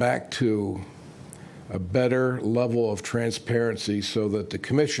gets us back to a better level of transparency so that the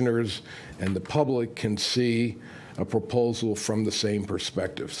commissioners and the public can see a proposal from the same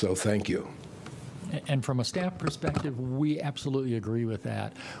perspective. So thank you. And from a staff perspective, we absolutely agree with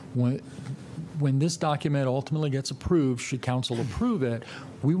that. When this document ultimately gets approved, should council approve it,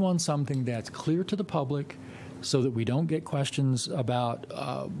 we want something that's clear to the public so that we don't get questions about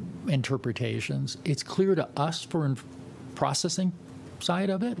interpretations. It's clear to us for processing side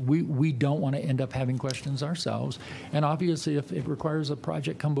of it. We don't want to end up having questions ourselves. And obviously, if it requires a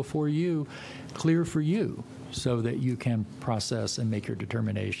project come before you, clear for you so that you can process and make your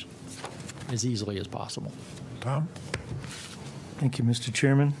determination as easily as possible. Tom? Thank you, Mr.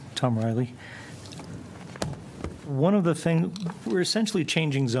 Chairman. Tom Riley. One of the things, we're essentially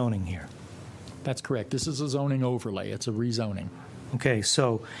changing zoning here. That's correct. This is a zoning overlay. It's a rezoning. Okay,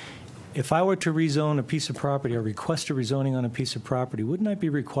 so if I were to rezone a piece of property or request a rezoning on a piece of property, wouldn't I be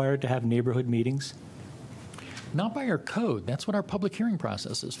required to have neighborhood meetings? Not by our code. That's what our public hearing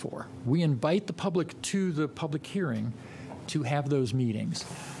process is for. We invite the public to the public hearing to have those meetings.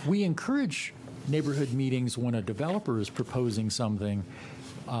 We encourage neighborhood meetings when a developer is proposing something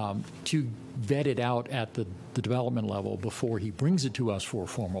to vet it out at the development level before he brings it to us for a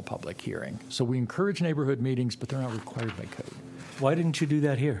formal public hearing. So we encourage neighborhood meetings, but they're not required by code. Why didn't you do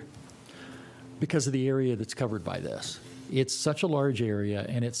that here? Because of the area that's covered by this. It's such a large area,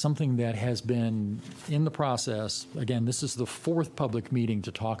 and it's something that has been in the process. Again, this is the fourth public meeting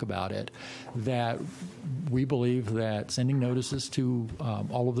to talk about it, that we believe that sending notices to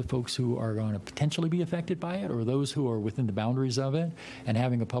all of the folks who are going to potentially be affected by it or those who are within the boundaries of it and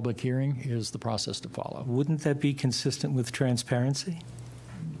having a public hearing is the process to follow. Wouldn't that be consistent with transparency?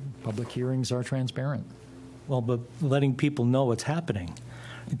 Public hearings are transparent. Well, but letting people know what's happening,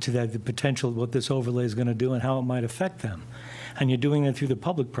 to that the potential of what this overlay is going to do and how it might affect them. And you're doing it through the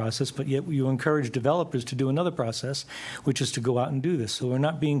public process, but yet you encourage developers to do another process, which is to go out and do this. So we're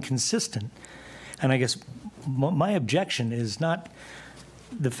not being consistent. And I guess my objection is not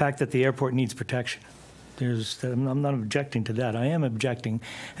the fact that the airport needs protection. I'm not objecting to that. I am objecting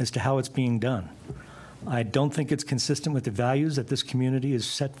as to how it's being done. I don't think it's consistent with the values that this community has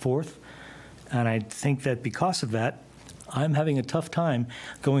set forth. And I think that because of that, I'm having a tough time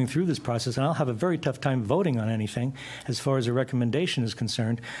going through this process, and I'll have a very tough time voting on anything as far as a recommendation is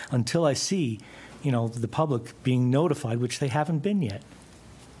concerned until I see, the public being notified, which they haven't been yet.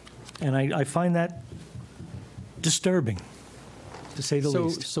 And I find that disturbing, to say the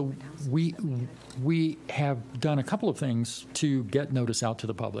least. So we have done a couple of things to get notice out to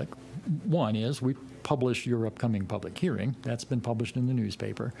the public. One is we publish your upcoming public hearing. That's been published in the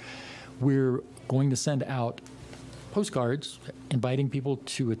newspaper. We're going to send out postcards inviting people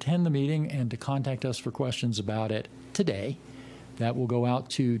to attend the meeting and to contact us for questions about it today. That will go out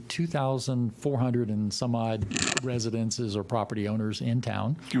to 2,400 and some odd residences or property owners in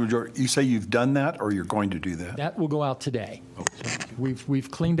town. You say you've done that, or you're going to do that? That will go out today.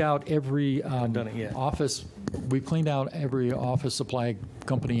 We've cleaned out every done it yet. office. We've cleaned out every office supply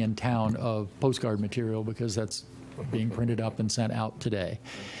company in town of postcard material because that's being printed up and sent out today.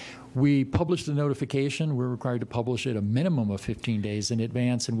 We published the notification. We're required to publish it a minimum of 15 days in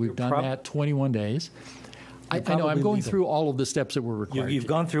advance, and we've done that 21 days. I know I'm going through all of the steps that we're required. You've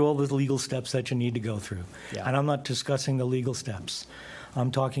gone through all the legal steps that you need to go through. Yeah. And I'm not discussing the legal steps.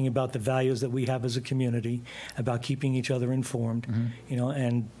 I'm talking about the values that we have as a community, about keeping each other informed,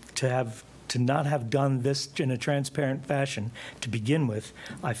 and to not have done this in a transparent fashion to begin with,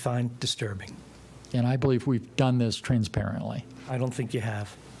 I find disturbing. And I believe we've done this transparently. I don't think you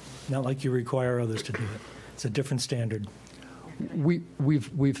have. Not like you require others to do it. It's a different standard.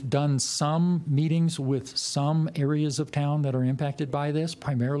 We've done some meetings with some areas of town that are impacted by this,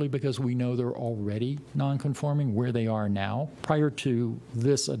 primarily because we know they're already nonconforming where they are now. Prior to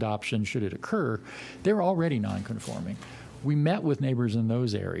this adoption, should it occur, they're already nonconforming. We met with neighbors in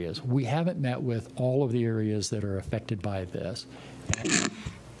those areas. We haven't met with all of the areas that are affected by this.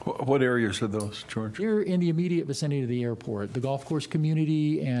 What areas are those, George? You're in the immediate vicinity of the airport, the golf course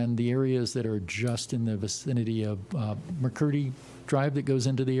community, and the areas that are just in the vicinity of McCurdy drive that goes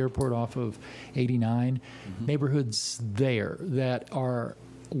into the airport off of 89, neighborhoods there that are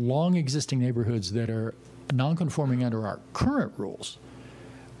long existing neighborhoods that are non-conforming under our current rules.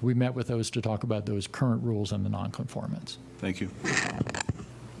 We met with those to talk about those current rules and the non-conformance. Thank you.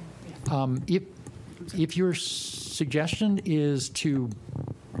 If your suggestion is to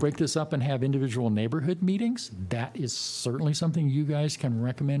break this up and have individual neighborhood meetings, that is certainly something you guys can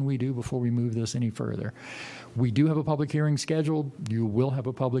recommend we do before we move this any further. We do have a public hearing scheduled. You will have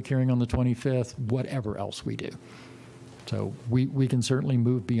a public hearing on the 25th, whatever else we do. So we can certainly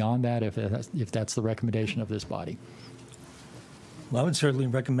move beyond that if that's the recommendation of this body. Well, I would certainly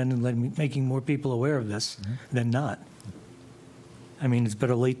recommend making more people aware of this than not. I mean, it's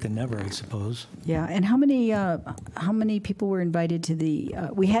better late than never, I suppose. Yeah, and how many people were invited to the?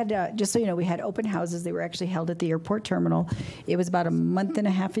 We had just so you know, we had open houses. They were actually held at the airport terminal. It was about a month and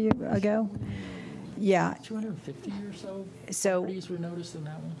a half ago. Yeah. 250 or So properties were noticed in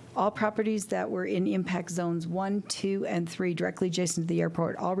that one? all properties that were in impact zones 1, 2, and 3, directly adjacent to the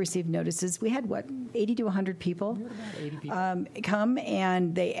airport, all received notices. We had, 80 to 100 people, We had about 80 people. come,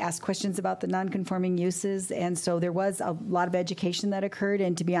 and they asked questions about the non-conforming uses. And so there was a lot of education that occurred.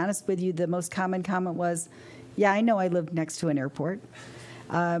 And to be honest with you, the most common comment was, yeah, I know I live next to an airport.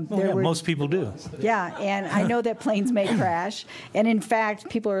 Most people do. Yeah, and I know that planes may crash. And in fact,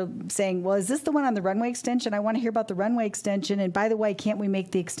 people are saying, well, is this the one on the runway extension? I want to hear about the runway extension. And by the way, can't we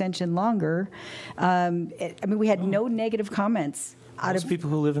make the extension longer? We had no negative comments out Most of. people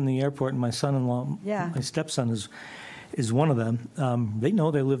who live in the airport, and my son-in-law, Yeah. my stepson is one of them. They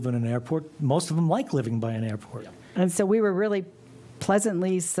know they live in an airport. Most of them like living by an airport. And so we were really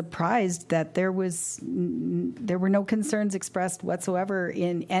pleasantly surprised that there were no concerns expressed whatsoever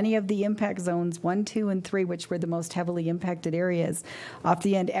in any of the impact zones 1, 2, and 3, which were the most heavily impacted areas. Off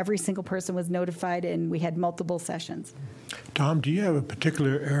the end, every single person was notified, and we had multiple sessions. Tom, do you have a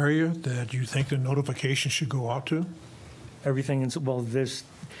particular area that you think the notification should go out to? Everything is, well,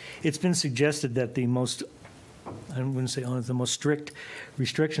 it's been suggested that the most, I wouldn't say the most strict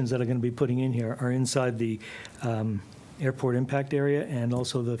restrictions that are going to be putting in here are inside the airport impact area and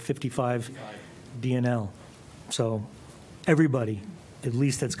also the 55 DNL. So everybody, at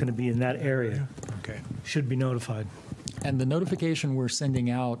least that's going to be in that area, should be notified. And the notification we're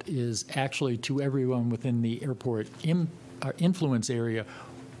sending out is actually to everyone within the airport influence area,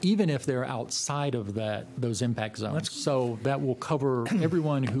 even if they're outside of those impact zones. So that will cover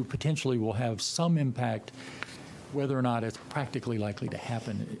everyone who potentially will have some impact, whether or not it's practically likely to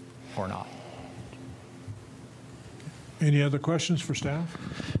happen or not. Any other questions for staff?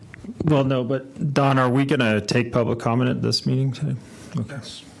 Well, no, but Don, are we going to take public comment at this meeting today? Okay.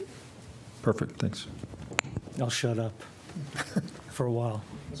 Yes. Perfect, thanks. I'll shut up for a while.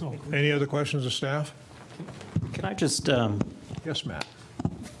 So, any other questions of staff? Can I just Yes, Matt.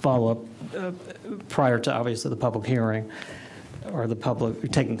 follow up prior to obviously the public hearing or the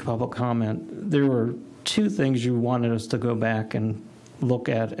public taking public comment? There were two things you wanted us to go back and look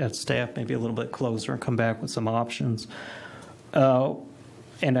at staff maybe a little bit closer and come back with some options.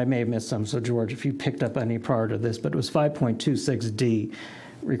 And I may have missed some, so George, if you picked up any prior to this, but it was 5.26D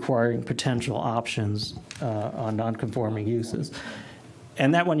requiring potential options on nonconforming uses.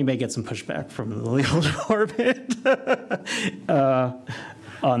 And that one you may get some pushback from the legal department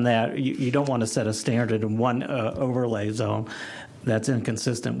on that. You don't want to set a standard in one overlay zone that's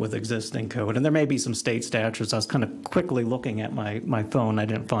inconsistent with existing code. And there may be some state statutes. I was kind of quickly looking at my phone. I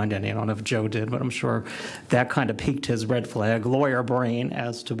didn't find any. I don't know if Joe did, but I'm sure that kind of piqued his red flag lawyer brain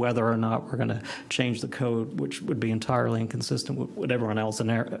as to whether or not we're going to change the code, which would be entirely inconsistent with what everyone else in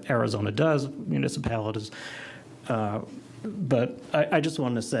Arizona does, municipalities. But I just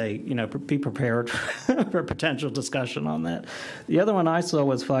wanted to say, be prepared for potential discussion on that. The other one I saw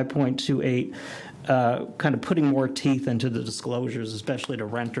was 5.28, kind of putting more teeth into the disclosures, especially to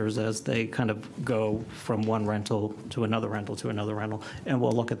renters as they kind of go from one rental to another rental to another rental, and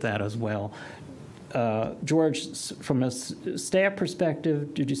we'll look at that as well. George, from a staff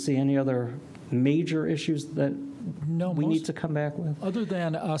perspective, did you see any other major issues that we need to come back with? Other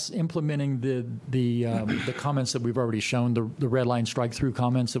than us implementing the comments that we've already shown, the red line strike-through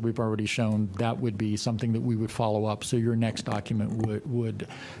comments that we've already shown, that would be something that we would follow up. So your next document would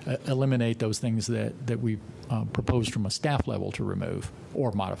eliminate those things that we proposed from a staff level to remove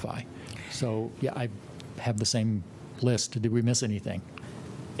or modify. So, yeah, I have the same list. Did we miss anything?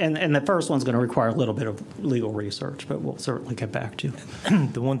 And the first one's going to require a little bit of legal research, but we'll certainly get back to you.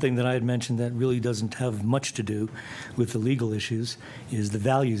 The one thing that I had mentioned that really doesn't have much to do with the legal issues is the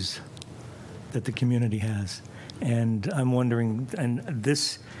values that the community has. And I'm wondering, and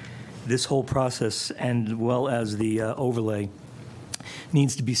this whole process, and well as the overlay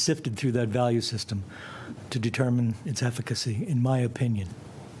needs to be sifted through that value system to determine its efficacy, in my opinion.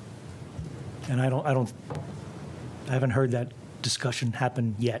 And I haven't heard that discussion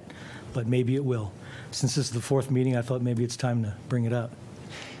happen yet, but maybe it will. Since this is the fourth meeting, I thought maybe it's time to bring it up.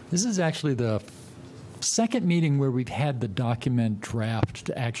 This is actually the second meeting where we've had the document draft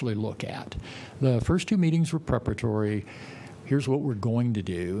to actually look at. The first two meetings were preparatory. Here's what we're going to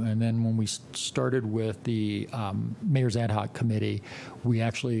do. And then when we started with the Mayor's Ad Hoc Committee, we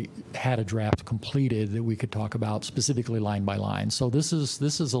actually had a draft completed that we could talk about specifically line by line. So this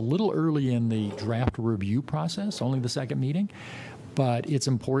is a little early in the draft review process, only the second meeting. But it's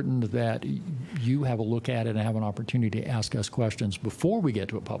important that you have a look at it and have an opportunity to ask us questions before we get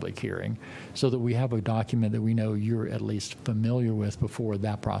to a public hearing so that we have a document that we know you're at least familiar with before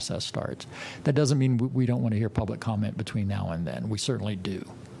that process starts. That doesn't mean we don't want to hear public comment between now and then. We certainly do.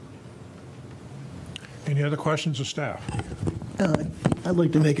 Any other questions of staff? I'd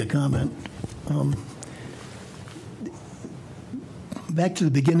like to make a comment. Back to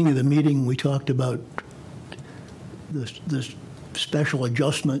the beginning of the meeting, we talked about the special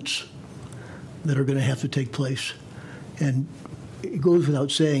adjustments that are going to have to take place. And it goes without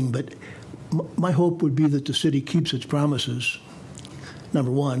saying, but my hope would be that the city keeps its promises,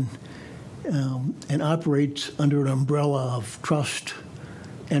 number one, and operates under an umbrella of trust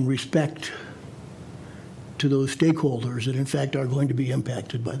and respect to those stakeholders that, in fact, are going to be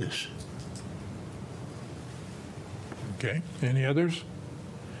impacted by this. Okay. Any others?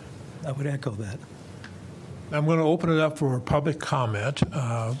 I would echo that. I'm going to open it up for public comment.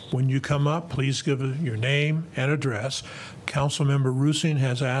 When you come up, please give your name and address. Councilmember Rusing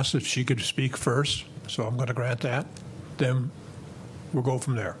has asked if she could speak first, so I'm going to grant that. Then we'll go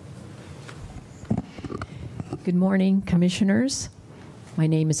from there. Good morning, commissioners. My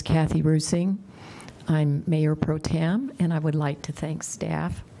name is Kathy Rusing. I'm Mayor Pro Tem, and I would like to thank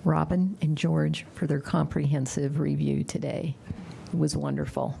staff, Robin and George, for their comprehensive review today. It was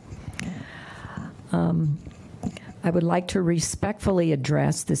wonderful. I would like to respectfully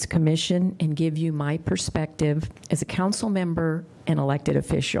address this commission and give you my perspective as a council member and elected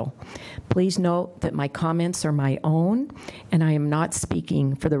official. Please note that my comments are my own, and I am not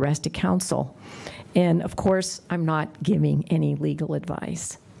speaking for the rest of council. And of course, I'm not giving any legal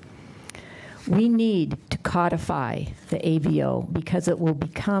advice. We need to codify the AVO because it will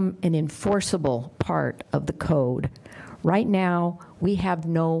become an enforceable part of the code. Right now, we have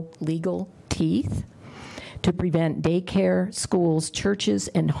no legal teeth to prevent daycare, schools, churches,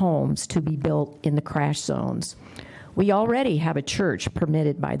 and homes to be built in the crash zones. We already have a church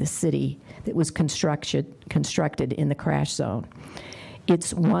permitted by the city that was constructed in the crash zone.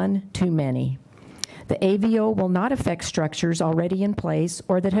 It's one too many. The AVO will not affect structures already in place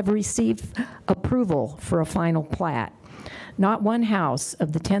or that have received approval for a final plat. Not one house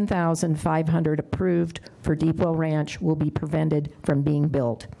of the 10,500 approved for Deepwell Ranch will be prevented from being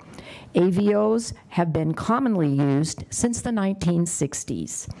built. AVOs have been commonly used since the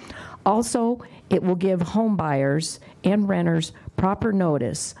 1960s. Also, it will give home buyers and renters proper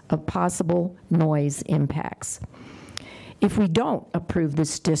notice of possible noise impacts. If we don't approve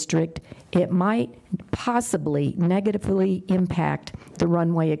this district, it might possibly negatively impact the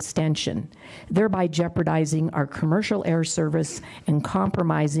runway extension, thereby jeopardizing our commercial air service and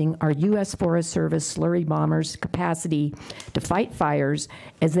compromising our U.S. Forest Service slurry bombers' capacity to fight fires,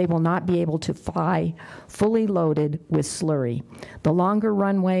 as they will not be able to fly fully loaded with slurry. The longer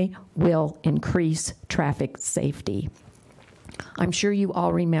runway will increase traffic safety. I'm sure you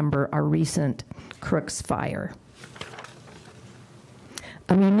all remember our recent Crooks fire.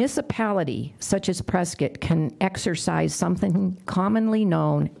 A municipality such as Prescott can exercise something commonly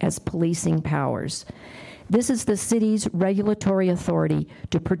known as policing powers. This is the city's regulatory authority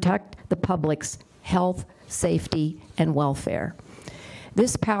to protect the public's health, safety, and welfare.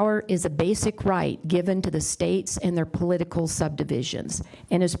 This power is a basic right given to the states and their political subdivisions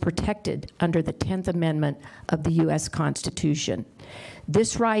and is protected under the 10th Amendment of the U.S. Constitution.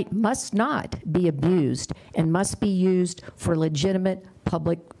 This right must not be abused and must be used for legitimate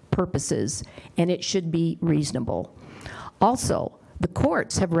public purposes, and it should be reasonable. Also, the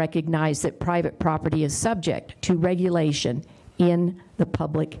courts have recognized that private property is subject to regulation in the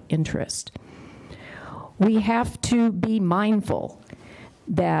public interest. We have to be mindful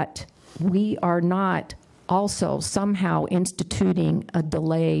that we are not also somehow instituting a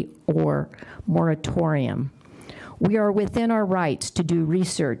delay or moratorium. We are within our rights to do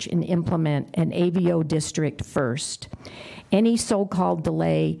research and implement an AVO district first. Any so-called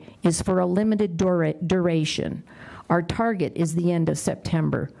delay is for a limited duration. Our target is the end of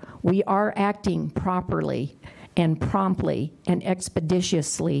September. We are acting properly and promptly and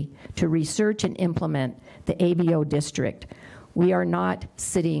expeditiously to research and implement the AVO district. We are not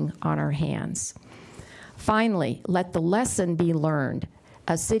sitting on our hands. Finally, let the lesson be learned.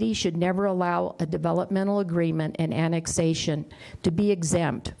 A city should never allow a developmental agreement and annexation to be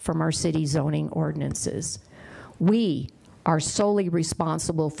exempt from our city zoning ordinances. We are solely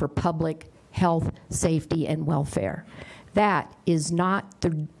responsible for public health, safety, and welfare. That is not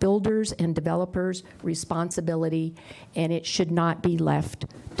the builders' and developers' responsibility, and it should not be left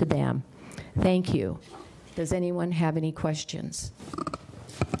to them. Thank you. Does anyone have any questions?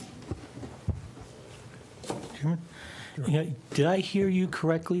 Yeah, did I hear you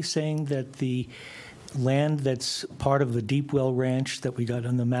correctly saying that the land that's part of the Deep Well Ranch that we got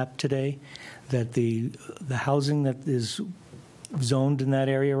on the map today, that the housing that is zoned in that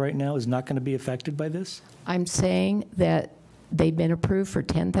area right now is not going to be affected by this? I'm saying that they've been approved for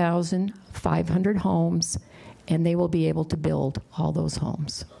 10,500 homes, and they will be able to build all those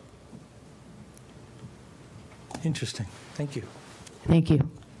homes. Interesting. Thank you. Thank you.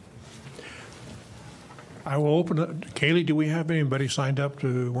 I will open it. Kaylee, do we have anybody signed up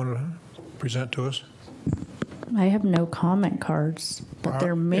to want to present to us? I have no comment cards, but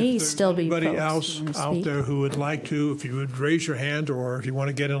there may still be folks Anybody else who wanna out speak. there who would like to, if you would raise your hand or if you want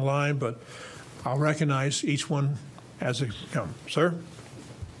to get in line, but I'll recognize each one as they come. Sir?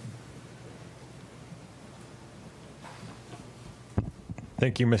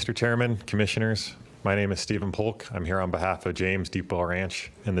 Thank you, Mr. Chairman, Commissioners. My name is Stephen Polk. I'm here on behalf of James Deepwell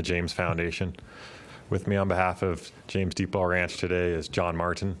Ranch and the James Foundation. With me on behalf of James Deepwell Ranch today is John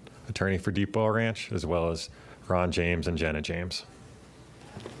Martin, attorney for Deepwell Ranch, as well as Ron James and Jenna James.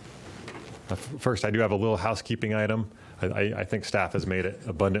 First, I do have a little housekeeping item. I think staff has made it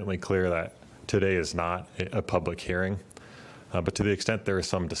abundantly clear that today is not a public hearing, but to the extent there is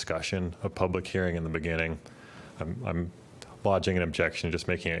some discussion of public hearing in the beginning, I'm lodging an objection, just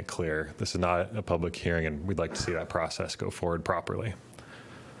making it clear this is not a public hearing, and we'd like to see that process go forward properly.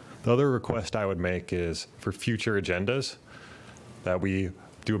 The other request I would make is for future agendas that we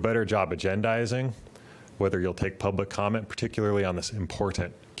do a better job agendizing, whether you'll take public comment, particularly on this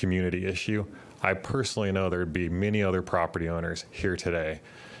important community issue. I personally know there would be many other property owners here today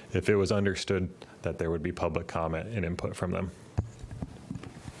if it was understood that there would be public comment and input from them.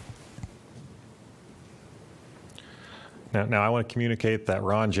 Now I want to communicate that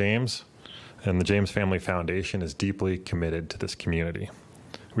Ron James and the James Family Foundation is deeply committed to this community.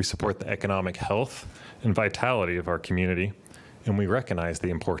 We support the economic health and vitality of our community, and we recognize the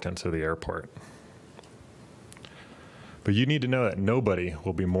importance of the airport. But you need to know that nobody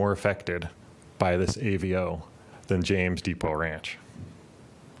will be more affected by this AVO than James Deepwell Ranch.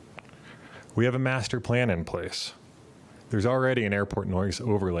 We have a master plan in place. There's already an airport noise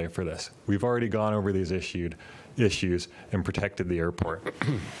overlay for this. We've already gone over these issues and protected the airport.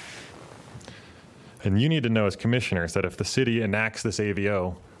 And you need to know as commissioners that if the city enacts this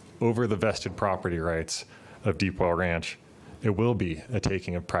AVO over the vested property rights of Deepwell Ranch, it will be a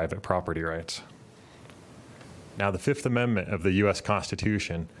taking of private property rights. Now, the Fifth Amendment of the U.S.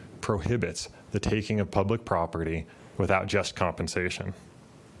 Constitution prohibits the taking of public property without just compensation.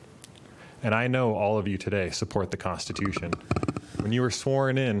 And I know all of you today support the Constitution. When you were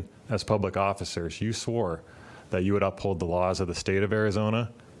sworn in as public officers, you swore that you would uphold the laws of the state of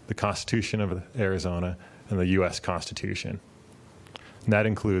Arizona, the Constitution of Arizona, and the U.S. Constitution. And that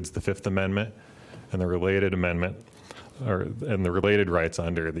includes the Fifth Amendment and the related amendment, and the related rights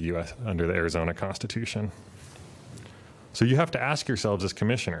under the Arizona Constitution. So you have to ask yourselves as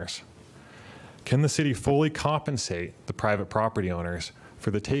commissioners, can the city fully compensate the private property owners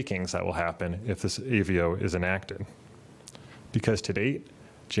for the takings that will happen if this AVO is enacted? Because to date,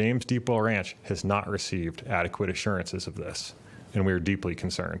 James Deepwell Ranch has not received adequate assurances of this, and we are deeply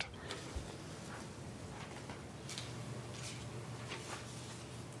concerned.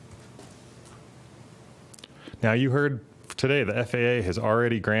 Now, you heard today the FAA has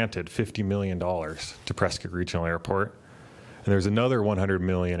already granted $50 million to Prescott Regional Airport, and there's another $100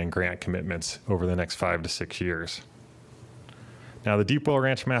 million in grant commitments over the next 5 to 6 years. Now, the Deepwell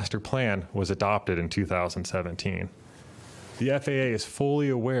Ranch Master Plan was adopted in 2017. The FAA is fully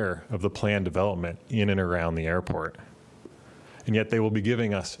aware of the planned development in and around the airport, and yet they will be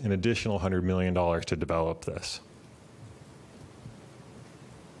giving us an additional $100 million to develop this.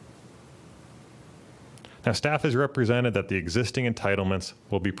 Now, staff has represented that the existing entitlements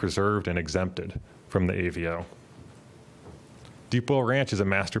will be preserved and exempted from the AVO. Deepwell Ranch is a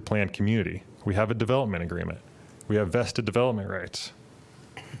master planned community. We have a development agreement. We have vested development rights.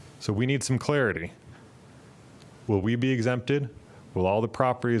 So we need some clarity. Will we be exempted? will all the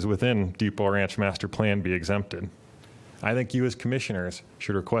properties within Deepwell Ranch Master Plan be exempted? I think you as commissioners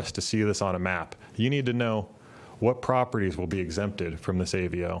should request to see this on a map. You need to know what properties will be exempted from this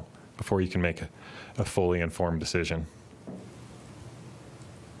AVO before you can make a fully informed decision.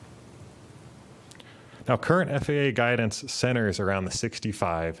 Now, current FAA guidance centers around the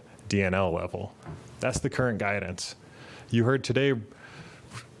 65 DNL level. That's the current guidance. You heard today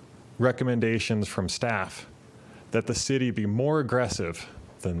recommendations from staff that the city be more aggressive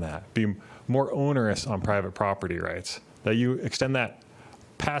than that, be more onerous on private property rights, that you extend that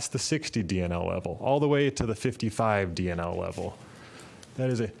past the 60 DNL level, all the way to the 55 DNL level. That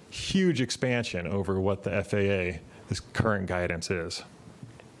is a huge expansion over what the FAA's current guidance is.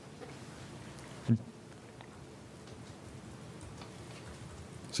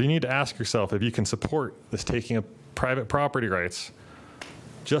 So you need to ask yourself if you can support this taking of private property rights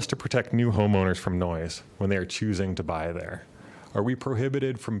just to protect new homeowners from noise when they are choosing to buy there. Are we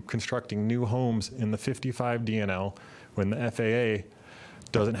prohibited from constructing new homes in the 55 DNL when the FAA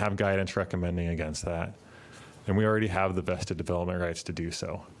doesn't have guidance recommending against that? And we already have the vested development rights to do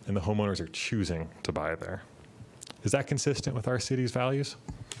so, and the homeowners are choosing to buy there. Is that consistent with our city's values?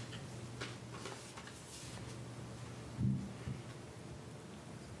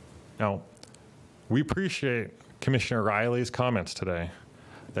 Now, we appreciate Commissioner Riley's comments today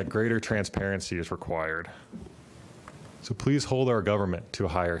that greater transparency is required. So please hold our government to a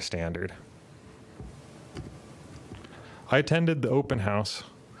higher standard. I attended the open house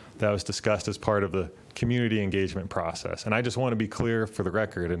that was discussed as part of the community engagement process. And I just want to be clear for the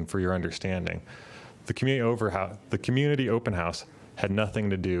record and for your understanding. The community open house had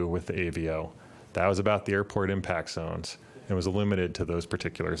nothing to do with the AVO. That was about the airport impact zones and was limited to those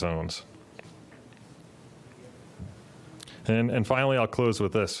particular zones. And finally, I'll close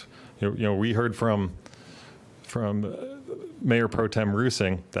with this. We heard from Mayor Pro Tem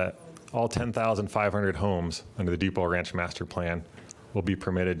Rusing that all 10,500 homes under the Deepwell Ranch Master Plan will be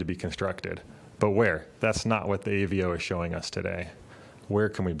permitted to be constructed. But where? That's not what the AVO is showing us today. Where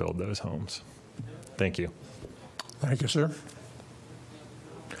can we build those homes? Thank you. Thank you, sir.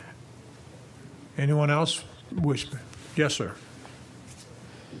 Anyone else wish? Yes, sir.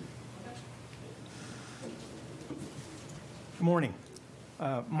 Good morning.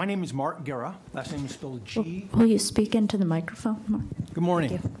 My name is Mark Guerra. Last name is spelled G. Will you speak into the microphone, Mark? Good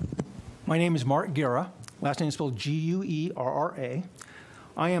morning. My name is Mark Guerra. Last name is spelled Guerra.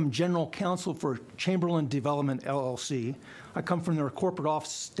 I am General Counsel for Chamberlain Development, LLC. I come from their corporate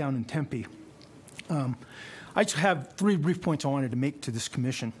office down in Tempe. I just have 3 brief points I wanted to make to this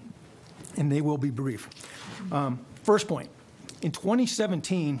commission, and they will be brief. First point, in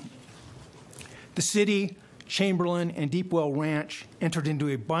 2017, the city, Chamberlain, and Deepwell Ranch entered into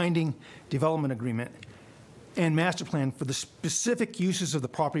a binding development agreement and master plan for the specific uses of the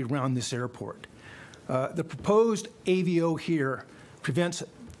property around this airport. The proposed AVO here prevents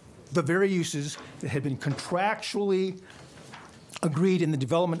the very uses that had been contractually agreed in the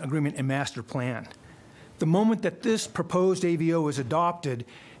development agreement and master plan. The moment that this proposed AVO is adopted,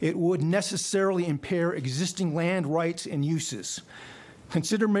 it would necessarily impair existing land rights and uses.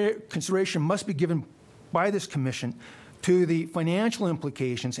 Consideration must be given by this commission to the financial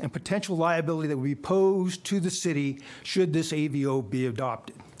implications and potential liability that would be posed to the city should this AVO be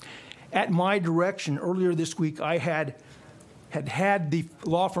adopted. At my direction, earlier this week, I had the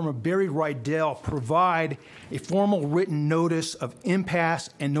law firm of Barry Rydell provide a formal written notice of impasse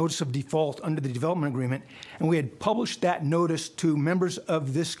and notice of default under the development agreement, and we had published that notice to members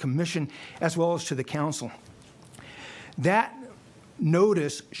of this commission as well as to the council. That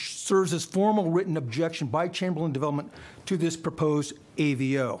notice serves as formal written objection by Chamberlain Development to this proposed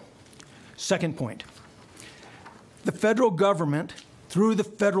AVO. Second point, the federal government, through the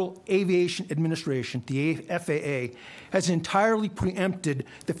Federal Aviation Administration, the FAA, has entirely preempted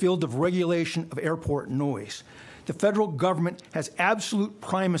the field of regulation of airport noise. The federal government has absolute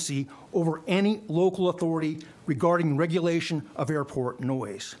primacy over any local authority regarding regulation of airport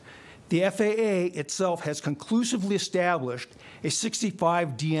noise. The FAA itself has conclusively established a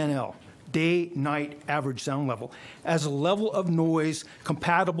 65 DNL, day-night average sound level, as a level of noise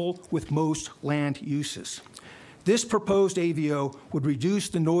compatible with most land uses. This proposed AVO would reduce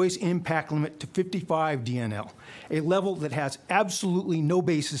the noise impact limit to 55 DNL, a level that has absolutely no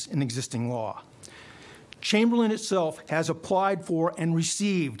basis in existing law. Chamberlain itself has applied for and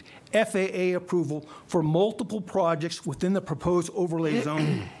received FAA approval for multiple projects within the proposed overlay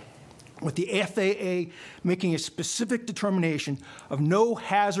zone, with the FAA making a specific determination of no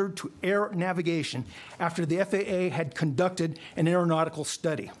hazard to air navigation after the FAA had conducted an aeronautical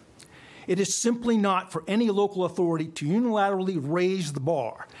study. It is simply not for any local authority to unilaterally raise the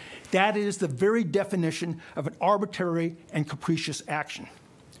bar. That is the very definition of an arbitrary and capricious action.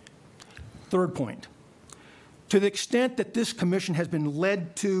 Third point. To the extent that this commission has been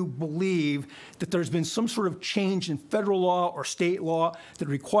led to believe that there's been some sort of change in federal law or state law that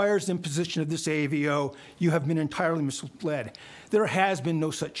requires the imposition of this AVO, you have been entirely misled. There has been no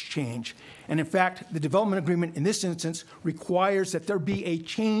such change. And in fact, the development agreement in this instance requires that there be a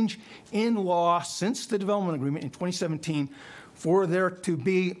change in law since the development agreement in 2017 for there to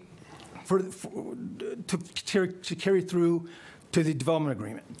be, to carry through to the development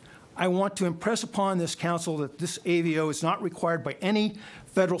agreement. I want to impress upon this council that this AVO is not required by any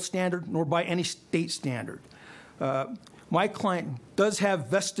federal standard nor by any state standard. My client does have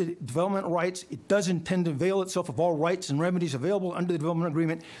vested development rights. It does intend to avail itself of all rights and remedies available under the development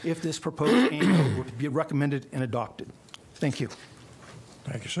agreement if this proposed AVO were to be recommended and adopted. Thank you.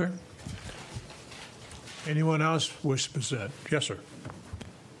 Thank you, sir. Anyone else wish to present? Yes, sir.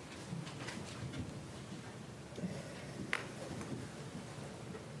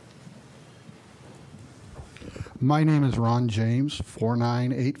 My name is Ron James,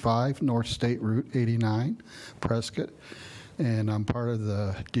 4985 North State Route 89, Prescott, and I'm part of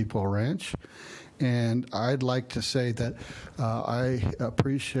the Deepwell Ranch. And I'd like to say that I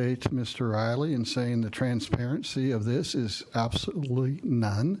appreciate Mr. Riley in saying the transparency of this is absolutely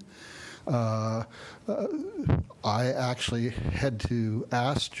none. I actually had to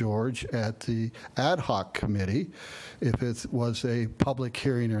ask George at the ad hoc committee if it was a public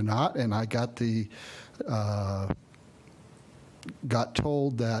hearing or not, and I got the got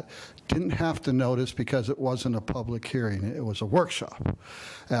told that didn't have to notice because it wasn't a public hearing. It was a workshop,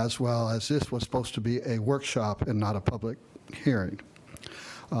 as well as this was supposed to be a workshop and not a public hearing.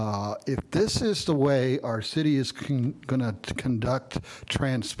 If this is the way our city is going to conduct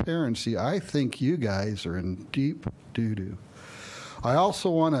transparency, I think you guys are in deep doo-doo. I also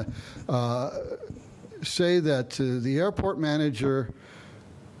want to say that the airport manager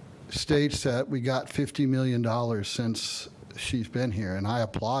states that we got $50 million since she's been here, and I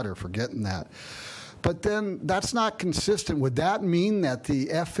applaud her for getting that. But then that's not consistent. Would that mean that the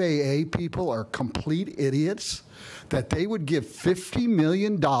FAA people are complete idiots? That they would give $50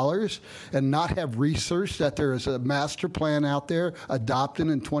 million and not have research that there is a master plan out there adopted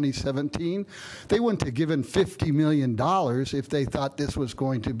in 2017? They wouldn't have given $50 million if they thought this was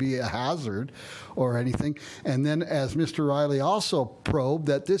going to be a hazard or anything. And then, as Mr. Riley also probed,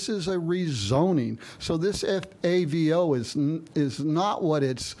 that this is a rezoning. So this AVO is not what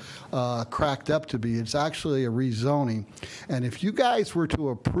it's cracked up to be. It's actually a rezoning. And if you guys were to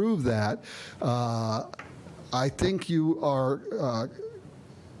approve that, I think you are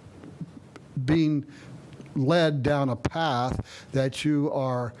being led down a path that you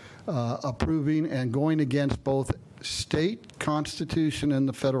are approving and going against both state constitution and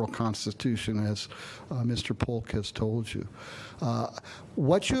the federal constitution, as Mr. Polk has told you.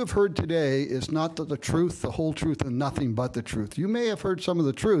 What you have heard today is not the truth, the whole truth, and nothing but the truth. You may have heard some of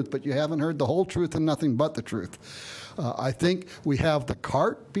the truth, but you haven't heard the whole truth and nothing but the truth. I think we have the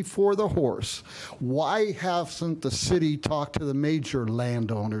cart before the horse. Why hasn't the city talked to the major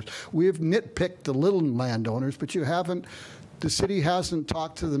landowners? We've nitpicked the little landowners, but you haven't. The city hasn't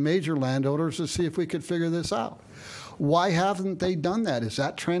talked to the major landowners to see if we could figure this out. Why haven't they done that? Is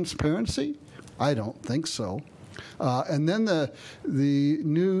that transparency? I don't think so. And then the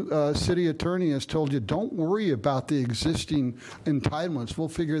new city attorney has told you, don't worry about the existing entitlements. We'll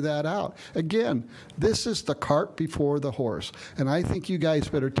figure that out. Again, this is the cart before the horse. And I think you guys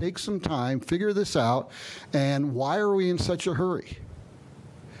better take some time, figure this out. And why are we in such a hurry?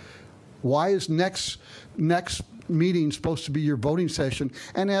 Why is next meeting supposed to be your voting session?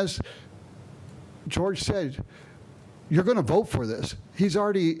 And as George said, you're going to vote for this. He's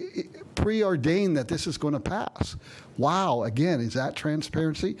already preordained that this is going to pass. Wow, again, is that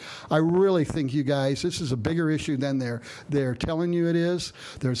transparency? I really think you guys, this is a bigger issue than they're telling you it is.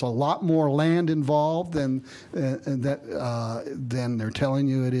 There's a lot more land involved than they're telling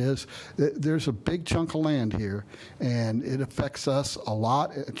you it is. There's a big chunk of land here, and it affects us a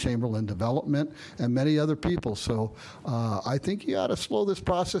lot at Chamberlain Development and many other people. So I think you ought to slow this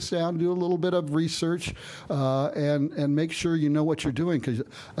process down, do a little bit of research, and make sure you know what you're doing, because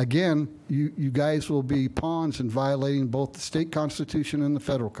again, you guys will be pawns in violating both the state constitution and the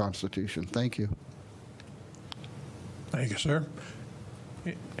federal constitution. Thank you. Thank you, sir.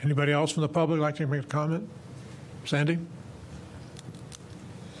 Anybody else from the public like to make a comment? Sandy?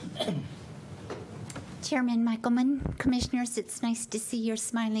 Chairman Michaelman, Commissioners, it's nice to see your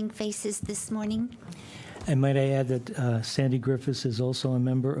smiling faces this morning. And might I add that Sandy Griffiths is also a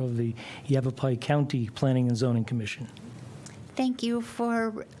member of the Yavapai County Planning and Zoning Commission. Thank you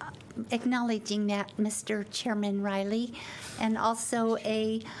for acknowledging that, Mr. Chairman Riley, and also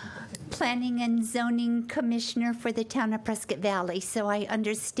a Planning and Zoning Commissioner for the town of Prescott Valley. So I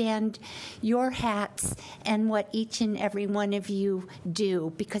understand your hats and what each and every one of you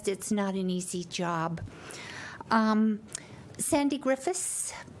do, because it's not an easy job. Sandy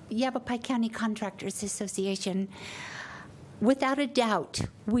Griffiths, Yavapai County Contractors Association. Without a doubt,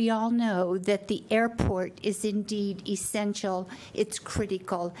 we all know that the airport is indeed essential, it's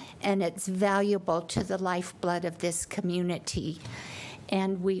critical, and it's valuable to the lifeblood of this community.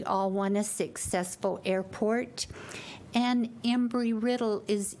 And we all want a successful airport. And Embry-Riddle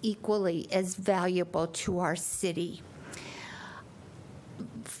is equally as valuable to our city.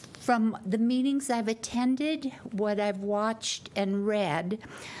 From the meetings I've attended, what I've watched and read,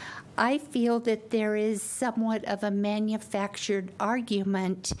 I feel that there is somewhat of a manufactured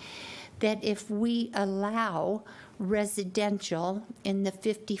argument that if we allow residential in the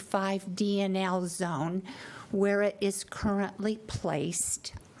 55 DNL zone where it is currently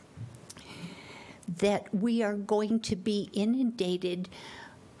placed, that we are going to be inundated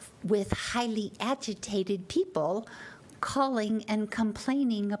with highly agitated people calling and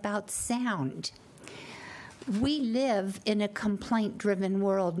complaining about sound. We live in a complaint-driven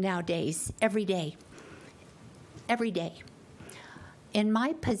world nowadays, every day. Every day. In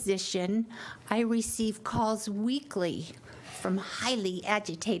my position, I receive calls weekly from highly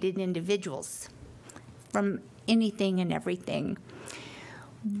agitated individuals, from anything and everything.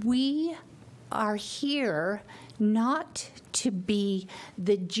 We are here not to be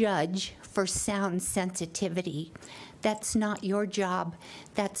the judge for sound sensitivity. That's not your job.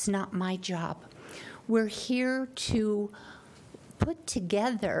 That's not my job. We're here to put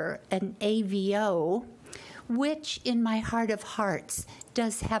together an AVO, which in my heart of hearts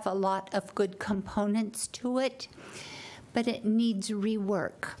does have a lot of good components to it, but it needs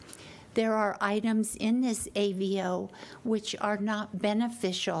rework. There are items in this AVO which are not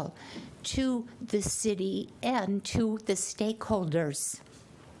beneficial to the city and to the stakeholders.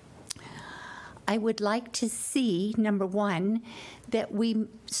 I would like to see, number one, that we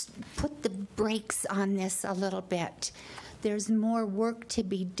put the brakes on this a little bit. There's more work to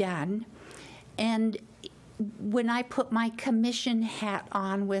be done. And when I put my commission hat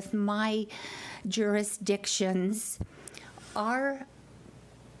on with my jurisdictions, our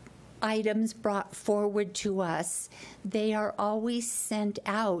items brought forward to us, they are always sent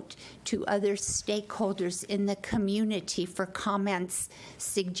out to other stakeholders in the community for comments,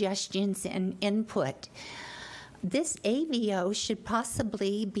 suggestions, and input. This AVO should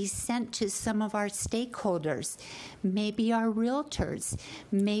possibly be sent to some of our stakeholders, maybe our realtors,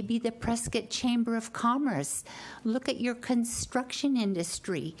 maybe the Prescott Chamber of Commerce. Look at your construction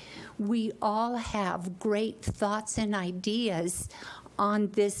industry. We all have great thoughts and ideas on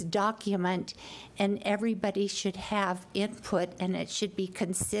this document, and everybody should have input, and it should be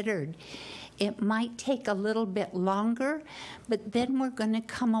considered. It might take a little bit longer, but then we're going to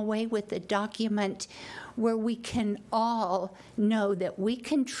come away with a document where we can all know that we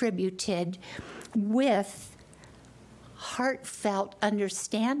contributed with heartfelt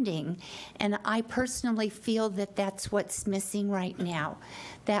understanding. And I personally feel that that's what's missing right now,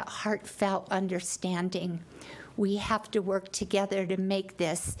 that heartfelt understanding. We have to work together to make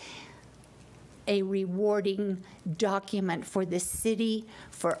this a rewarding document for the city,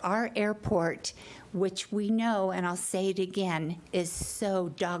 for our airport, which we know, and I'll say it again, is so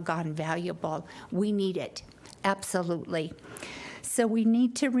doggone valuable. We need it, absolutely. So we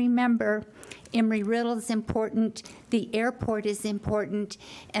need to remember Embry-Riddle is important, the airport is important,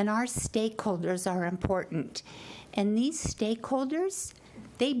 and our stakeholders are important. And these stakeholders,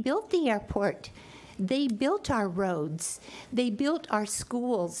 they built the airport. They built our roads, they built our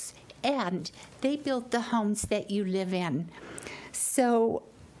schools, and they built the homes that you live in. So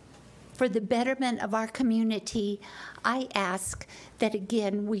for the betterment of our community, I ask that,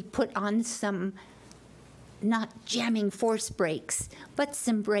 again, we put on some, not jamming force brakes, but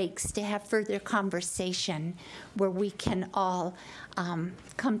some brakes to have further conversation where we can all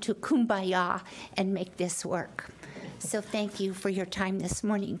come to kumbaya and make this work. So thank you for your time this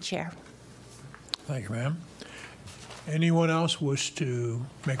morning, Chair. Thank you, ma'am. Anyone else wish to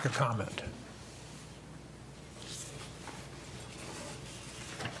make a comment?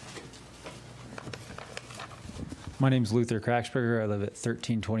 My name is Luther Kraxberger. I live at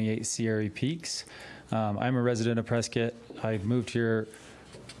 1328 Sierra Peaks. I'm a resident of Prescott. I moved here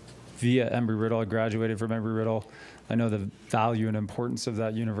via Embry-Riddle. I graduated from Embry-Riddle. I know the value and importance of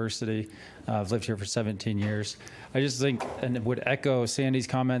that university. I've lived here for 17 years. I just think, and would echo Sandy's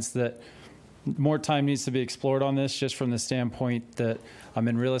comments, that more time needs to be explored on this, just from the standpoint that I'm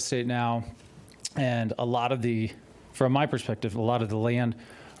in real estate now, and a lot of the, from my perspective, a lot of the land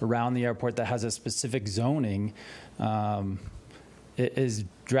around the airport that has a specific zoning it is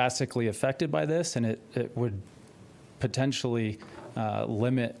drastically affected by this, and it would potentially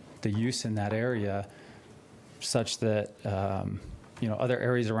limit the use in that area such that other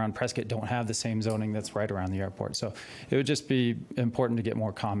areas around Prescott don't have the same zoning that's right around the airport. So it would just be important to get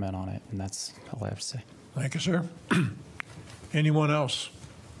more comment on it, and that's all I have to say. Thank you, sir. Anyone else?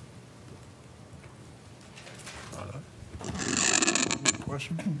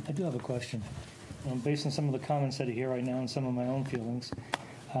 Question? I do have a question. Based on some of the comments that I hear right now and some of my own feelings,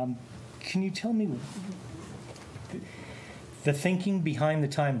 can you tell me the thinking behind the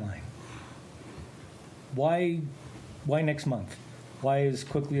timeline? Why next month? Why as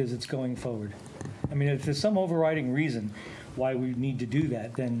quickly as it's going forward? I mean, if there's some overriding reason why we need to do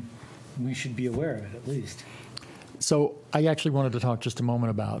that, then we should be aware of it at least. So I actually wanted to talk just a moment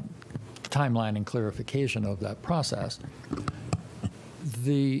about timeline and clarification of that process.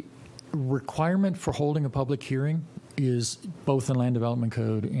 The requirement for holding a public hearing is both in Land Development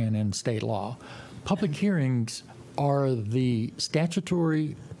Code and in state law. Public hearings are the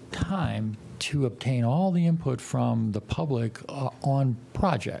statutory time to obtain all the input from the public on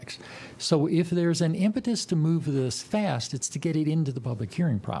projects. So if there's an impetus to move this fast, it's to get it into the public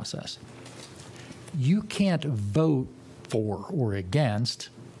hearing process. You can't vote for or against,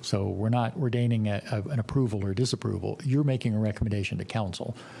 so we're not ordaining an approval or disapproval. You're making a recommendation to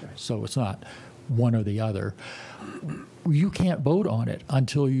council, so it's not one or the other. You can't vote on it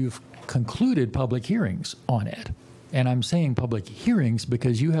until you've concluded public hearings on it. And I'm saying public hearings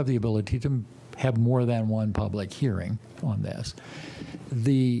because you have the ability to have more than one public hearing on this.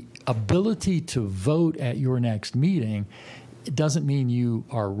 The ability to vote at your next meeting doesn't mean you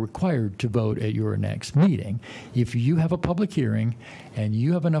are required to vote at your next meeting. If you have a public hearing and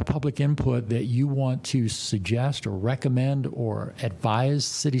you have enough public input that you want to suggest or recommend or advise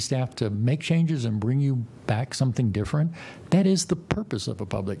city staff to make changes and bring you back something different, that is the purpose of a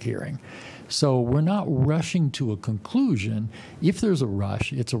public hearing. So we're not rushing to a conclusion. If there's a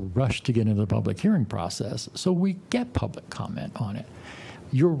rush, it's a rush to get into the public hearing process, so we get public comment on it.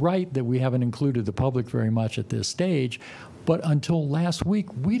 You're right that we haven't included the public very much at this stage, but until last week,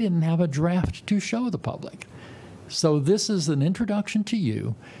 we didn't have a draft to show the public. So this is an introduction to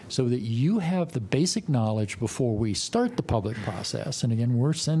you so that you have the basic knowledge before we start the public process. And again,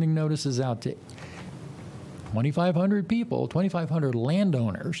 we're sending notices out to 2,500 people, 2,500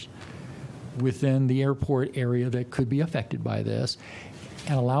 landowners within the airport area that could be affected by this,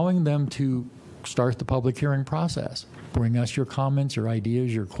 and allowing them to start the public hearing process. Bring us your comments, your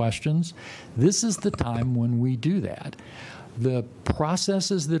ideas, your questions. This is the time when we do that. The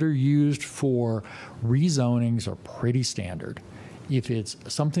processes that are used for rezonings are pretty standard. If it's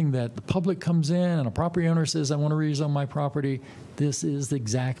something that the public comes in and a property owner says, I want to rezone my property, this is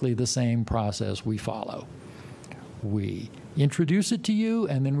exactly the same process we follow. We introduce it to you,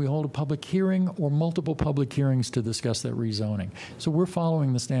 and then we hold a public hearing or multiple public hearings to discuss that rezoning. So we're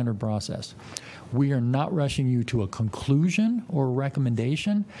following the standard process. We are not rushing you to a conclusion or a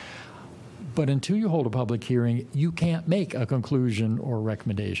recommendation, but until you hold a public hearing, you can't make a conclusion or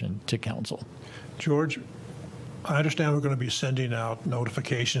recommendation to council. George, I understand we're going to be sending out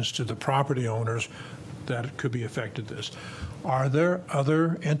notifications to the property owners that could be affected this. Are there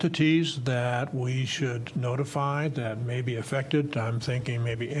other entities that we should notify that may be affected? I'm thinking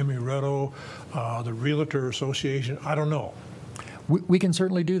maybe Embry-Riddle, the Realtor Association, I don't know. We can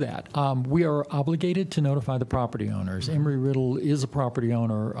certainly do that. We are obligated to notify the property owners. Embry-Riddle is a property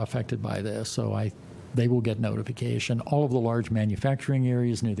owner affected by this, so they will get notification. All of the large manufacturing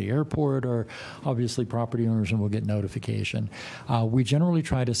areas near the airport are obviously property owners and will get notification. We generally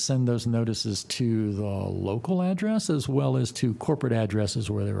try to send those notices to the local address as well as to corporate addresses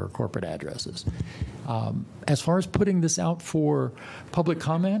where there are corporate addresses. As far as putting this out for public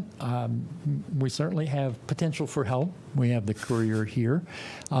comment, we certainly have potential for help. We have the courier here.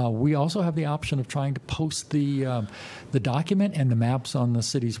 We also have the option of trying to post the document and the maps on the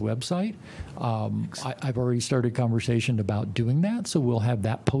city's website. I've already started conversation about doing that, so we'll have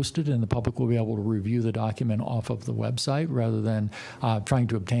that posted and the public will be able to review the document off of the website rather than trying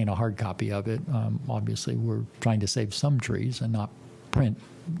to obtain a hard copy of it. Obviously, we're trying to save some trees and not print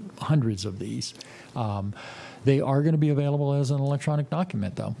hundreds of these. They are going to be available as an electronic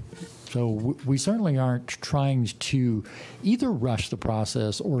document, though. So we certainly aren't trying to either rush the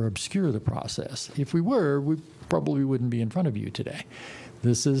process or obscure the process. If we were, we probably wouldn't be in front of you today.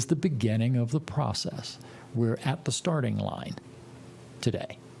 This is the beginning of the process. We're at the starting line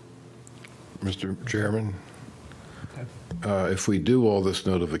today. Mr. Chairman, if we do all this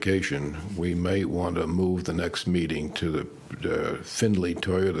notification, we may want to move the next meeting to the Findlay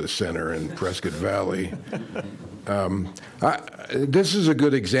Toyota Center in Prescott Valley. This is a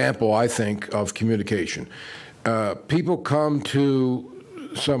good example, I think, of communication. People come to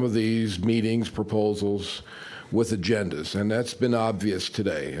some of these meetings, proposals, with agendas, and that's been obvious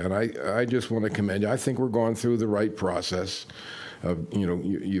today. And I just want to commend you. I think we're going through the right process.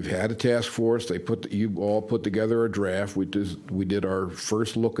 You've had a task force. You all put together a draft. We did our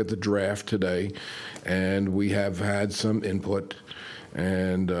first look at the draft today, and we have had some input.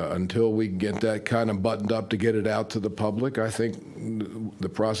 And until we get that kind of buttoned up to get it out to the public, I think the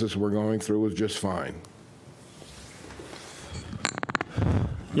process we're going through is just fine.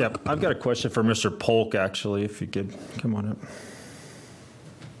 Yeah, I've got a question for Mr. Polk, actually, if you could come on up.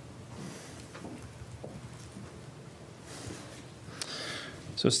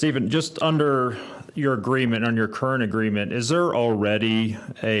 So, Stephen, just under your agreement, on your current agreement, is there already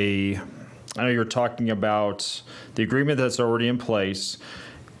I know you're talking about the agreement that's already in place.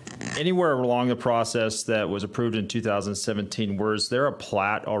 Anywhere along the process that was approved in 2017, is there a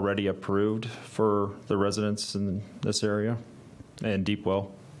plat already approved for the residents in this area and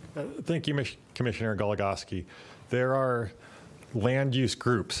Deepwell? Thank you, Commissioner Goligoski. There are land use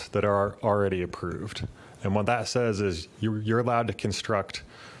groups that are already approved. And what that says is you're allowed to construct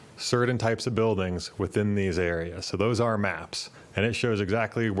certain types of buildings within these areas. So those are maps, and it shows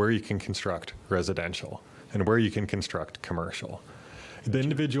exactly where you can construct residential and where you can construct commercial. The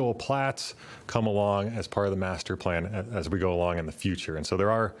individual plats come along as part of the master plan as we go along in the future. And so there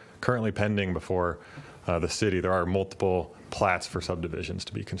are currently pending before the city, there are multiple plats for subdivisions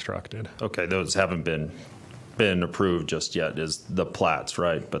to be constructed. Okay, those haven't been approved just yet, is the plats,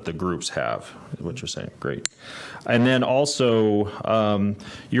 right? But the groups have, what you're saying. Great. And then also,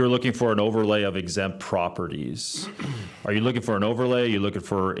 you're looking for an overlay of exempt properties. Are you looking for an overlay? Are you looking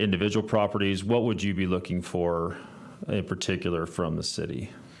for individual properties? What would you be looking for in particular from the city?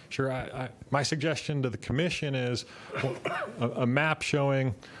 Sure. My suggestion to the commission is a map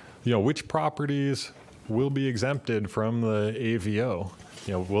showing, which properties will be exempted from the AVO.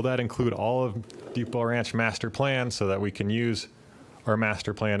 Will that include all of Deepwell Ranch master plan so that we can use our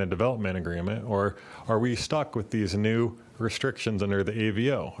master plan and development agreement, or are we stuck with these new restrictions under the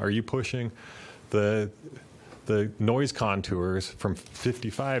AVO? Are you pushing the noise contours from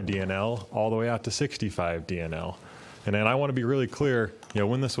 55 DNL all the way out to 65 DNL? And then I want to be really clear,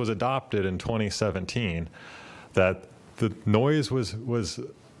 when this was adopted in 2017, that the noise was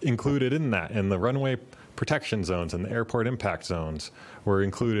included in that, and the runway protection zones and the airport impact zones were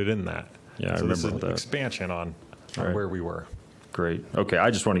included in that. Yeah, so I remember this is that. An expansion on where we were. Great. Okay, I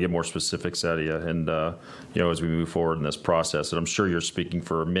just want to get more specifics out of you, and as we move forward in this process, and I'm sure you're speaking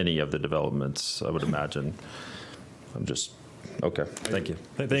for many of the developments, I would imagine. Okay. Thank you.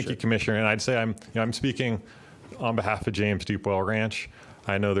 Thank you, Commissioner. And I'd say I'm speaking on behalf of James Deepwell Ranch.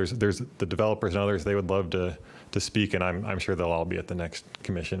 I know there's the developers and others, they would love to speak, and I'm sure they'll all be at the next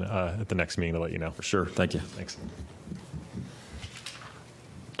commission, at the next meeting to let you know. For sure. Thank you. Thanks.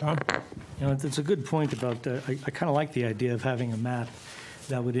 Tom? It's a good point about, I kind of like the idea of having a map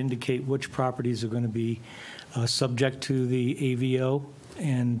that would indicate which properties are going to be subject to the AVO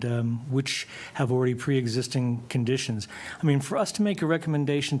and which have already pre-existing conditions. I mean, for us to make a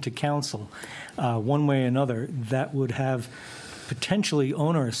recommendation to council one way or another, that would have potentially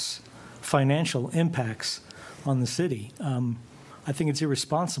onerous financial impacts on the city. I think it's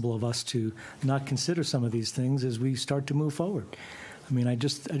irresponsible of us to not consider some of these things as we start to move forward. I mean, I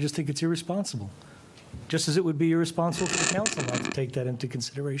just think it's irresponsible. Just as it would be irresponsible for the council not to take that into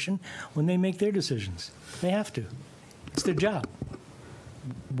consideration when they make their decisions. They have to. It's their job.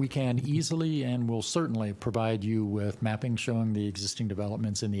 We can easily and will certainly provide you with mapping showing the existing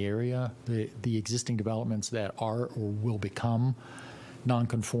developments in the area, the existing developments that are or will become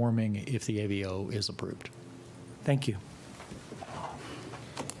non-conforming if the AVO is approved. Thank you.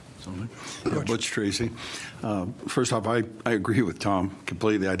 Butch Tracy. First off, I agree with Tom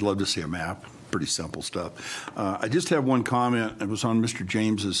completely. I'd love to see a map. Pretty simple stuff. I just have one comment. It was on Mr.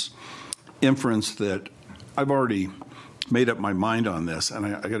 James's inference that I've already made up my mind on this, and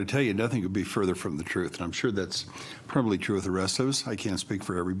I got to tell you, nothing could be further from the truth. And I'm sure that's probably true with the rest of us. I can't speak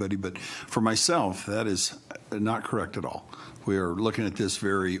for everybody, but for myself, that is not correct at all. We are looking at this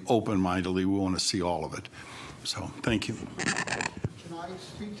very open-mindedly. We want to see all of it. So, thank you. Can I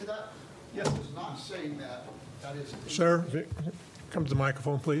speak to that? Yes. It's not saying that. That is. Sir, come to the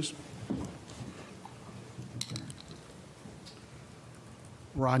microphone, please.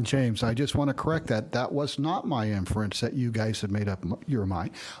 Ron James, I just want to correct that. That was not my inference that you guys have made up your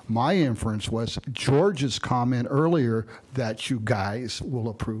mind. My inference was George's comment earlier that you guys will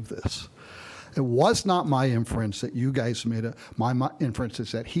approve this. It was not my inference that you guys made up. My inference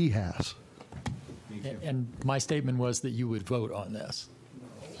is that he has. And my statement was that you would vote on this.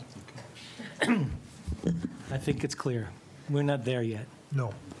 I think it's clear. We're not there yet.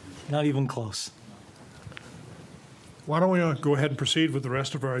 No. Not even close. Why don't we go ahead and proceed with the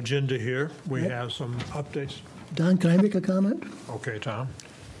rest of our agenda here? We have some updates. Don, can I make a comment? Okay, Tom.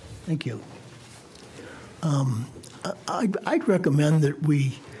 Thank you. I'd recommend that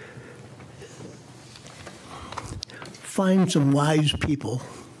we find some wise people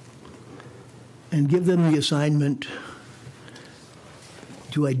and give them the assignment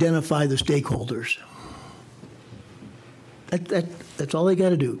to identify the stakeholders. That's all they got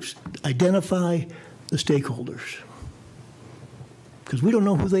to do, is identify the stakeholders. Because we don't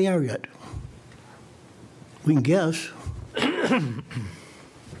know who they are yet. We can guess.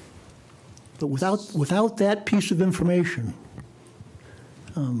 But without that piece of information,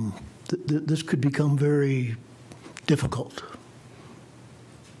 this could become very difficult.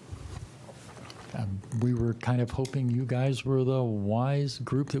 We were kind of hoping you guys were the wise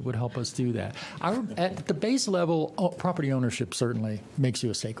group that would help us do that. At the base level, property ownership certainly makes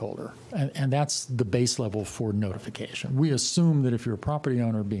you a stakeholder, and that's the base level for notification. We assume that if you're a property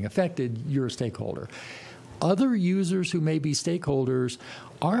owner being affected, you're a stakeholder. Other users who may be stakeholders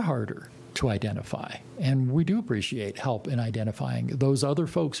are harder to identify, and we do appreciate help in identifying those other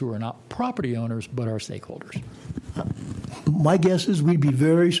folks who are not property owners but are stakeholders. My guess is we'd be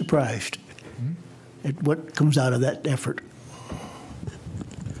very surprised at what comes out of that effort.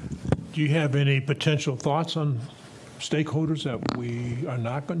 Do you have any potential thoughts on stakeholders that we are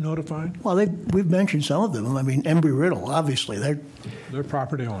not notifying? Well, we've mentioned some of them. I mean, Embry-Riddle, obviously, they're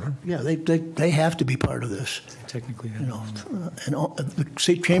property owner. Yeah, they have to be part of this. Technically, you know, and the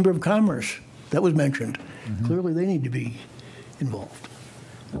State Chamber of Commerce, that was mentioned. Clearly, they need to be involved.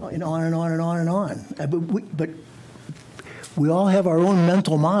 And on and on and on and on. But we all have our own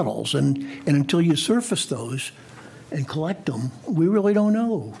mental models, and until you surface those and collect them, we really don't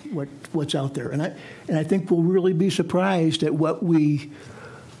know what's out there. And I think we'll really be surprised at what we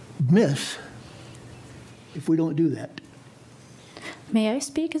miss if we don't do that. May I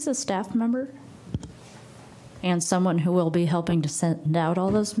speak as a staff member and someone who will be helping to send out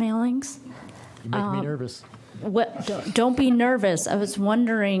all those mailings? You make me nervous. Don't be nervous. I was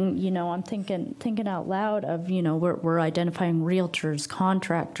wondering, I'm thinking out loud of, we're identifying realtors,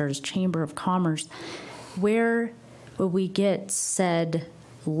 contractors, Chamber of Commerce. Where will we get said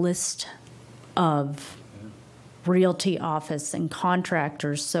list of realty office and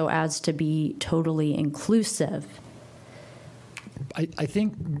contractors so as to be totally inclusive? I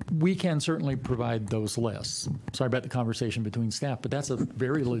think we can certainly provide those lists. Sorry about the conversation between staff, but that's a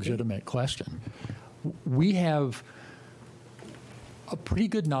very legitimate question. We have a pretty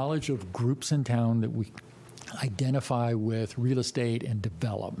good knowledge of groups in town that we identify with real estate and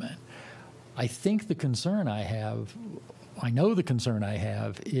development. I think the concern I have,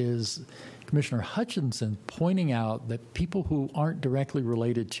 is Commissioner Hutchinson pointing out that people who aren't directly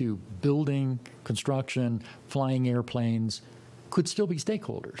related to building, construction, flying airplanes could still be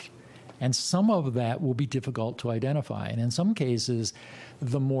stakeholders. And some of that will be difficult to identify. And in some cases,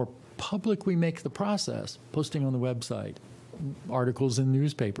 the more public we make the process, posting on the website, articles in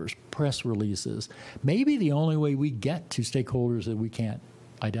newspapers, press releases, maybe the only way we get to stakeholders that we can't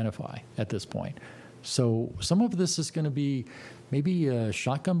identify at this point. So some of this is going to be maybe a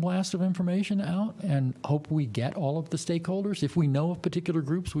shotgun blast of information out and hope we get all of the stakeholders. If we know of particular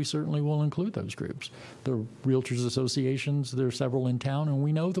groups, we certainly will include those groups. The Realtors Associations, there are several in town, and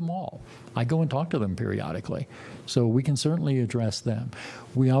we know them all. I go and talk to them periodically, so we can certainly address them.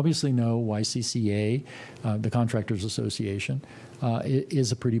 We obviously know YCCA, the Contractors Association,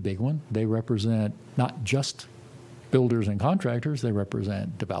 is a pretty big one. They represent not just builders and contractors, they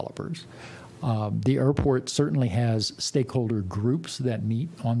represent developers. The airport certainly has stakeholder groups that meet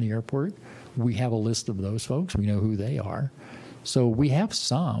on the airport. We have a list of those folks. We know who they are. So we have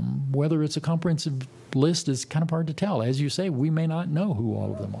some. Whether it's a comprehensive list is kind of hard to tell. As you say, we may not know who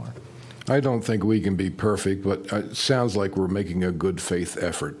all of them are. I don't think we can be perfect, but it sounds like we're making a good faith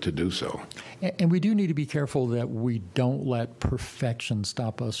effort to do so. And we do need to be careful that we don't let perfection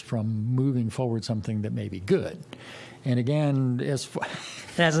stop us from moving forward something that may be good. And again,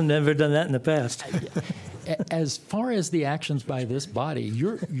 hasn't ever done that in the past. as far as the actions by this body,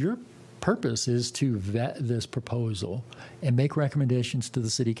 your purpose is to vet this proposal and make recommendations to the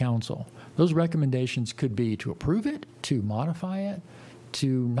city council. Those recommendations could be to approve it, to modify it,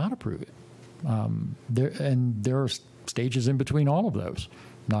 to not approve it. There are stages in between all of those.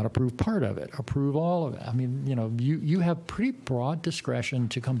 Not approve part of it, approve all of it. I mean, you have pretty broad discretion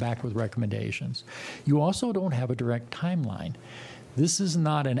to come back with recommendations. You also don't have a direct timeline. This is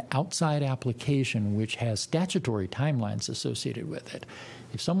not an outside application which has statutory timelines associated with it.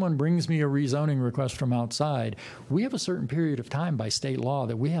 If someone brings me a rezoning request from outside, we have a certain period of time by state law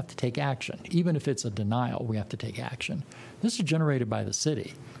that we have to take action. Even if it's a denial, we have to take action. This is generated by the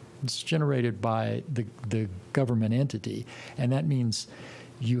city. It's generated by the government entity, and that means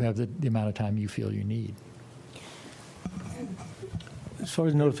you have the amount of time you feel you need. As far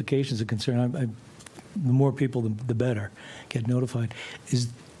as notifications are concerned, the more people, the better get notified.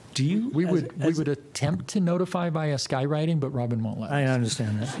 We would attempt to notify via skywriting, but Robin won't let us. I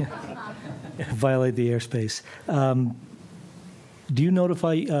understand that. Violate the airspace. Do you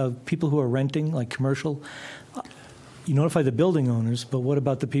notify people who are renting, like commercial? You notify the building owners, but what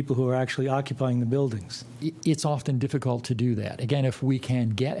about the people who are actually occupying the buildings? It's often difficult to do that. Again, if we can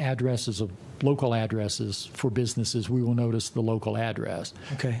get addresses of local addresses for businesses, we will notice the local address.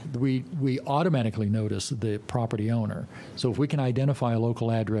 Okay. We automatically notice the property owner. So if we can identify a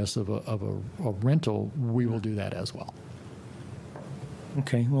local address of a rental, we will do that as well.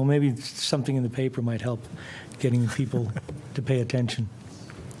 Okay. Well, maybe something in the paper might help getting people to pay attention.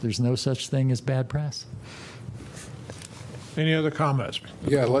 There's no such thing as bad press. Any other comments?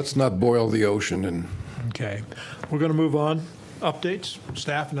 Yeah, let's not boil the ocean. Okay. We're going to move on. Updates,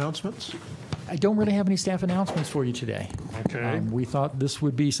 staff announcements. I don't really have any staff announcements for you today. Okay. We thought this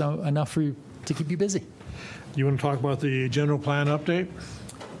would be enough for you to keep you busy. You want to talk about the general plan update?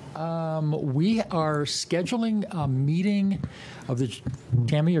 We are scheduling a meeting of the...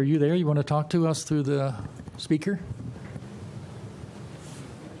 Tammy, are you there? You want to talk to us through the speaker?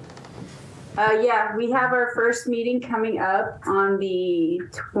 Yeah, we have our first meeting coming up on the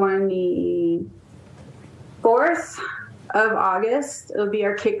 24th of August. It'll be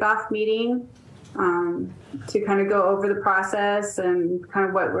our kickoff meeting to kind of go over the process and kind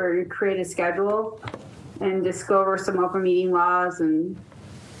of what we're create a schedule and just go over some open meeting laws and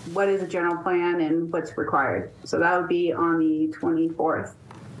what is a general plan and what's required. So that would be on the 24th.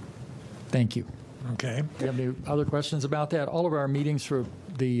 Thank you. Okay. Do you have any other questions about that? All of our meetings for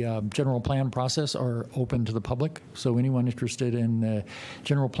the general plan process are open to the public, so anyone interested in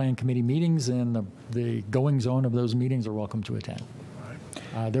general plan committee meetings and the goings on of those meetings are welcome to attend.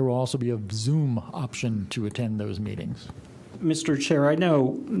 There will also be a Zoom option to attend those meetings. Mr. Chair, I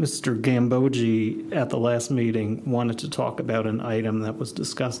know Mr. Gambogi at the last meeting wanted to talk about an item that was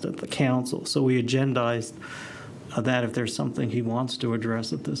discussed at the council, so we agendized that if there's something he wants to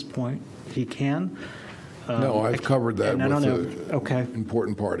address at this point, he can. No, I've covered that with the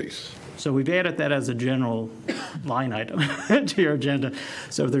important parties. So we've added that as a general line item to your agenda.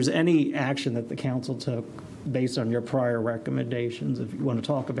 So if there's any action that the council took based on your prior recommendations, if you want to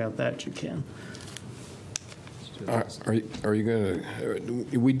talk about that, you can. Are you going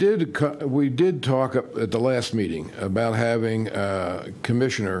to? We did talk at the last meeting about having a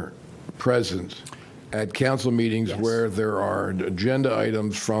commissioner present at council meetings where there are agenda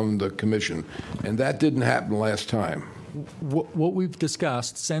items from the commission, and that didn't happen last time. What we've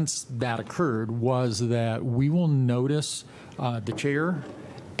discussed since that occurred was that we will notice the chair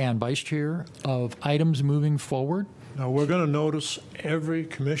and vice chair of items moving forward. Now, we're going to notice every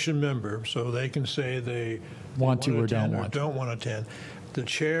commission member so they can say they want to or don't want to attend. The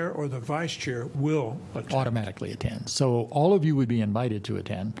chair or the vice chair will attend. Automatically attend. So all of you would be invited to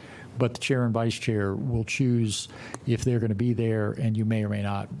attend, but the chair and vice chair will choose if they're going to be there, and you may or may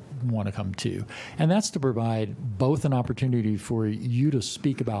not want to come too. And that's to provide both an opportunity for you to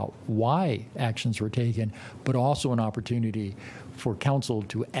speak about why actions were taken, but also an opportunity for council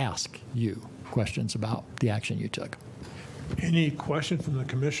to ask you questions about the action you took. Any question from the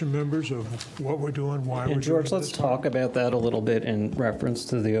commission members of what we're doing, why we're doing George, let's talk about that a little bit in reference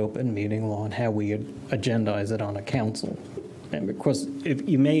to the open meeting law and how we agendize it on a council. And because if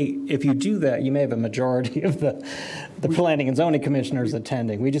you do that, you may have a majority of the planning and zoning commissioners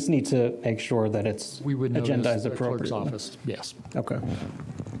attending. We just need to make sure that it's agendized appropriately. Clerk's office, yes. Okay.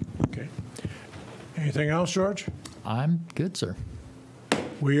 Okay. Anything else, George? I'm good, sir.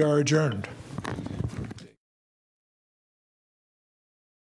 We are adjourned.